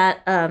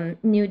that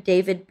new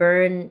David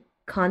Byrne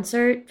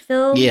concert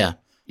film. Yeah.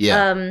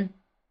 Yeah.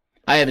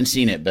 I haven't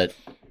seen it, but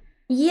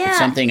it's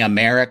something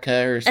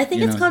America or something. I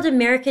think it's called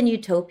American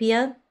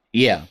Utopia.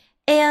 Yeah.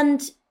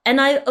 And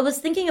I was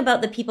thinking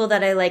about the people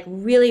that I like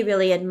really,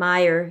 really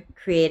admire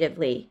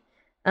creatively.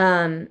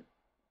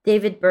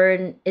 David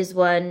Byrne is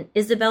one.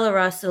 Isabella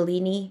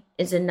Rossellini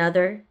is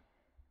another.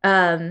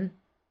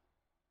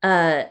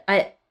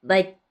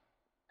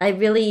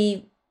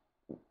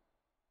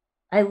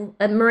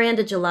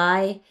 Miranda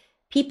July,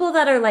 people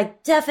that are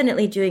like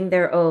definitely doing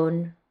their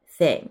own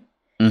thing.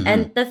 Mm-hmm.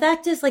 And the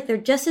fact is, like, there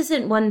just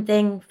isn't one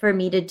thing for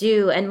me to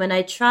do. And when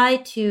I try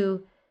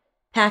to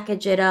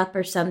package it up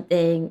or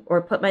something,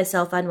 or put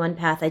myself on one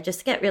path, I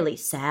just get really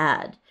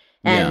sad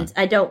and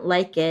I don't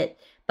like it.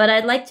 But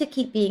I'd like to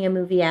keep being a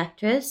movie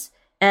actress.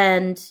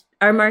 And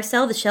our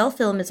Marcel the Shell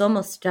film is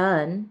almost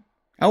done.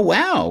 Oh,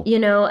 wow. You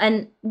know,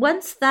 and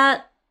once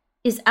that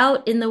is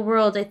out in the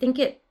world, I think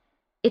it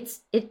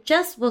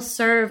just will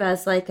serve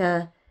as like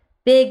a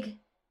big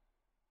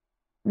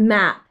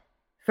map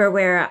for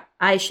where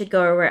I should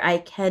go or where I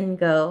can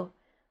go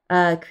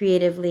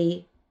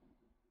creatively.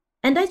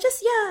 And I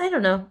just, I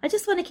don't know. I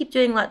just want to keep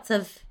doing lots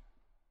of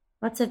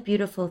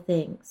beautiful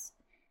things.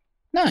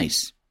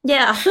 Nice.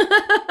 Yeah.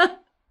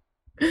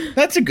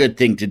 That's a good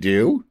thing to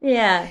do.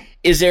 Yeah.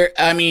 Is there,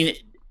 I mean,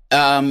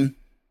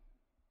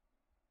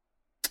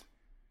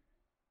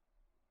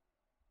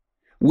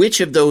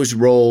 which of those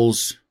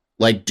roles,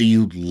 like, do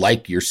you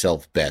like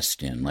yourself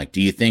best in? Like,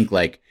 do you think,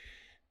 like,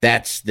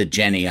 that's the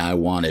Jenny I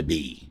want to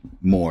be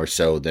more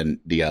so than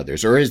the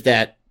others? Or is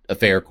that a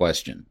fair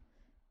question?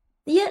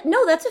 Yeah,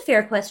 no, that's a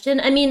fair question.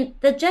 I mean,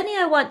 the Jenny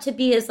I want to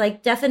be is,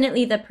 like,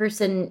 definitely the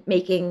person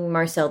making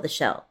Marcel the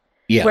Shell.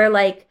 Yeah. Where,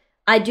 like,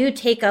 I do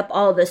take up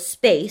all the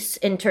space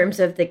in terms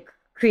of the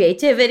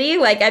creativity.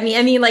 Like, I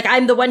mean, like,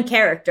 I'm the one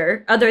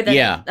character other than,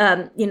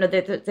 you know,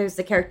 there's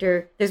the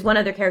character, there's one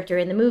other character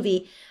in the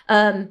movie.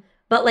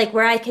 But like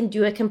where I can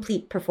do a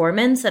complete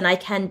performance and I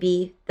can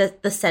be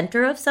the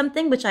center of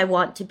something, which I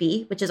want to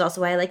be, which is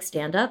also why I like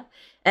stand up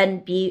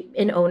and be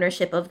in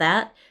ownership of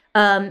that.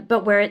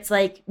 But where it's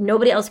like,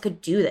 nobody else could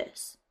do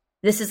this.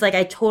 This is like,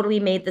 I totally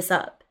made this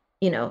up,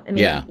 you know, I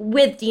mean,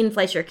 with Dean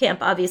Fleischer Camp,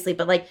 obviously,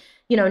 but like,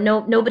 you know,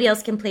 nobody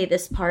else can play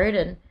this part.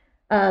 And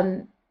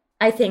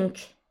I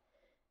think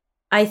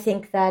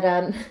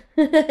that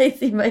I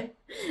see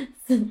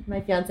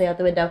my fiance out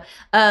the window.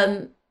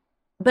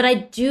 But I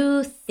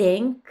do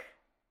think,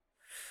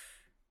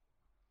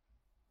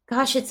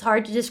 gosh, it's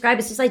hard to describe.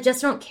 It's just I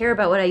just don't care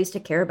about what I used to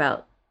care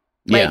about.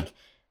 Like,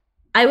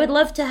 I would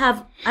love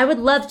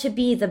to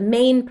be the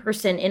main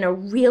person in a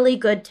really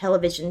good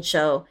television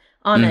show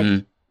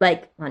on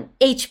on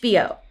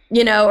HBO,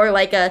 you know, or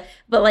like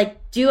but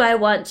like, do I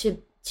want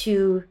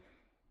to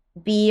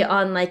be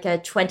on like a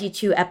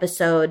 22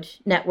 episode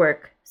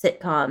network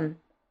sitcom?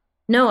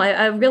 No,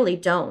 I really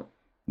don't.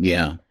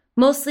 Yeah.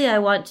 Mostly I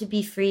want to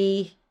be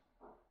free.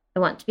 I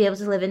want to be able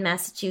to live in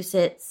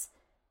Massachusetts,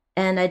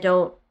 and I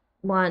don't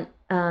want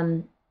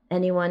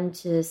anyone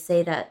to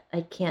say that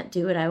I can't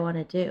do what I want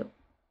to do.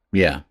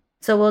 Yeah.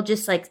 So we'll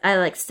just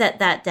I set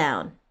that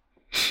down.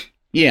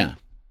 Yeah.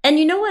 And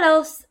you know what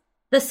else?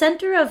 The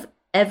center of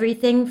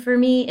everything for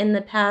me in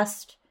the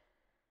past,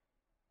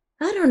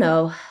 I don't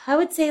know, I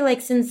would say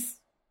like since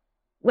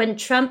when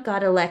Trump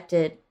got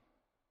elected,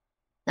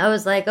 I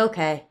was like,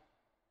 okay,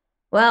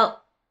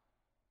 well,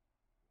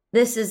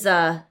 this is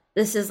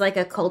like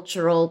a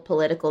cultural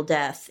political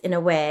death in a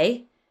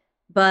way,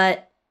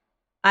 but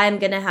I'm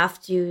going to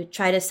have to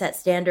try to set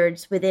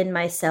standards within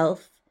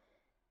myself.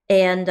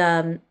 And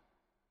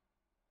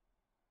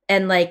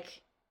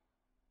like,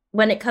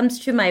 when it comes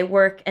to my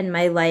work and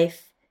my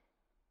life,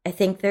 I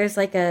think there's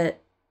like a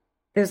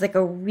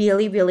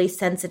really, really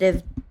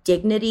sensitive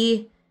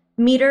dignity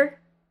meter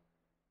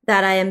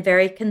that I am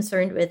very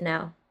concerned with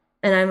now.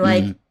 And I'm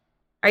like,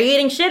 are you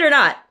eating shit or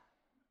not?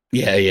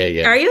 Yeah.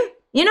 Are you?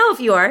 You know if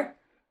you are.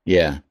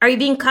 Yeah. Are you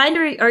being kind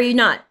or are you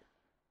not?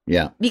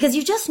 Yeah. Because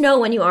you just know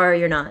when you are or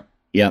you're not.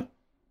 Yeah.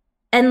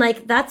 And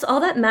like, that's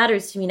all that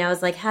matters to me now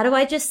is like, how do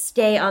I just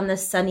stay on the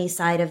sunny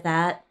side of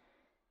that?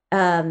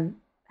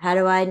 How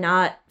do I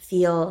not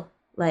feel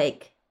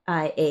like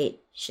I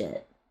ate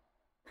shit?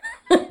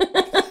 And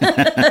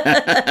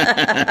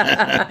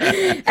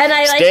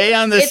I like stay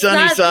on the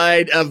sunny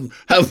side of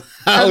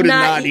how to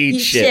not eat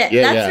shit.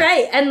 Yeah, that's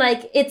right. And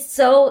like, it's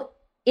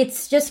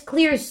just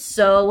clears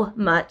so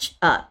much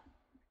up.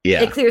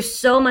 Yeah. It clears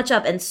so much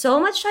up and so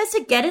much tries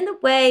to get in the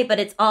way, but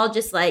it's all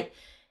just like,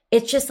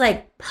 it's just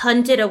like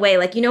punted away.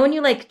 Like, you know, when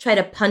you like try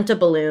to punt a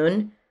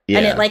balloon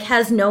and it like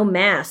has no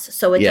mass,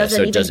 so it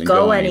doesn't even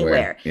go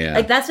anywhere. Yeah.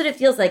 Like, that's what it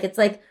feels like. It's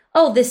like,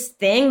 oh, this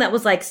thing that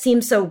was like,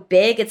 seems so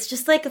big. It's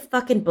just like a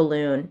fucking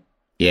balloon.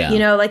 Yeah. You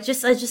know, like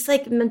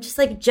I'm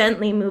just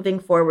gently moving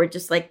forward,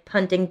 just like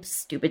punting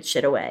stupid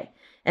shit away.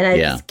 And I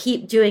just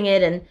keep doing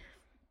it.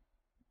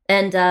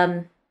 And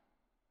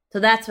so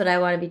that's what I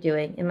want to be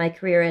doing in my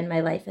career and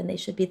my life. And they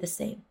should be the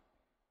same.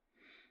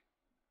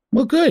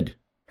 Well, good.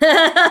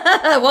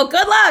 Well,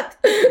 good luck.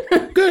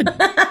 Good.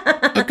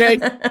 Okay.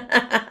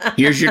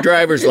 Here's your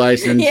driver's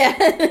license.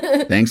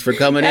 Yeah. Thanks for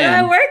coming in. How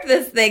do I work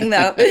this thing,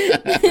 though?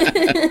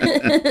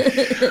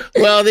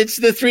 Well, it's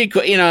the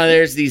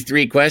there's these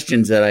 3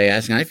 questions that I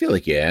ask, and I feel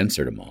like you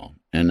answered them all.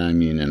 And I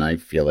mean, and I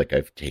feel like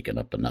I've taken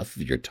up enough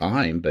of your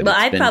time. But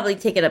I've probably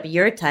taken up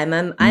your time.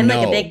 I'm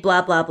like a big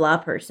blah, blah, blah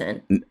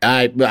person.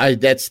 I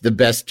that's the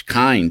best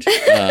kind,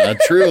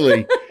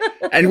 truly.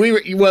 And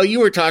you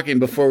were talking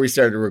before we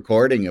started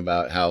recording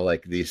about how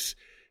like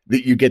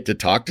that you get to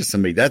talk to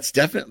somebody. That's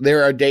definitely,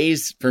 there are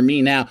days for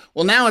me now.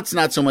 Well, now it's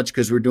not so much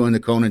because we're doing the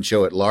Conan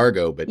show at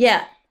Largo, but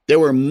there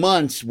were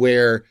months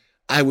where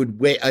I would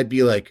wait. I'd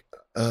be like,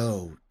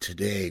 oh,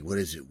 today, what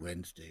is it?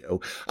 Wednesday. Oh,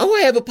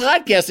 I have a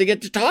podcast. I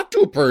get to talk to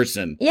a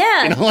person.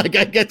 Yeah. You know, like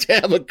I get to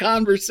have a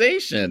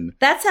conversation.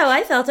 That's how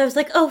I felt. I was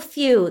like, oh,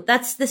 phew,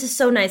 this is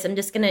so nice. I'm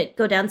just going to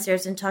go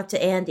downstairs and talk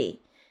to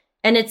Andy.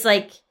 And it's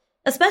like,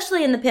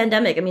 especially in the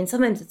pandemic, I mean,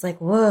 sometimes it's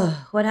like, whoa,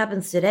 what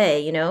happens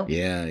today, you know?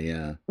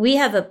 Yeah. We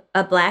have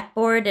a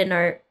blackboard in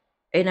our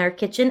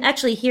kitchen.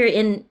 Actually,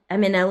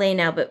 I'm in LA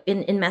now, but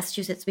in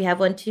Massachusetts, we have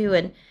one too.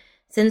 And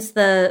since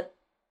the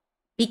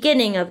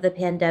beginning of the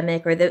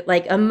pandemic, or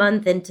a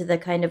month into the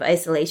kind of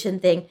isolation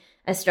thing,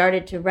 I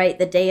started to write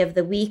the day of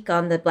the week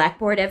on the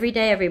blackboard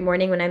every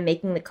morning when I'm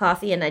making the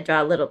coffee, and I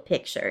draw a little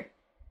picture.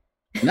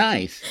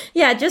 Nice.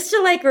 Yeah, just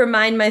to like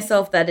remind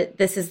myself that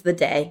this is the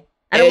day.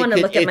 I don't want to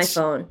look at my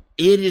phone.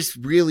 It is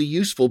really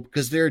useful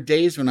because there are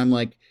days when I'm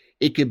like,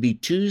 it could be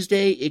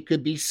Tuesday, it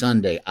could be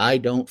Sunday. I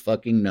don't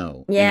fucking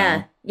know.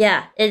 Yeah,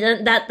 you know?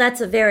 Yeah.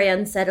 That's a very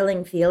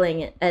unsettling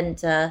feeling,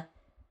 and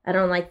I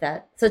don't like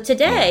that. So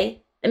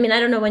today, I mean, I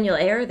don't know when you'll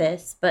air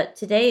this, but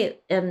today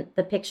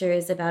the picture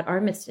is about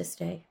Armistice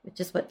Day, which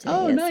is what today is.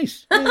 Oh,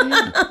 nice.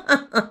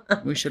 Yeah.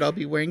 We should all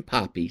be wearing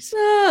poppies.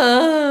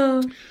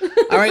 Oh.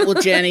 All right. Well,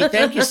 Jenny,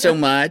 thank you so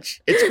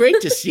much. It's great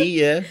to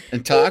see you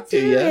and talk to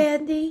you.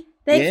 Andy.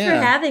 Thanks for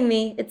having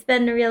me. It's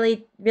been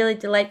really, really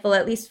delightful,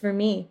 at least for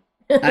me.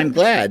 I'm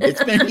glad.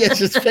 It's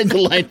been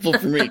delightful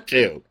for me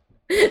too.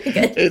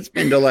 It's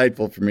been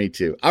delightful for me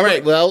too. All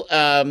right. Well,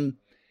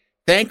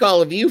 thank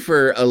all of you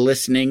for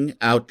listening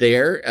out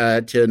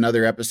there to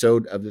another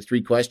episode of the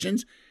 3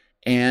 Questions.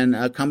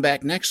 And come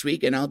back next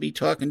week, and I'll be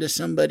talking to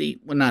somebody,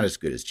 well, not as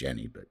good as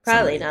Jenny, but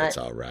probably not. It's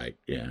all right.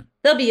 Yeah.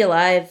 They'll be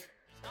alive.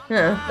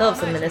 They'll have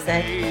something to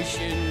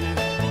say.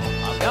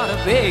 I've got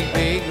a big,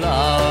 big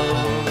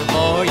love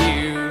for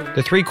you.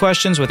 The 3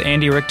 Questions with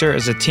Andy Richter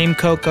is a Team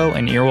Coco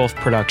and Earwolf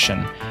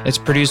production. It's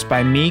produced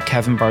by me,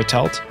 Kevin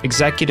Bartelt,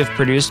 executive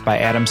produced by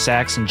Adam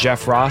Sachs and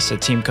Jeff Ross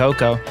at Team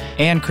Coco,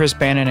 and Chris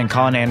Bannon and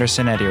Colin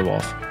Anderson at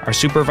Earwolf. Our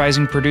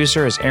supervising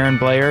producer is Aaron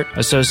Blair,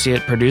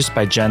 associate produced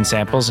by Jen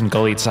Samples and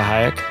Galit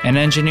Sahayak, and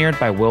engineered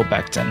by Will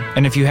Beckton.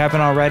 And if you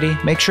haven't already,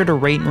 make sure to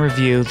rate and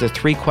review the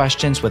 3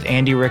 Questions with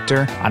Andy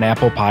Richter on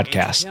Apple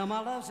Podcasts.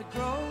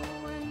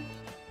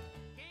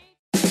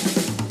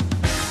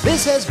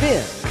 This has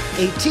been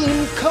a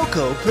Team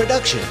Coco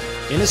production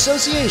in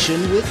association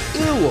with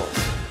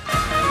Earwolf.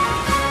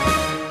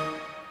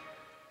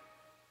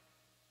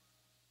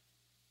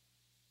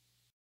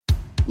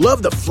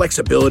 Love the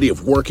flexibility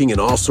of working in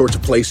all sorts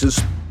of places?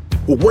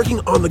 Well, working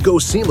on the go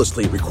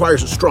seamlessly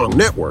requires a strong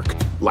network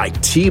like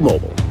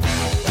T-Mobile.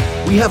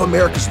 We have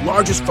America's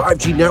largest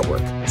 5G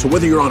network, so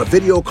whether you're on a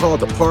video call at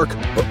the park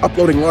or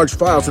uploading large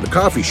files at a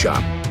coffee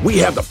shop, we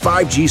have the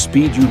 5G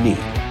speed you need.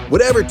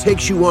 Whatever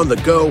takes you on the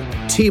go,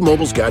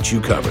 T-Mobile's got you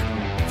covered.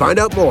 Find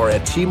out more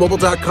at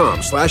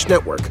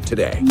T-Mobile.com/network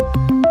today.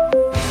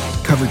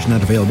 Coverage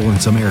not available in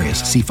some areas.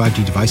 See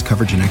 5G device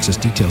coverage and access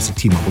details at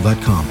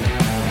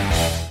T-Mobile.com.